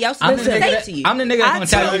nobody else I'm wants the to nigga say that- to you. I'm the nigga that's gonna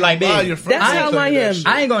tell you like, babe. That's how I am.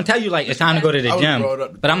 I ain't gonna tell you like it's time to go to the I was gym, brought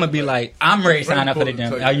up- but I'm gonna be like, I'm ready to sign up for the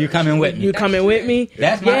gym. Are you coming with me? you coming with me?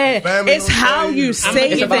 That's my Yeah, family it's gonna how tell you you. say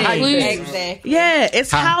It's about how you things. say it. Exactly. Yeah,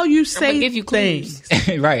 it's how you say give you clues.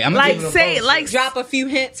 things. Right. I'm Like gonna say, like Drop a few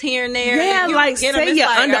hints here and there. Yeah, and you like get 'em, say it's your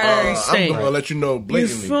like, underarm I'm stink. gonna let you know You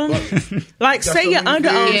blatantly. feel me? Fuck. Like got say so your many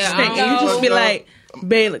underarm videos. stink, and you just be like,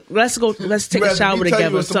 babe, let's take a Rather shower me tell you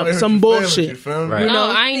together. what somebody Some hurt your feelings, bullshit. you feel me? Right. No,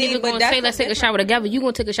 I ain't See, even but gonna that's say let's the take a shower together. You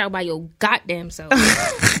gonna take a shower by your goddamn self. You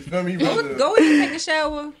feel me? You rather- Go ahead and take a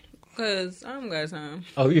shower. Cause I don't got time.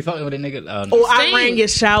 Oh, you fucking with a nigga? Or I ran your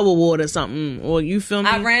shower water or something. Or you feel me?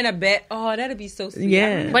 I ran a bet. Oh, that'd be so sweet.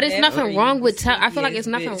 Yeah. But it's nothing wrong with I feel like it's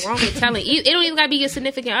nothing wrong with telling. It don't even gotta be your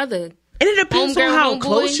significant other. And it depends on how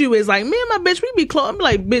close you is. Like, me and my bitch, we be close. I'm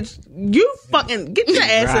like, bitch, you fucking get your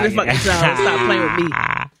ass in the fucking shower. Stop playing with me.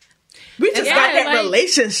 We just got that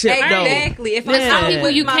relationship, though. Exactly. If some people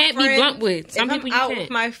you my can't be friends- blunt with. Some if people I'm you out can't. with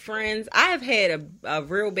my friends, I have had a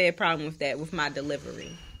real bad problem with that with my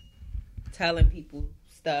delivery, telling people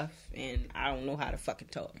stuff, and I don't know how to fucking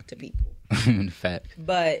talk to people. Fact.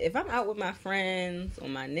 But if I'm out with my friends or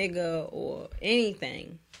my nigga or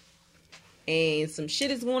anything, and some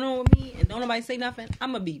shit is going on with me, and don't nobody say nothing,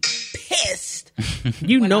 I'm gonna be pissed.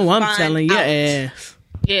 You know I'm find telling your out. ass.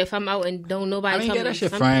 Yeah, if I'm out and don't nobody I mean, tell yeah, me. that's your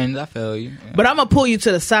something. friends. I feel you. But I'm gonna pull you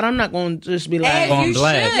to the side. I'm not gonna just be like, As Going you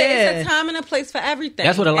black. should. Yeah. It's a time and a place for everything.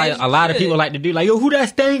 That's what a lot of people like to do. Like, yo, who that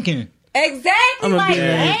stinking? Exactly. I'ma Like, be like-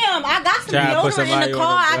 damn, I got some Try to put deodorant in somebody the on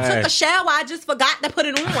car. the I took a blast. shower. I just forgot to put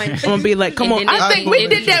it on. I'm gonna be like, come on. And then I think we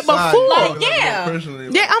did that before. Like, yeah.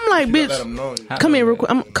 Yeah, I'm like, bitch, come here real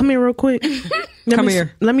quick. Come here real quick. Come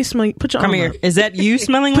here. Let me smell you. Put your Come arm here. up. Is that you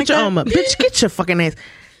smelling Put like your that? arm up. Bitch, get your fucking ass.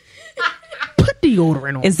 Put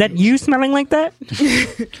deodorant on. Is that you smelling like that?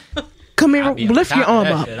 Come here. I be on Lift top your of arm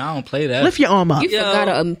that up. shit. I don't play that. Lift your arm up. You forgot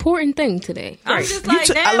an important thing today. I'm just You like,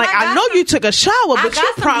 took, damn, like I know you took a shower, I but got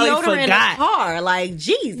you some probably deodorant in the forgot. car. Like,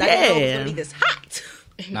 jeez, I didn't know it was Yeah. gonna be this hot.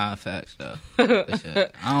 Nah, facts though. That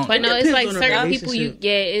shit. I don't. But no, it's depends like on the certain people you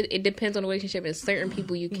relationship. it depends on the relationship, and certain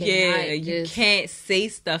people you cannot Yeah, you just can't say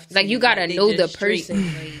stuff. To like you me, gotta they know the just straight- person.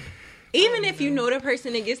 Like, Even if you know the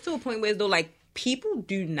person, it gets to a point where it's though, like, people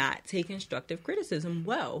do not take constructive criticism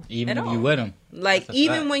well. Even at if all. you with them. Like, That's a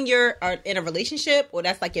even fact. when you're in a relationship or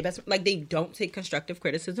that's like your best, like, they don't take constructive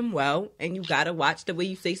criticism well, and you gotta watch the way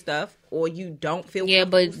you say stuff, or you don't feel yeah,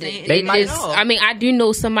 but comfortable saying they it might- at all. I mean, I do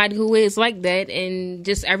know somebody who is like that, and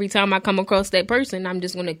just every time I come across that person, I'm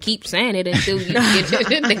just gonna keep saying it until you get your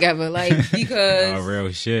shit together. Like, because Oh, real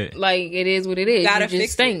shit. like it is what it is. Gotta You just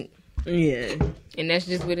fix it. stink, Yeah. and that's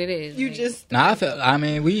just what it is. you Like, just Nah, I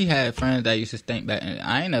mean, we had friends that used to stink back, and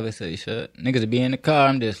I ain't never say shit. Niggas would be in the car.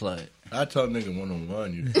 I'm just like, I tell nigga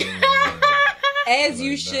 1-on-1. You feel me? as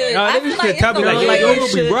you should. No, I niggas feel should like tell me it's a like, way- yo, you you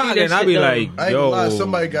should be do rocking. that I shit, be though. like, I ain't gonna yo, lie,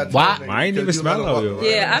 somebody got to Why? tell nigga, I ain't even because you smell gotta on you. walk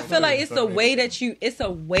Yeah, around. I feel like it's a way that you. It's a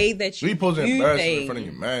way that You you supposed to do embarrass her in front of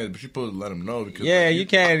things. your man, but you supposed to let him know because yeah, you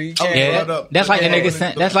can't. You I can't. was yeah, brought up. that's like a Yeah. nigga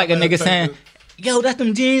saying. That's like a nigga saying, yo, that's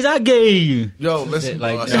them jeans I gave you. Yo, listen,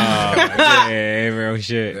 Like, bro, I Nah, said- yeah, real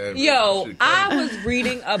shit. Yeah, bro, Yo, shit I crazy. was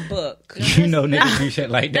reading a book. You know, niggas do shit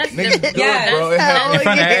like that. Niggas do it, Yes. bro. It happened. In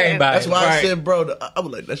front of everybody. That's why I Right. said, bro. I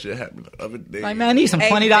was like, that shit happened the other day. Like, man, I need some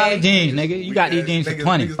 $20 Exactly. jeans, nigga. You got these jeans for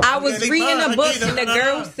 20. I was reading a book and the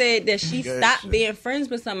girl said that she Good stopped shit. being friends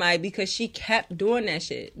with somebody because she kept doing that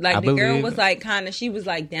shit. Like I the girl believe was it. like she was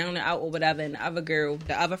like down and out or whatever, and the other girl,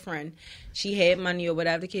 the other friend, she had money or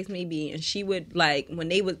whatever the case may be, and she would like when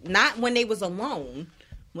they was not when they was alone.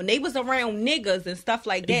 When they was around niggas and stuff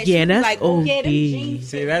like that, Yeah, she was that's like, "Oh yeah, them OD. jeans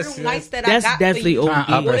See, fit that's- real nice that That's I got definitely for you." Trying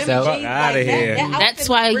to up Or them herself. jeans Fuck like outta that, here. that That's outfit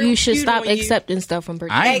why real you should cute stop on you. accepting stuff from people.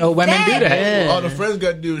 I ain't know women do that. Yeah. All the friends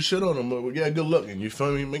got to do is shit on them. But yeah, good looking. You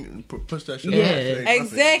feel me? Push that shit. Yeah. on their face.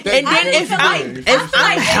 Exactly. And then if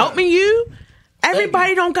I'm helping you,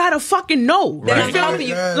 everybody don't gotta fucking know. That Right. I'm helping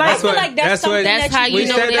you. That's I what- feel like that's that's what- something that's that how you We you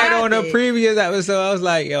know said they that on the it. previous episode. I was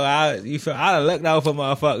like, yo, I looked out for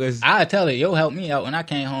motherfuckers. I tell it, yo, help me out when I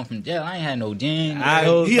came home from jail. I ain't had no jeans.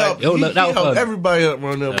 He helped, yo, look out for me. everybody up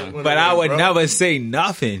run there. But I would never say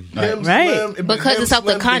nothing. Right. Because it's out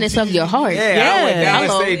the kindness of your heart. Yeah, I Yeah. would never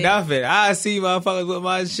Hello. say nothing. I see motherfuckers with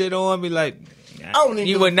my shit on, be like, don't even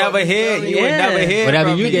you give would a never fuck. hear. You would Yeah. never hear. Whatever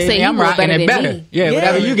from you me. gave say me, you I'm more rocking better it than better. me. Yeah, Yeah.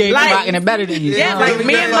 whatever you gave me, Like- I'm rocking it better than you. Yeah, like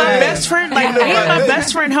me and my best friend, like me and my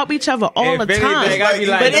best friend help each other all If the anything, time. I be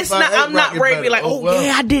like, But it's not. I'm not ready to be like, Oh, oh well.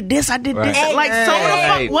 yeah, I did this, I did this. Right. Like, so the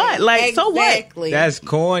Right. fuck what? Like, so what? Exactly. That's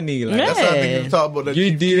corny. Like, That's how Yeah. niggas talk about that. You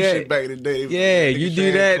cheap do shit that. back in the day. yeah, you Niggas do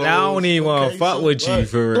saying that. I don't clothes. even want to Okay, fuck so with you what?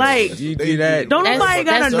 for real. Like, you they do that. Don't That's- nobody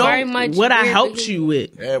gotta that's know very much what I weird helped behavior. you with.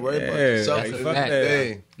 Yeah, worry about Yeah, yourself. like, at the fuck end of the that.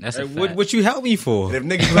 day. That's a Like, fact. what you help me for?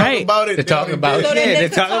 And if niggas Right. talk about it, To they talk only about do it. So then Yeah, they they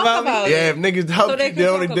could talk talk about about me. it. Yeah, if niggas help So they you, can they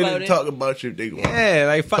only talk did about it it. talk about you. They want. Yeah,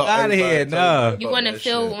 like fuck out of here. Nah. You want to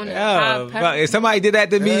feel on the Yeah, high fuck, if somebody did that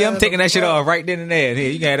to me, I'm taking that shit off right then and there. Here,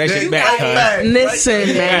 you can have that shit back. cuz. Listen, I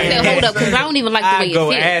man. said, hold up, because I don't even like the I way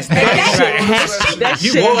go it ass feels. naked. That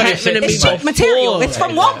You shit wore that happened shit to me to Cheap material. before. It's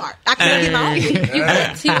from Walmart. I can't get my own. You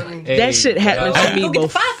got to. That shit happened to me Go get the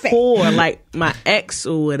 5-pack. before, like my ex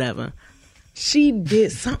or whatever. She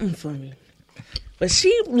did something for me, but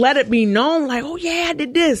she let it be known, like, oh yeah, I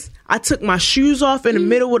did this. I took my shoes off in the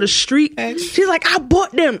middle of the street. She's like, I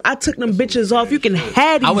bought them. I took them bitches off. You can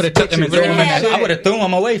have these I would have took them and threw them in that. I would have threw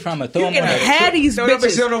them away from her. You can have these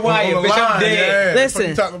bitches. on the wire, bitch. I'm dead.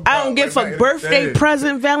 Listen, I don't give a birthday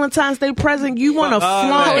present, Valentine's Day present. You want to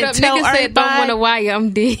flaunt Hold and up, tell niggas said everybody? throw 'em on the wire. I'm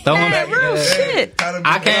dead. Throw them Yeah, real shit.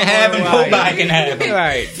 I can't have them. Nobody can have them.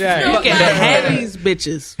 Right. You can have these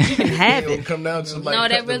bitches. You can have it. Come down to No,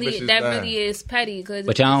 that really is petty. Cause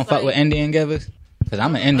But y'all don't fuck with Indian givers? Because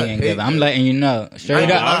I'm an Indian giver. I'm letting you know. Straight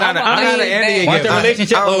up. I'm not an Indian Once the giver.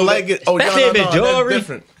 relationship I don't over, like it. Oh, especially if it's jewelry,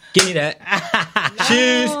 different. give me that.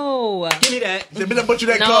 Shoes, No. give me that. They been put you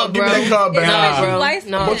that No, card. Give me bro. that card back. No,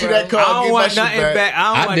 bro. No, Put you bro. that card. I don't give want that shit nothing back. I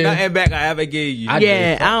don't I want do. nothing back I ever gave you. I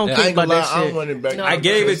Yeah, I don't I care ain't about gonna lie. that I don't shit. want it back. No. I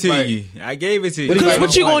gave it to It's you. I gave it to you. Because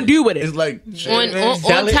what you gonna do with it? It's like Sell On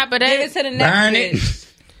it. top of Give that, it to the next Burn it. bitch.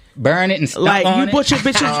 Burn it and stuff Like on you it. bought your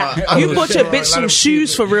bitch, you bought your bitch some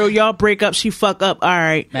shoes for real. Y'all break up, she fuck up. All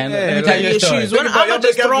right, Man, let me tell you a your story. shoes. I'm gonna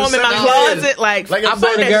just throw them in my closet. Like I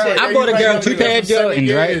bought a girl 2 pair of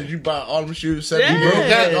Jordans, right? You bought all them shoes. Yeah. You broke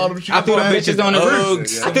that. All them shoes. I threw them bitches on the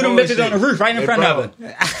roof. Yeah. I threw them bitches on the roof right in front of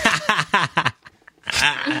her.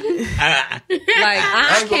 Like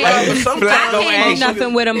I can't do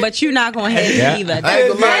nothing with them, but you're not gonna have Yeah. it either. I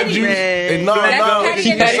ain't gonna lie to you. Man. No, That's petty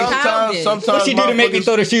She and petty. childish. Sometimes What she do to make me motherfuckers-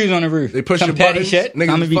 throw the shoes on the roof? They push Some your petty buttons. shit. Niggas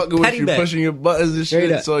I'ma be be fucking with petty you, back. pushing your buttons and Straight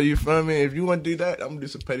shit. up. So you feel me? If you want to do that, I'm gonna do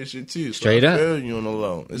some petty shit too. So Straight I up. feel you on the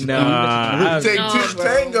low. It's Nah, Take No, two bro.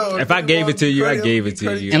 tango. if I gave it to you, I gave it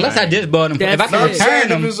to you. Unless I just bought them. If I That's can it. return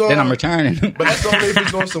them, If it's on- then I'm returning them. But that's only if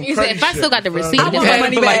it's on some You said, crazy if I still got the shit, you receipt, feel I me? was Just had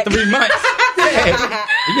them for like 3 months.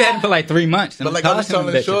 You had them for like 3 months. And But like I was tossing them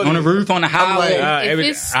telling bitches Shorty, on the roof, on the highway. If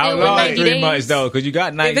it's still how in long? 90 3 days? months though, because you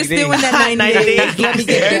got 90 If it's days. still in that 90 days, let me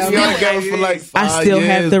get If you that. only got it for like 5 I still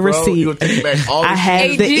have years, the bro, receipt. you'll take back all the I have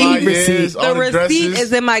shit. the AG. 5 e-receipt. years, all The the receipt dresses.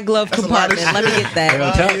 is in my glove That's a lot of compartment. Let me get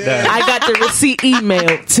that. Tell that. I got the receipt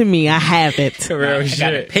emailed to me. I have it. Real I got a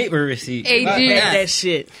shit. paper receipt. Hey, I dude, have that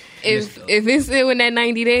shit. if it's still in that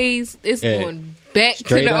 90 days, it's Yeah. going back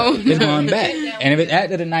Straight to the up. owner. It's going back. And if it's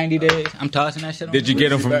after the 90 days, I'm tossing that shit on. Did you get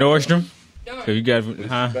them from Nordstrom? So you got,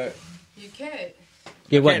 huh? You can't.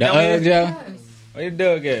 Get what, the Uggs, yo? Where your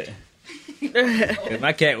dog at? 'Cause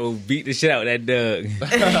my cat will beat the shit out of that dog.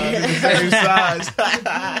 Same size.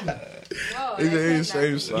 Oh, It's the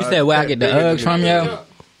same size. You said where I get the Uggs from, yo?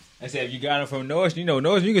 I said if you got them from Nordstrom, you know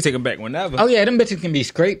Nordstrom, you can take them back whenever. Oh, yeah, them bitches can be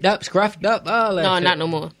scraped up, scruffed up, all that No, shit. not no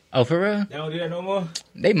more. Oh, for real? They don't do that no more.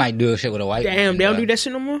 They might do a shit with a white Damn, one, they don't but- do that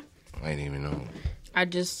shit no more. I ain't even know. I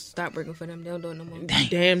just stopped working for them. They don't do it no more.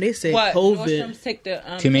 Damn, they said What? COVID. Nordstrom's take the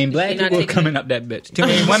Too many black They not people were taking coming up that bitch. Too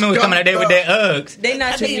many women was coming out there with their Uggs. They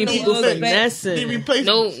not taking them People Uggs back. finessing.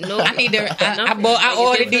 No. I need to. I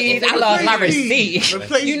ordered these. I lost my receipt.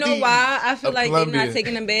 You know why? I feel Of like they're Columbia. not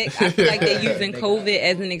taking them back. I feel like they're using COVID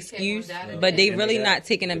as an excuse, but they really not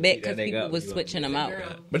taking them back because people was switching them out.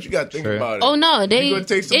 But you gotta think Sure. about it. Oh no, they You gonna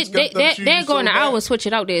take some scuffed up shoes they're going so to bad? ours switch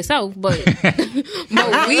it out themselves, but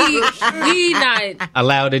but we not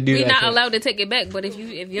Allowed to do we that. not shit. allowed to take it back. But if you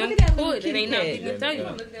Look at that don't little it ain't kitty nothing to tell you.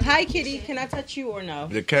 Hi, kitty. Can I touch you or no?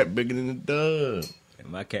 The cat bigger than the dog.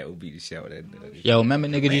 My cat will beat the shit out of that dog. Yo, remember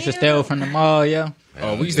niggas used to steal from the mall, yo?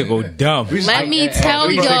 Oh, we used to go dumb. Let me tell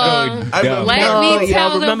we used to y'all. go I dumb. Let Oh, me tell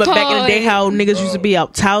y'all remember them back in the day boys. how niggas used to be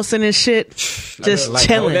out tousing and shit? Just like,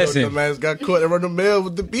 chilling. oh, The man got caught around the mail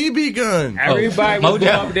with the BB gun. Everybody Oh, would go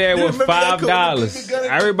Mojo. up there with Remember that $5. gun?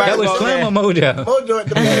 Everybody That was go up Slim there. or Mojo? Mojo at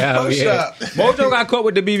the Yeah, post yeah. shop. Mojo got caught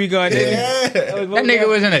with the BB gun. Didn't he? Yeah. That nigga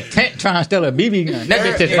was in a tent trying to steal a BB gun. That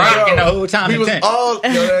bitch just Yo, rocking the whole time We in was tent. all, yo,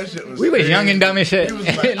 that shit was We was crazy. young and dumb as shit. We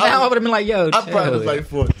was like- Now I would have been like, yo, I probably was chill. like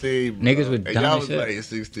 14. Bro. Niggas was And dumb y'all as was shit. like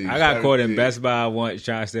 16. I got caught in 17. Best Buy once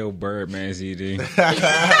trying to steal Birdman CD.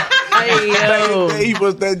 Hey, yo. He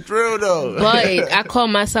was that drill though. But I call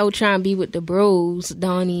myself trying to be with the bros,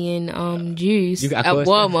 Donnie and Juice You got at caught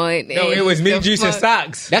Walmart. No, it was me, Juice, and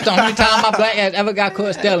Socks. That's the only time my black ass ever got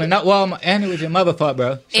caught stealing. Not Walmart. And it was your mother fault,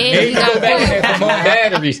 bro. She And made we me got go back in there caught. for more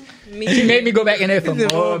batteries. She made me go back in there for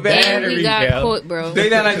more And batteries, we got yo. caught, bro. They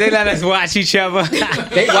let us watch each other. They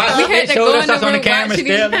watched We it. had They to showed go us in the on the room camera watching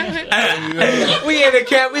each stealing. other. We in the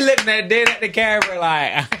camera. We looking at the camera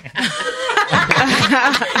like.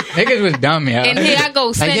 Niggas was dumb, yo. And here I go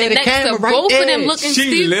Like, standing yeah, the next to camera right both of them there. looking She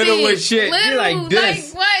stupid. little as shit. She Little, like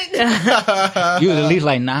this. what? You was at least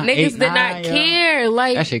like 9, Niggas 8, did 9, not yo. care.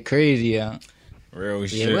 Like That shit crazy, yo. Real Yeah,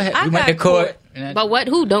 shit. what I happened? You went to got court. caught. But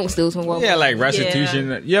who don't steal from Walmart? Yeah, like restitution.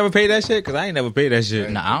 Yeah. You ever pay that shit? Because I ain't never paid that shit.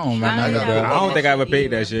 Nah, I don't remember. Bro. I don't think I ever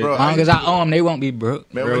paid that shit. Bro, As long as I owe them, they won't be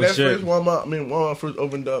broke. Man, Real when that shit. first Walmart first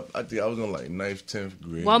opened up, I think I was on like 9th, 10th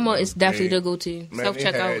grade. Walmart is definitely the go-to. Man,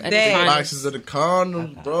 Self-checkout they at had the boxes of the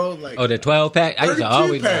condoms, bro. Like, Oh, the 12-pack? I used to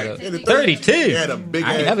always buy pack. those. Yeah, the 32? Yeah, the big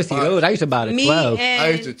I ain't ass never see box. those. I used to buy the 12. I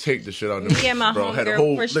used to take the shit out of them. Me and my bro. Had a homegirl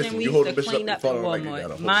whole Christian, listen, we you hold used the to bitch clean up up the and like you Walmart.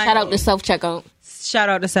 got a whole Shout out to self-checkout. Shout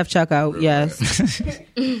out to self-checkout, yes.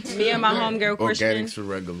 Me and my homegirl Christian, Organics to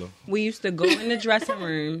regular. we used to go in the dressing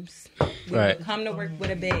rooms. We Right. would come to work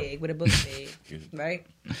with a bag, with a book bag, right?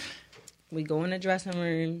 We go in the dressing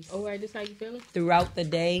rooms. Oh, right, this how you feeling? Throughout the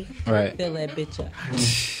day, Right. fill that bitch up.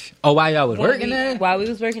 Oh, while y'all was working there? While we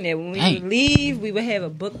was working there. When we Dang. would leave, we would have a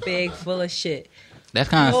book bag full of shit. That's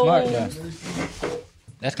kind of smart, Clothes. though.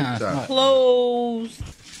 That's kind of smart. Clothes,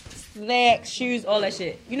 snacks, shoes, all that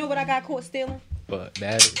shit. You know what I got caught stealing? But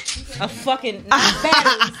batteries. A fucking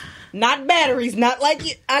not batteries, not like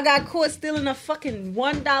you. I got caught stealing a fucking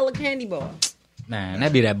 $1 candy bar. Man,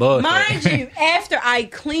 that be that bullshit. Mind you, after I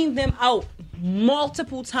cleaned them out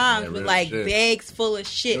multiple times with real like shit. bags full of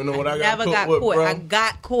shit, You know what I got never caught got with, caught. bro? I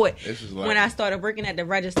got caught This is like- when I started working at the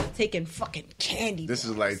register taking fucking candy. This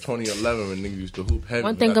is like 2011 when niggas used to hoop heavy.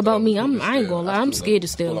 One thing about me, I ain't gonna lie, I'm scared to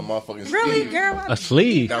steal. Really, girl? A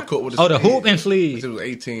sleeve. Got caught with Oh, the hoop and sleeve. It was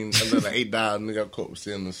 18, another $8. Nigga got caught with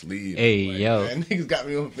stealing the sleeve. Hey, yo. Man, niggas got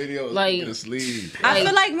me on video. Like- Like the sleeve. I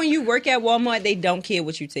feel like when you work at Walmart, they don't care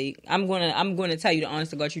what you take. I'm gonna tell you the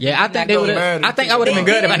honest to God truth. Yeah, I think they would have. I think I would have been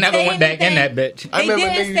good if I never went back in that bitch. They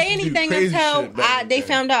didn't say anything until they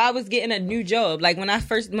found out I was getting a new job. Like when I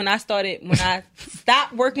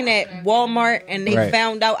stopped working at Walmart and they Right.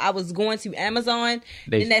 found out I was going to Amazon,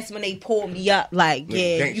 They- then that's when they pulled me up. Like,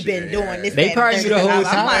 yeah, you been doing this. They that, probably and knew the that. whole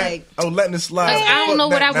I'm time. like, I was letting it slide. Like, I don't know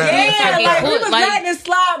what I was doing. yeah, get like we caught, was like- letting it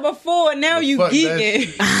slide before. Now you Fuck that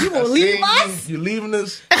geeking. You gonna leave us? You leaving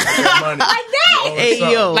us? Like that. Hey,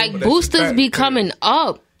 yo. Like boosters be coming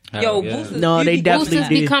up. Yo, boosters. No, they definitely Boosters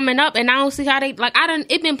be do. coming up, and I don't see how they like.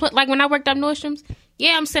 It been put like when I worked up Nordstrom's.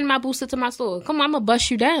 Yeah, I'm sending my booster to my store. Come on, I'm gonna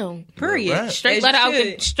bust you down. Period. Right. Straight As let you out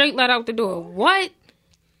should. the straight let out the door. What?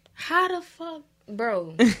 How the fuck,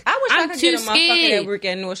 bro? I wish I I'm could too get a motherfucker scared. that work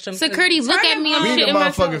at Nordstrom. Security, look at me. I'm We need a shitting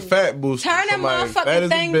motherfucking myself. fat booster. Turn them Somebody fat motherfucking as a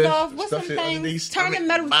things bitch, off. What's some stuff it underneath, things? Turn the stomach,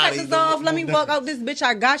 metal body, detectors the off. Let me whole walk out this bitch.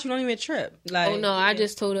 I got you. Don't even trip. Like, Oh no, I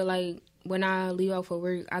just told her like when I leave out for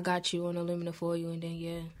work, I got you on aluminum foil, and then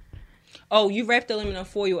yeah, Oh, you wrapped aluminum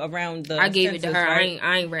foil around the. I gave it to sensors, her. Right?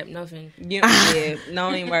 I ain't wrapped nothing. Yeah, no,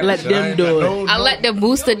 I ain't wrapped. Let them do it. I let the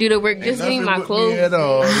booster do the work. Just me, my clothes. At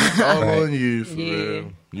all. It's all Right. on you, for Yeah.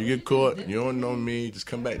 real. You get caught, you don't know me, just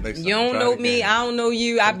come back next time. You don't Try know it me. again. I don't know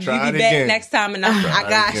you. You Try be it back again. next time, and I Try it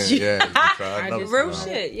got again. you. Yeah, you can try another Real time.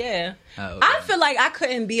 shit. Yeah. Oh, I feel like I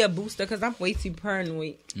couldn't be a booster because I'm way too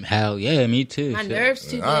paranoid. Hell yeah, me too. My shit. nerves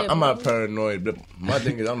too bad. I'm bro. not paranoid, but my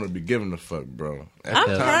thing is I'm gonna be giving a fuck, bro. At I'm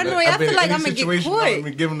the time, paranoid. I've I been feel in like any I'm gonna get situation, caught. I'm gonna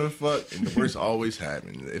be giving a fuck, and the worst always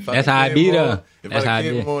happens. If That's I how I did be, more, though. If That's how I I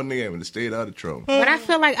did be. more, nigga, I would have stayed out of trouble. But I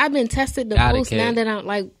feel like I've been tested the Gotta most care. now that I'm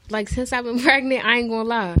like since I've been pregnant. I ain't gonna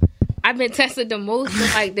lie. I've been tested the most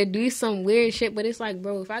to do some weird shit. But it's like,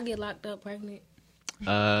 bro, if I get locked up pregnant,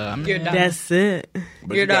 You're done. That's it.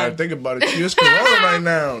 But You're you gotta done. think about it. It's Corona right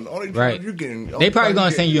now. The only Right. trouble you getting, They probably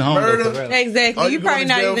gonna send you home, though, murder. for real. Exactly. All You you probably going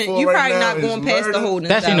not to jail even. for You right probably now not is going past the murder. holding.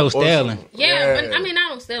 That's ain't no cell. stealing. yeah. Yeah. I mean, I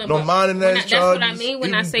don't steal. No minding that That's what I charges, mean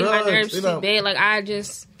when I even say my drugs, nerves you too know. bad. Like I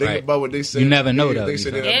just Think Right. about what they say. You never know, though, They say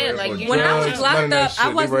you they know. don't Yeah, worry like, about you When I drugs, was none of locked that up, I shit.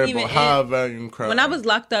 They wasn't worry even about in- high value crime. When I was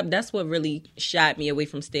locked up, that's what really shot me away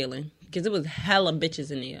from stealing because it was hella bitches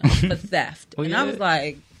in there for theft, and I was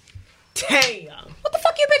like, Damn. "What the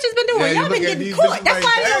fuck you bitches been doing? Yeah, you Y'all been look at getting these caught. bitches That's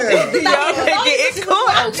like, why damn. y'all been getting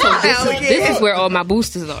caught." so this is where all my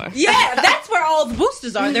boosters are. Yeah, that's where all the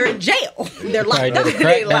boosters are. They're in jail. They're locked Probably up. did a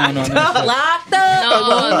crackdown on that shit. Locked up. No,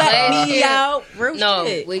 Won't let last me year- out. Real No,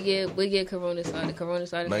 shit. we get Corona started. Corona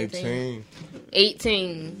started 19.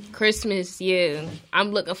 18 Christmas. Yeah,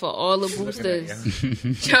 I'm looking for all the boosters.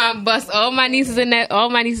 Trying to bust all my nieces and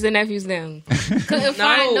nephews down. Couldn't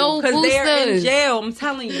find no because they're in boosters. jail. I'm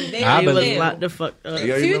telling you, they're I in They was believe- jail. locked the fuck up. Yo,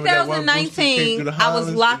 you remember that one booster that came 2019, through the I was Highlands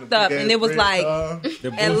in locked the up, big and it ass was red like car?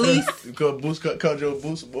 at least Called your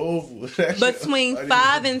booster over. That shit- between I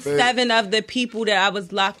 5 didn't and even 7 of the people that I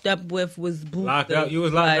was locked up with was boosters. Locked up? You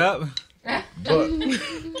was locked up?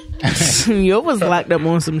 Yo was locked up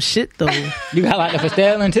on some shit though. You got locked up for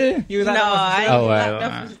stealing too? You was No, I ain't Oh, locked wow.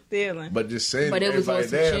 up for stealing. But just saying, But it was everybody on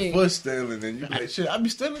some there shit. for stealing, and you be like, shit, I be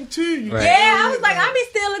stealing too. You Right. Yeah, I was like, I be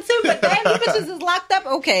stealing too, but damn, you bitches is locked up.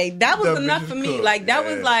 Okay, that was Them enough bitches for me. cooked, Like that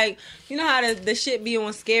yeah. was like,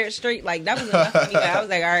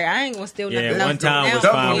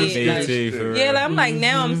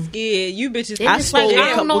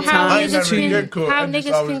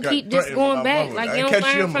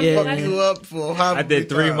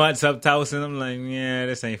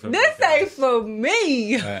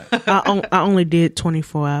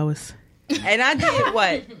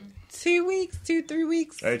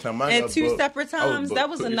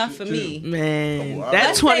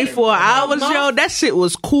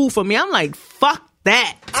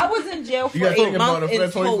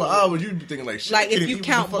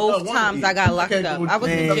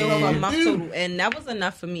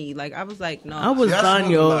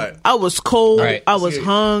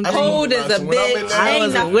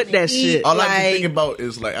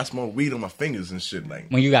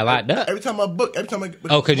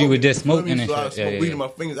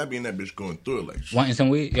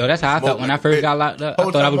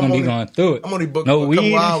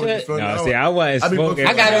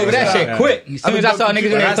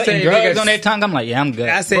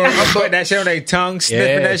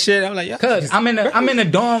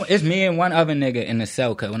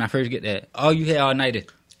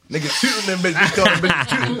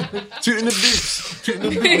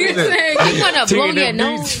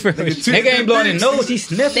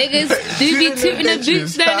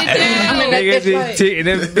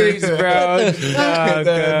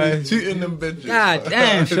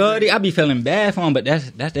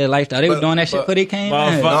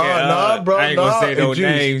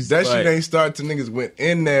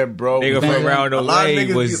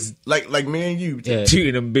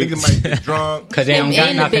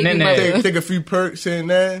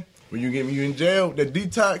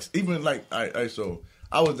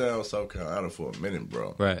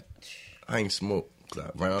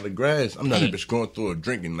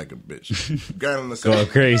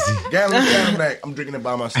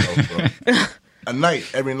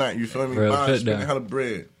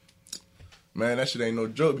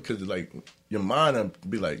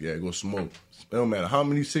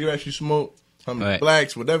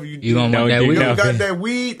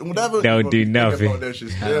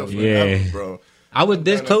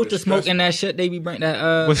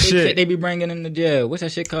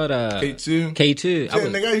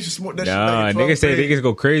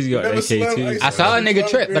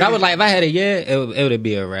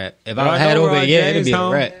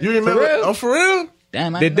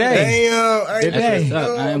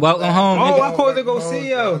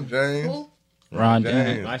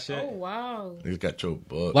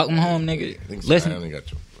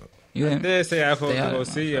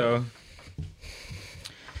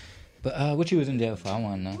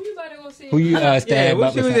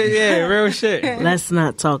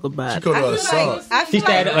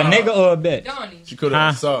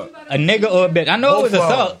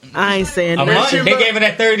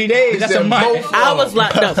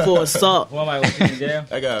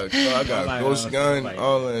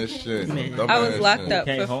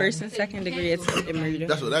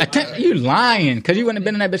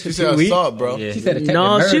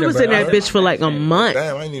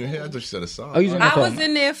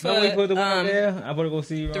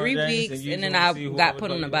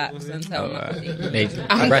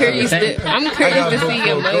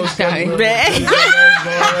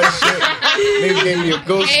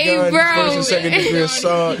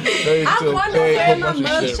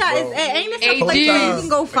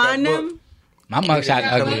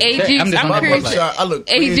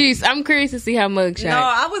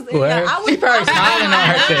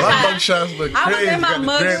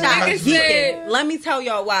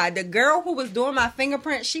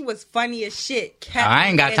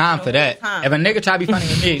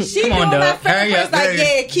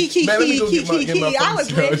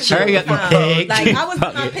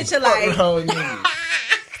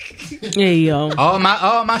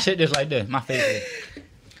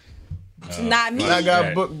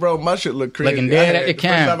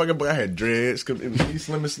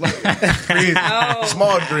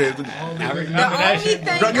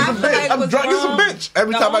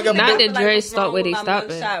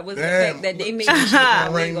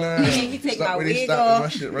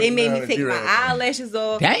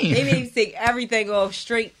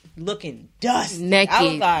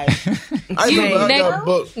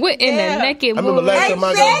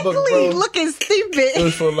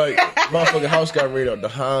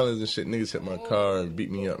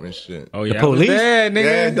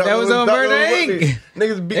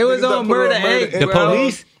 niggas beat It was niggas on up, put Murder on Inc. The bro.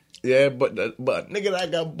 police? Yeah, but nigga that I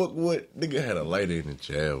got booked with, nigga had a lighter in the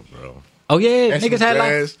jail, bro. Oh yeah, And niggas some had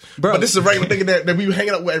gas. like, bro. But this is a regular nigga that we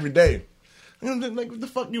hanging out with every day. You know, like, what the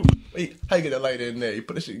fuck you? Wait, how you get that lighter in there? You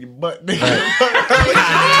put that shit in your butt, nigga.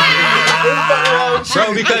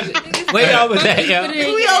 Bro, because where y'all was at, yo?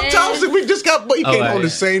 We out Thompson. We just got, but he came on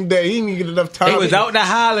the same day. He didn't get enough time. He was out the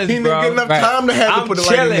Highlands, He bro. didn't get enough time to have to put the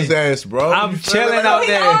light in his ass, bro. I'm chilling out He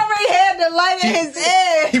there. already had the light in his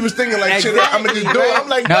ass. He was thinking like, shit, I'm gonna just do it. I'm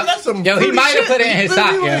like, No. no, that's some. Yo, he fruity might have shit. put it in his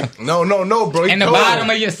sock, yo. No, bro. He In the told bottom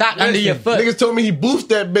me. of your sock, under your foot. Niggas told me he boofed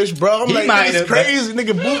that bitch, bro. I'm He like, might niggas have, crazy.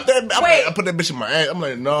 Nigga boofed that. I'm Wait. like, I put that bitch in my ass. I'm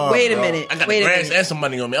like, no. Wait a bro. minute. I got Wait a grass minute. and some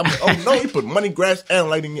money on me. I'm like, oh no, he put money, grass, and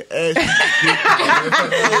light in your ass.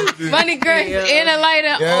 Money grass and a lighter.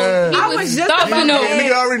 Yeah. Oh, I he was was just stuffing about to them. ask-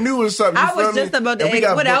 Nigga already knew it was something. You I was feel just me? about to And we ask,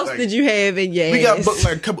 got what booked, else like- did you have in your ass? We got booked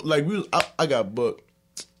like a couple, like I got booked.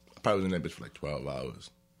 I probably was in that bitch for like 12 hours.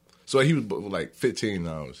 So he was booked for like 15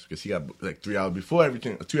 hours because he got booked like 3 hours before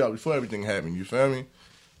everything, 2 hours before everything happened. You feel me?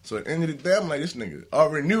 So at the end of the day, I'm like, this nigga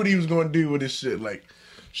already knew what he was going to do with this shit. Like,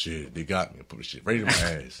 shit, they got me. I put the shit right in my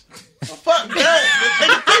ass. Fuck that.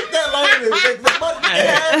 Nigga, take that lighter.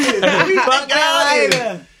 Fuck that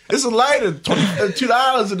lighter. It's a lighter,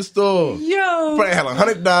 $2 at the store. Yo. Probably had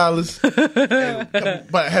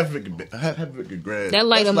 $100. But half of it could grab. That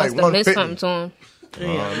lighter That's must have meant 150. something to him.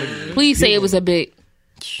 Nigga, Please say it was a bit.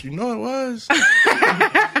 you know it was.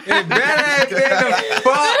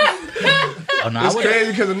 Oh, no, It's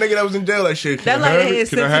crazy because the nigga that was in jail, like shit. Can That I lighter have it? had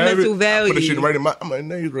Can I have sentimental it? I value. put the shit right in my. I'm like,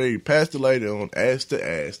 niggas ready. Pass the lighter on ass to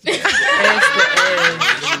ass.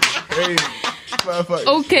 Hey, motherfucker.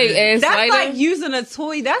 Okay, ass That's lighter. like using a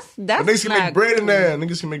toy. That's But niggas can make not bread in cool. there.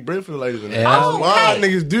 Niggas can make bread for the lighters in there. Yeah. Oh, Why okay.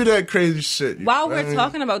 niggas do that crazy shit? You While feel we're me?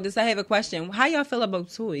 talking about this, I have a question. How y'all feel about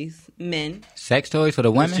toys, men? Sex toys for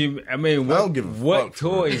the women? I mean, I don't give a what fuck.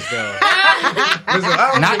 toys though? Listen, I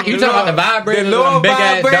don't Not, give you a talking about the fuck. vibrators The or them big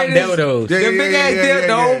ass dumb vibrators. dildos? Yeah, The big ass dildos.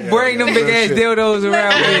 Don't bring them yeah. big Real ass shit. dildos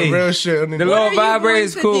around me. Real shit. The nigga. little What are you vibrator going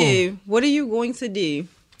is to cool. do? What are you going to do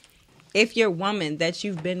if your woman that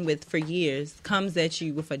you've been with for years comes at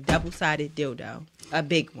you with a double-sided dildo, a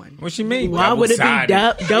big one? What you mean? Why would it be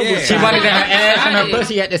Double-sided? double Yeah. She wanted her ass and her Double-sided.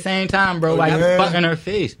 pussy at the same time, bro, while you yeah. fucking her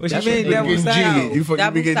face. What That's you mean what they double do. Getting sided? G'd. You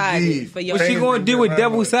fucking be getting Double-sided G'd. for your What she gonna do with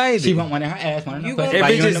double sided? She want one in her ass, one in her You pussy. gonna- If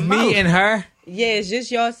while it's you in just the me mouth. and her, Yeah, it's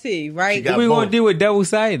just y'all see, right? got what we both. gonna do with double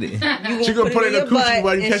sided? You She gonna put it in your the coochie butt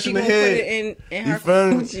while you and catching she the gonna head. Put it in You her feel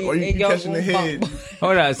me? coochie Or you and be y'all catching the gonna head. bump.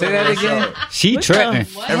 Hold on, say that again. She tripping.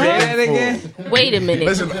 Say that again. Wait a minute.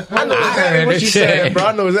 Listen, I know exactly what this she's shit. saying, bro.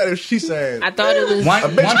 I know exactly what she's saying. I thought it was. One A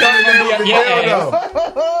bitch one coming thing down with the yeah. dildo.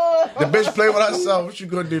 The bitch play with herself. What you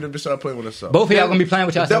gonna do? The bitch start playing with herself. Both of y'all gonna be playing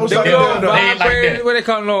with y'all. Double The sided little dildo. They ain't like vibrators, that. what they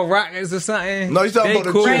call them, little rockets or something? No, you talking They about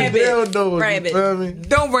the cool. two Rabbit. dildos. Rabbit. You feel me?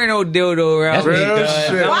 Don't bring no dildo around. That's me, what he Real dog.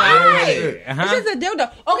 shit. Why? Uh-huh. It's just a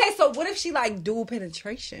dildo. Okay, so what if she like dual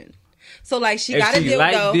penetration? So like she If got a she dildo.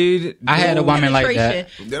 like, dude, I had a dual woman like that.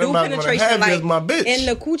 penetration, Then dual I'm not gonna penetration, have you like as my bitch. in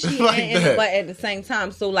the coochie Like and in the that. butt at the same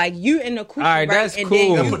time. So like you in the coochie, All right, right? that's and cool.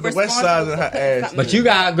 then Then you put the west side in her ass. But you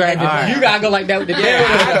gotta grab it. Alright. You gotta go like that with the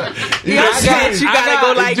dildo. You gotta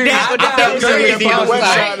go like that with I felt the crazy. Put the I was west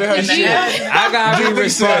like, side in her and shit. then- I gotta be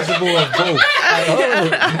responsible of both.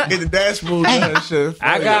 Get the dashboard and shit.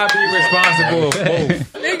 I gotta be responsible of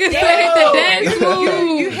both. Nigga said the dance move.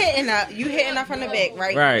 You hitting her from the back,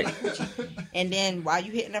 right? Right. And then while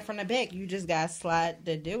you hitting her from the back, you just gotta slide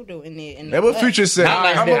the dildo in there. That's what Future said. Not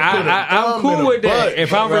like I'm that. gonna put a I'm thumb in cool her with that butt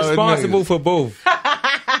if I'm around responsible niggas. for both.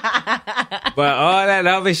 But all that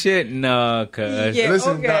other shit, no, cuz. Yeah.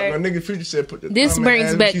 Listen, okay. Doc, my nigga Future said put the This thumb in brings her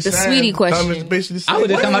ass. back She the saying sweetie thumb is question. basically the I was same.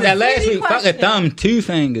 just talking about that last week. Fuck a question. thumb, 2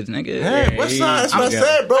 fingers, nigga. Yeah, what side? That's what I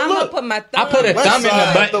said, bro. I'm gonna Look. put my thumb. I put a West thumb in the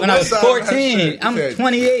side, butt the when I was west side of her 14. shit. I'm Okay.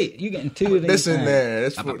 28. You getting 2 of these Listen things. there.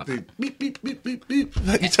 That's what the beep, beep, beep, beep, beep.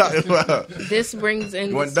 What you talking about? This brings in You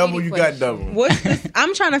the want double, sweetie you got question. double. What's the,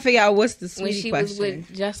 I'm trying to figure out what's the When sweetie she question. was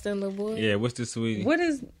with Justin LeBoy, Yeah, what's the sweetie? What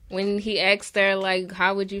is when he asked her like,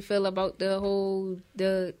 "How would you feel about the whole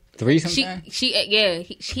the Threesome she thing?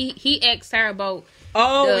 he asked her about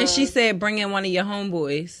and she said bring in one of your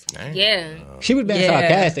homeboys. yeah. She was being Yeah.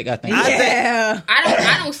 sarcastic, I think. Yeah.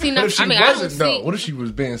 I don't see no. What if she I mean, I don't wasn't see. though? What if she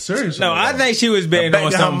was being serious? No, I think she was being Back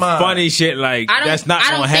on to her some mind. funny shit like I don't. that's not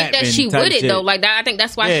I don't gonna think happen. that she type would it shit. though. Like that. I think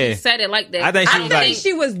that's why Yeah. she said it like that. I think she was like, think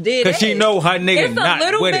she was dead. because she know her nigga It's a not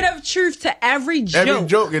little with bit it. of truth to every joke. Every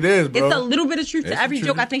joke it is, bro. It's a little bit of truth It's to every the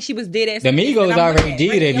joke. truth. I think she was dead ass. The Migos And I'm already like,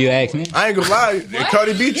 did, if you ask me. I ain't gonna lie.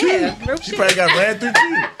 Cardi B too. Yeah, real She shit. probably got ran through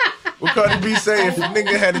too. What Cardi B say if a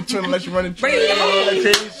nigga had a twin let you run a train and all that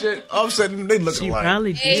crazy shit? Offset, they look alike.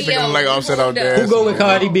 Probably Hey, did. They looking like Offset out there. Who go with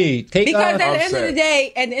Cardi B? Take Because off? at the end of the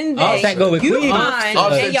day, Offset go with you Quavo. fine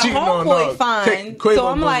Offset and your cheating on homeboy her. fine. Quavo So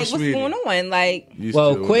I'm goes like, with what's Sweetie. going on? Like,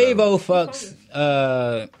 Well, Quavo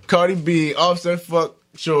fucks. Cardi B, Offset fuck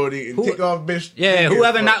shorty and take off bitch. Yeah,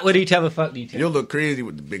 whoever not with each other, fuck each other. You'll look crazy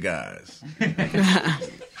with the big eyes.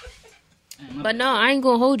 But no, I ain't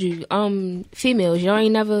gonna hold you. Females, y'all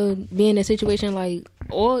ain't never been in a situation like,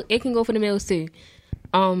 or it can go for the males too.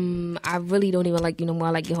 I really don't even like you no more.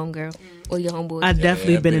 I like your homegirl or your homeboy. I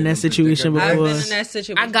definitely been in that situation before. I've been in that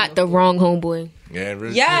situation. I got the wrong homeboy. Yeah,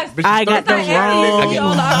 really. Yes, I got the wrong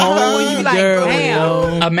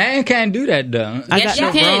homegirl. A man can't do that though. I got the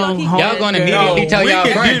wrong homegirl. Y'all gonna immediately tell y'all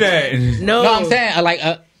friend. No, I'm saying like.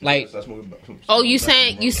 Oh, you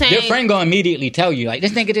saying Your friend gonna immediately tell you like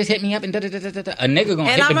this nigga just hit me up and da da da da da. A nigga gonna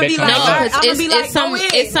hit the bitch on the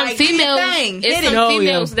butt. it's some females. It's some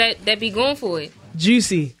females that be going for it.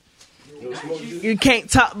 Juicy. You can't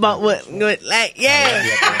talk about what like but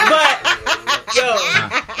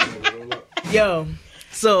yo.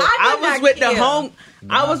 So I was with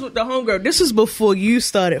the homegirl. This was before you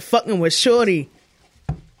started fucking with Shorty.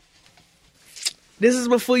 This is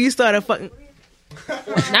before you started fucking.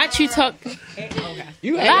 Not you talk.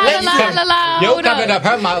 You la la la la. Yo, covered up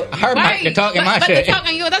her mic to talking my shit.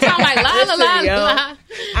 Talking you. That sound like la la la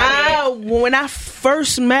la. When I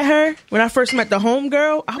first met her, when I first met the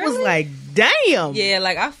homegirl, I was like, damn. Yeah,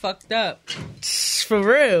 like I fucked up. For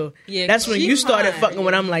real. Yeah, that's when you started fine. fucking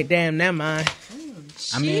when I'm like, damn, never mind.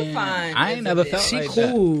 I mean, fine. I ain't never felt she like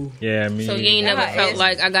cool. that. Yeah, I mean, so you ain't never felt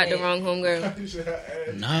like I got the wrong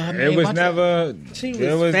homegirl. Nah, it was never. She was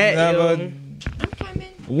it was fat, never. yo.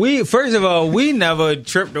 First of all, we never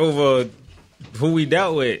tripped over who we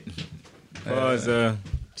dealt with.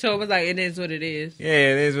 So it was like it is what it is. Yeah,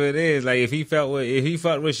 it is what it is. Like if he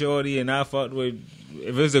fucked with Shorty and I fucked with, if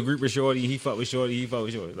it was a group of Shorty, he fucked with Shorty, he fucked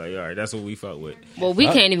with Shorty. Like all right, that's what we fucked with. Well, we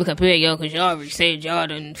can't even compare y'all because y'all already said y'all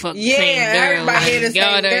done fucked the same girl. Everybody had the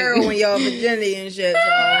same done- girl when y'all virginity and shit. So.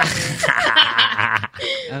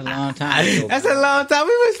 That's a long time ago. That's a long time.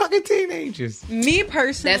 We was fucking teenagers. Me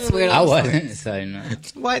personally, That's weird. I wasn't. So no.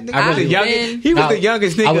 What? I was the really- youngest. He was the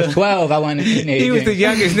youngest nigga. I was 12. I wasn't a teenager. He was the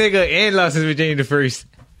youngest nigga and lost his virginity the first.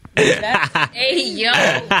 Hey yo.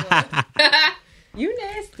 You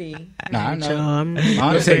nasty. Nah, I know.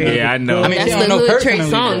 Honestly, yeah, I know. I mean, That's she the don't know hood Trey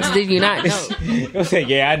personally. songs. Did you not know? Don't say,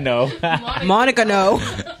 yeah, I know. Monica, no.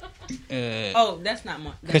 Oh, that's not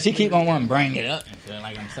Monica. Because she keep on wanting to bring it up and feel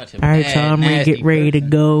like I'm such a All right, bad, y'all, I'm gonna nasty get ready to person.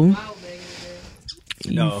 go.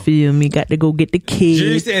 You No. feel me? Got to go get the kids.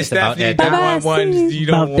 Juice and about Stephanie, that the time. ones you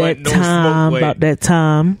don't About want that no time. smoke with About that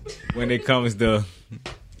time. when it comes to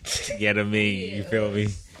get a me. You feel me?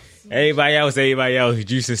 Everybody else,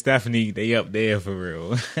 Juice and Stephanie, they up there for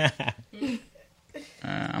real.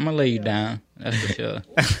 I'm going to lay you down. That's for sure.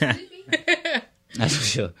 That's for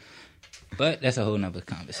sure. But that's a whole nother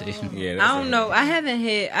conversation. Yeah, I don't know. I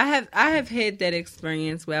have had that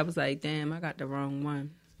experience where I was like, damn, I got the wrong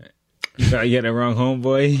one. You thought you had the wrong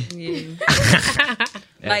homeboy? Yeah.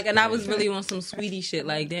 Like, and I was really on some sweetie shit.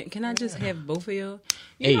 Like, damn, can I just have both of y'all?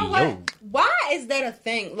 You know what? Why is that a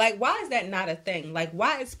thing? Like, why is that not a thing? Like,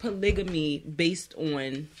 why is polygamy based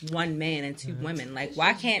on one man and two women? Like,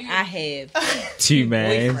 why can't I have Two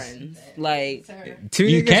men. boyfriends? Like, Two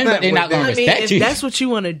You niggas can, but they're not with going to that. respect If you. that's what you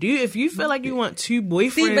want to do, if you feel like you want two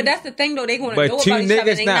boyfriends, see, but that's the thing though. They gonna know But two about each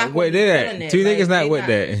other. niggas They not with gonna be that. feeling Two it. niggas Like, not they with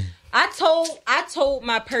that. I told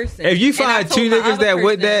my person. If you and I find told two my niggas other that with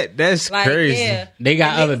person, that, that's like, crazy. Yeah. They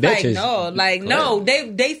got And other they was bitches. no,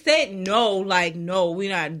 they said no, like no, we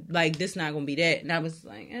not like this not gonna be that. And I was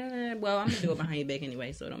like, well, I'm gonna do it behind your back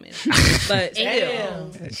anyway, so it don't matter. But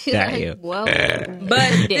still, Damn. Well, but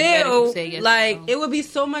still, say yes like or no. it would be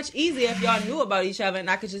so much easier if y'all knew about each other, and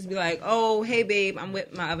I could just be like, oh, hey babe, I'm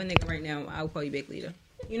with my other nigga right now. I'll call you back later.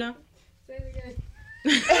 You know.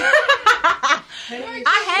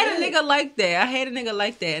 I had a nigga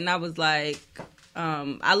like that. And I was like,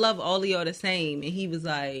 I love all of y'all the same. And he was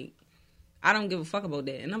like, I don't give a fuck about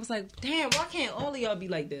that. And I was like, damn, why can't all of y'all be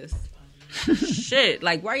like this? Shit,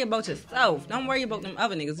 like worry about yourself. Don't worry about them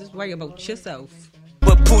other niggas. Just worry about yourself.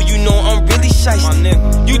 But Pooh, you know I'm really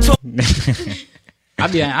shiesty. You told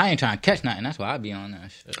I ain't trying to catch nothing. That's why I be on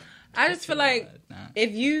that shit. I just feel like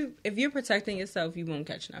if you're protecting yourself, you won't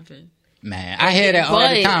catch nothing. Man, I hear that all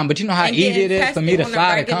the time, but you know how And easy it getting is for me to tested on a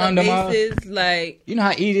slide a regular condom off? basis, like, You know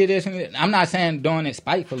how easy it is for me? I'm not saying doing it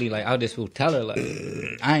spitefully, like, I'll just will tell her, like,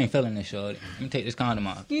 I ain't feeling this, shorty. Let me take this condom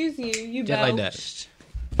off. excuse you Just like that.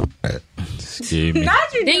 Excuse me.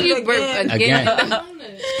 Not you Then do you it burp again. again.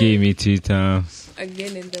 Excuse me 2 times.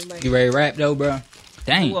 Again in the mic. You ready to rap, though, bro?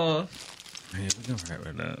 Dang. Well, Yeah, we gonna wrap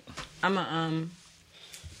it up. I'm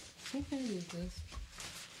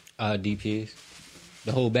a DPs.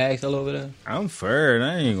 The whole bag's all over there? I'm furred.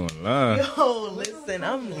 I ain't gonna lie. yo, listen,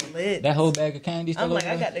 I'm lit. That whole bag of candy still I'm over like,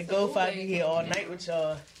 I there? got to go if I be here all night with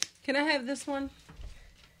y'all. Can I have this one?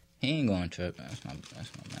 He ain't going trip. That's my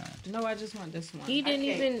man. No, I just want this one. He didn't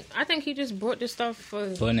even. I think he just brought this stuff for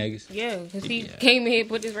niggas. Yeah, because he came in here,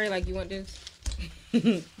 put this right. Like, you want this?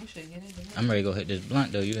 I'm ready to go hit this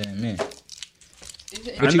blunt though. You hear me?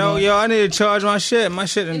 I know, yo. I need to charge my shit. My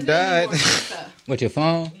shit done died. With your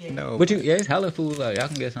phone? No. What you? Yeah, it's hella food. Like, y'all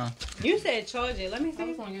can get some. You said charge it. Let me see. I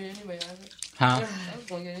was gonna get it anyway. Huh? I was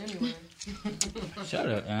gonna get it anyway. Shut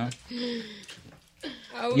up, man.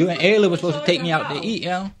 You and Ayla was supposed to take me out to eat,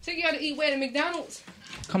 yo. Take you out to eat where? At McDonald's?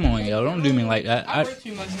 Come on, yo. Don't do me like that. I work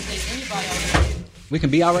too much to take anybody out there. We can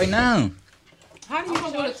be out right now. How do you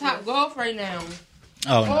gonna go to Top Golf right now?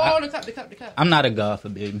 Oh, no. The cup. I'm not a golfer,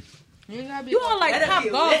 baby. You on like Top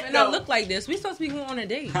Golf and I look like this. We supposed to be going on a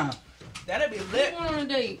date. That'll be lit. Going on a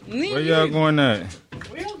date. Where y'all going at?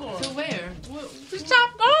 Where y'all going? To where? To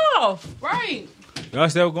Top Golf. Right. Y'all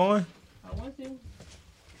still going? I want to.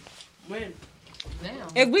 When? Now.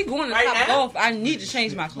 If we going to Right Top now? Golf, I need to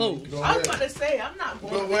change my clothes. I was about to say, I'm not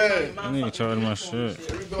going Go where? I need to charge my shit.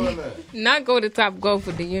 Where we going at? Not go to Top Golf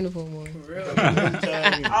with the uniform on.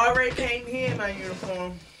 I already came here in my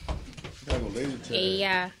uniform. Gotta go laser tag.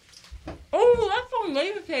 Yeah. Oh, that's on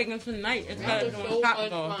laser tagging tonight instead of doing Top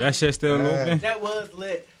Golf. That shit still open? That was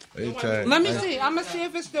lit. Laser tag. Let me see. I'm gonna see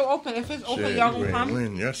if it's still open. If it's open, Shit, y'all we gonna ready to come.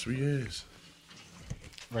 win. Yes, we is.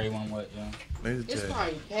 Ray one what, yo? Laser It's tag.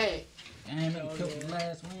 probably packed. I ain't make killed the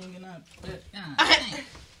last wing and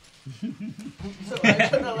So I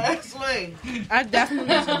took the last swing. I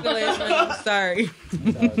definitely took the last one. I'm sorry.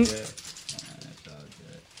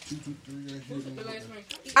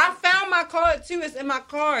 I found my card too. It's in my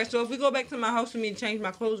car. So if we go back to my house for me to change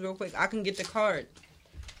my clothes real quick, I can get the card,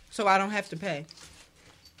 so I don't have to pay.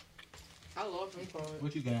 I love my card.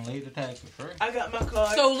 What you getting laser tag for free? I got my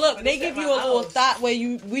card. So look, But they it's give at you my a little house. thought where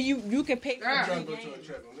you can pay for Girl. three Go to a games.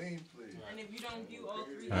 trampoline, please. And if you don't do all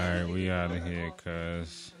three, Alright, we out of here,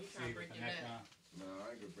 cuz. No, I ain't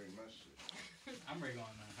gonna bring my shit. I'm ready going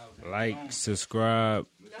to the house. Like, subscribe,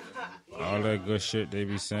 all that good shit they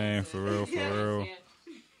be saying, for real, for real.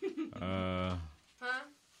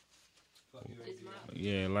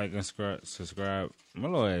 Yeah, like and subscribe. My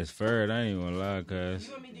little ass furred, I ain't even gonna lie, cuz.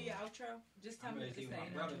 you want me to do your outro? Just tell me what to say.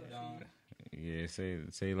 and I'll do it. Yeah,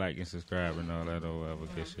 say like and subscribe and all that or whatever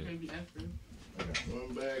good shit.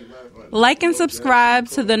 One bag left. Like and subscribe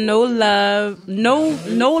to the No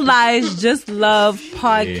Lies, Just Love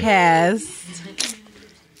podcast.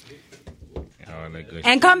 All that good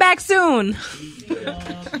And come back soon.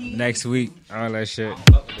 shit. Next week, all that shit.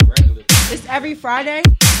 It's every Friday.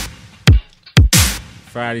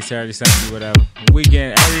 Friday, Saturday, Sunday, whatever.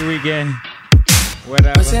 Weekend, every weekend,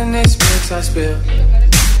 whatever. What's in this mix I spill?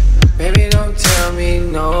 Baby, don't tell me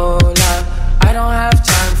no lie. I don't have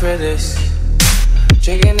time for this.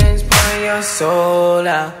 Drinking and pouring your soul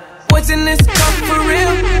out. What's in this cup for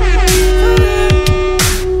real?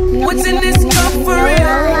 What's in this cup for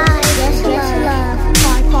real?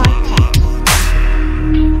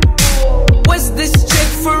 What's this chick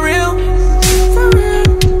for real?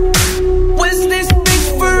 What's this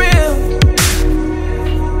bitch for real?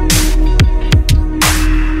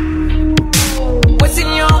 What's in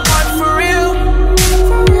your heart for real?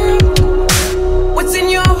 What's in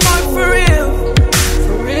your heart for real?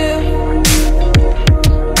 For real?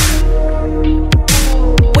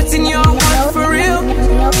 What's in your heart for real?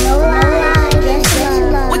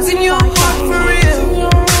 What's in your heart for real?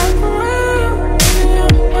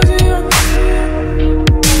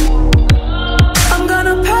 I'm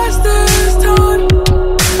gonna pass this time.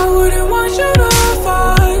 I wouldn't want you to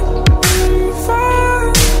fight.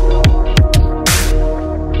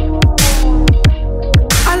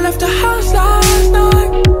 I left the house last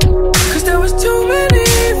night, 'cause there was too many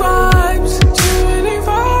vibes. Too many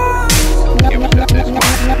vibes.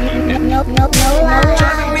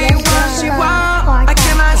 Driving me while she wild. I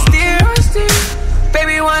cannot steer.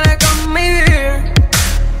 Baby, wanna come here?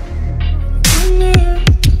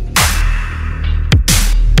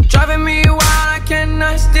 Driving me wild, I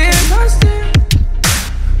cannot steer.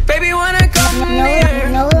 Baby, wanna come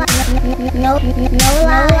here?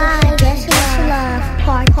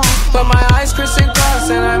 But my eyes crisscross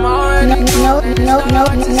and I'm already Step over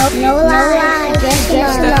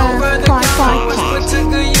the gun, was put to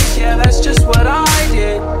good use. Yeah, that's just what I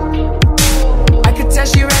did. I could tell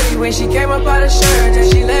she ready when she came up out of shirt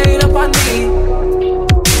and she laid up on me.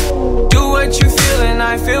 Do what you feel and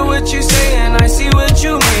I feel what you say and I see what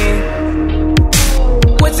you mean.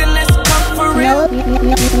 What's in this cup for real?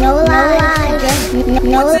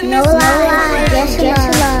 Just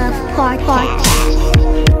love, podcast.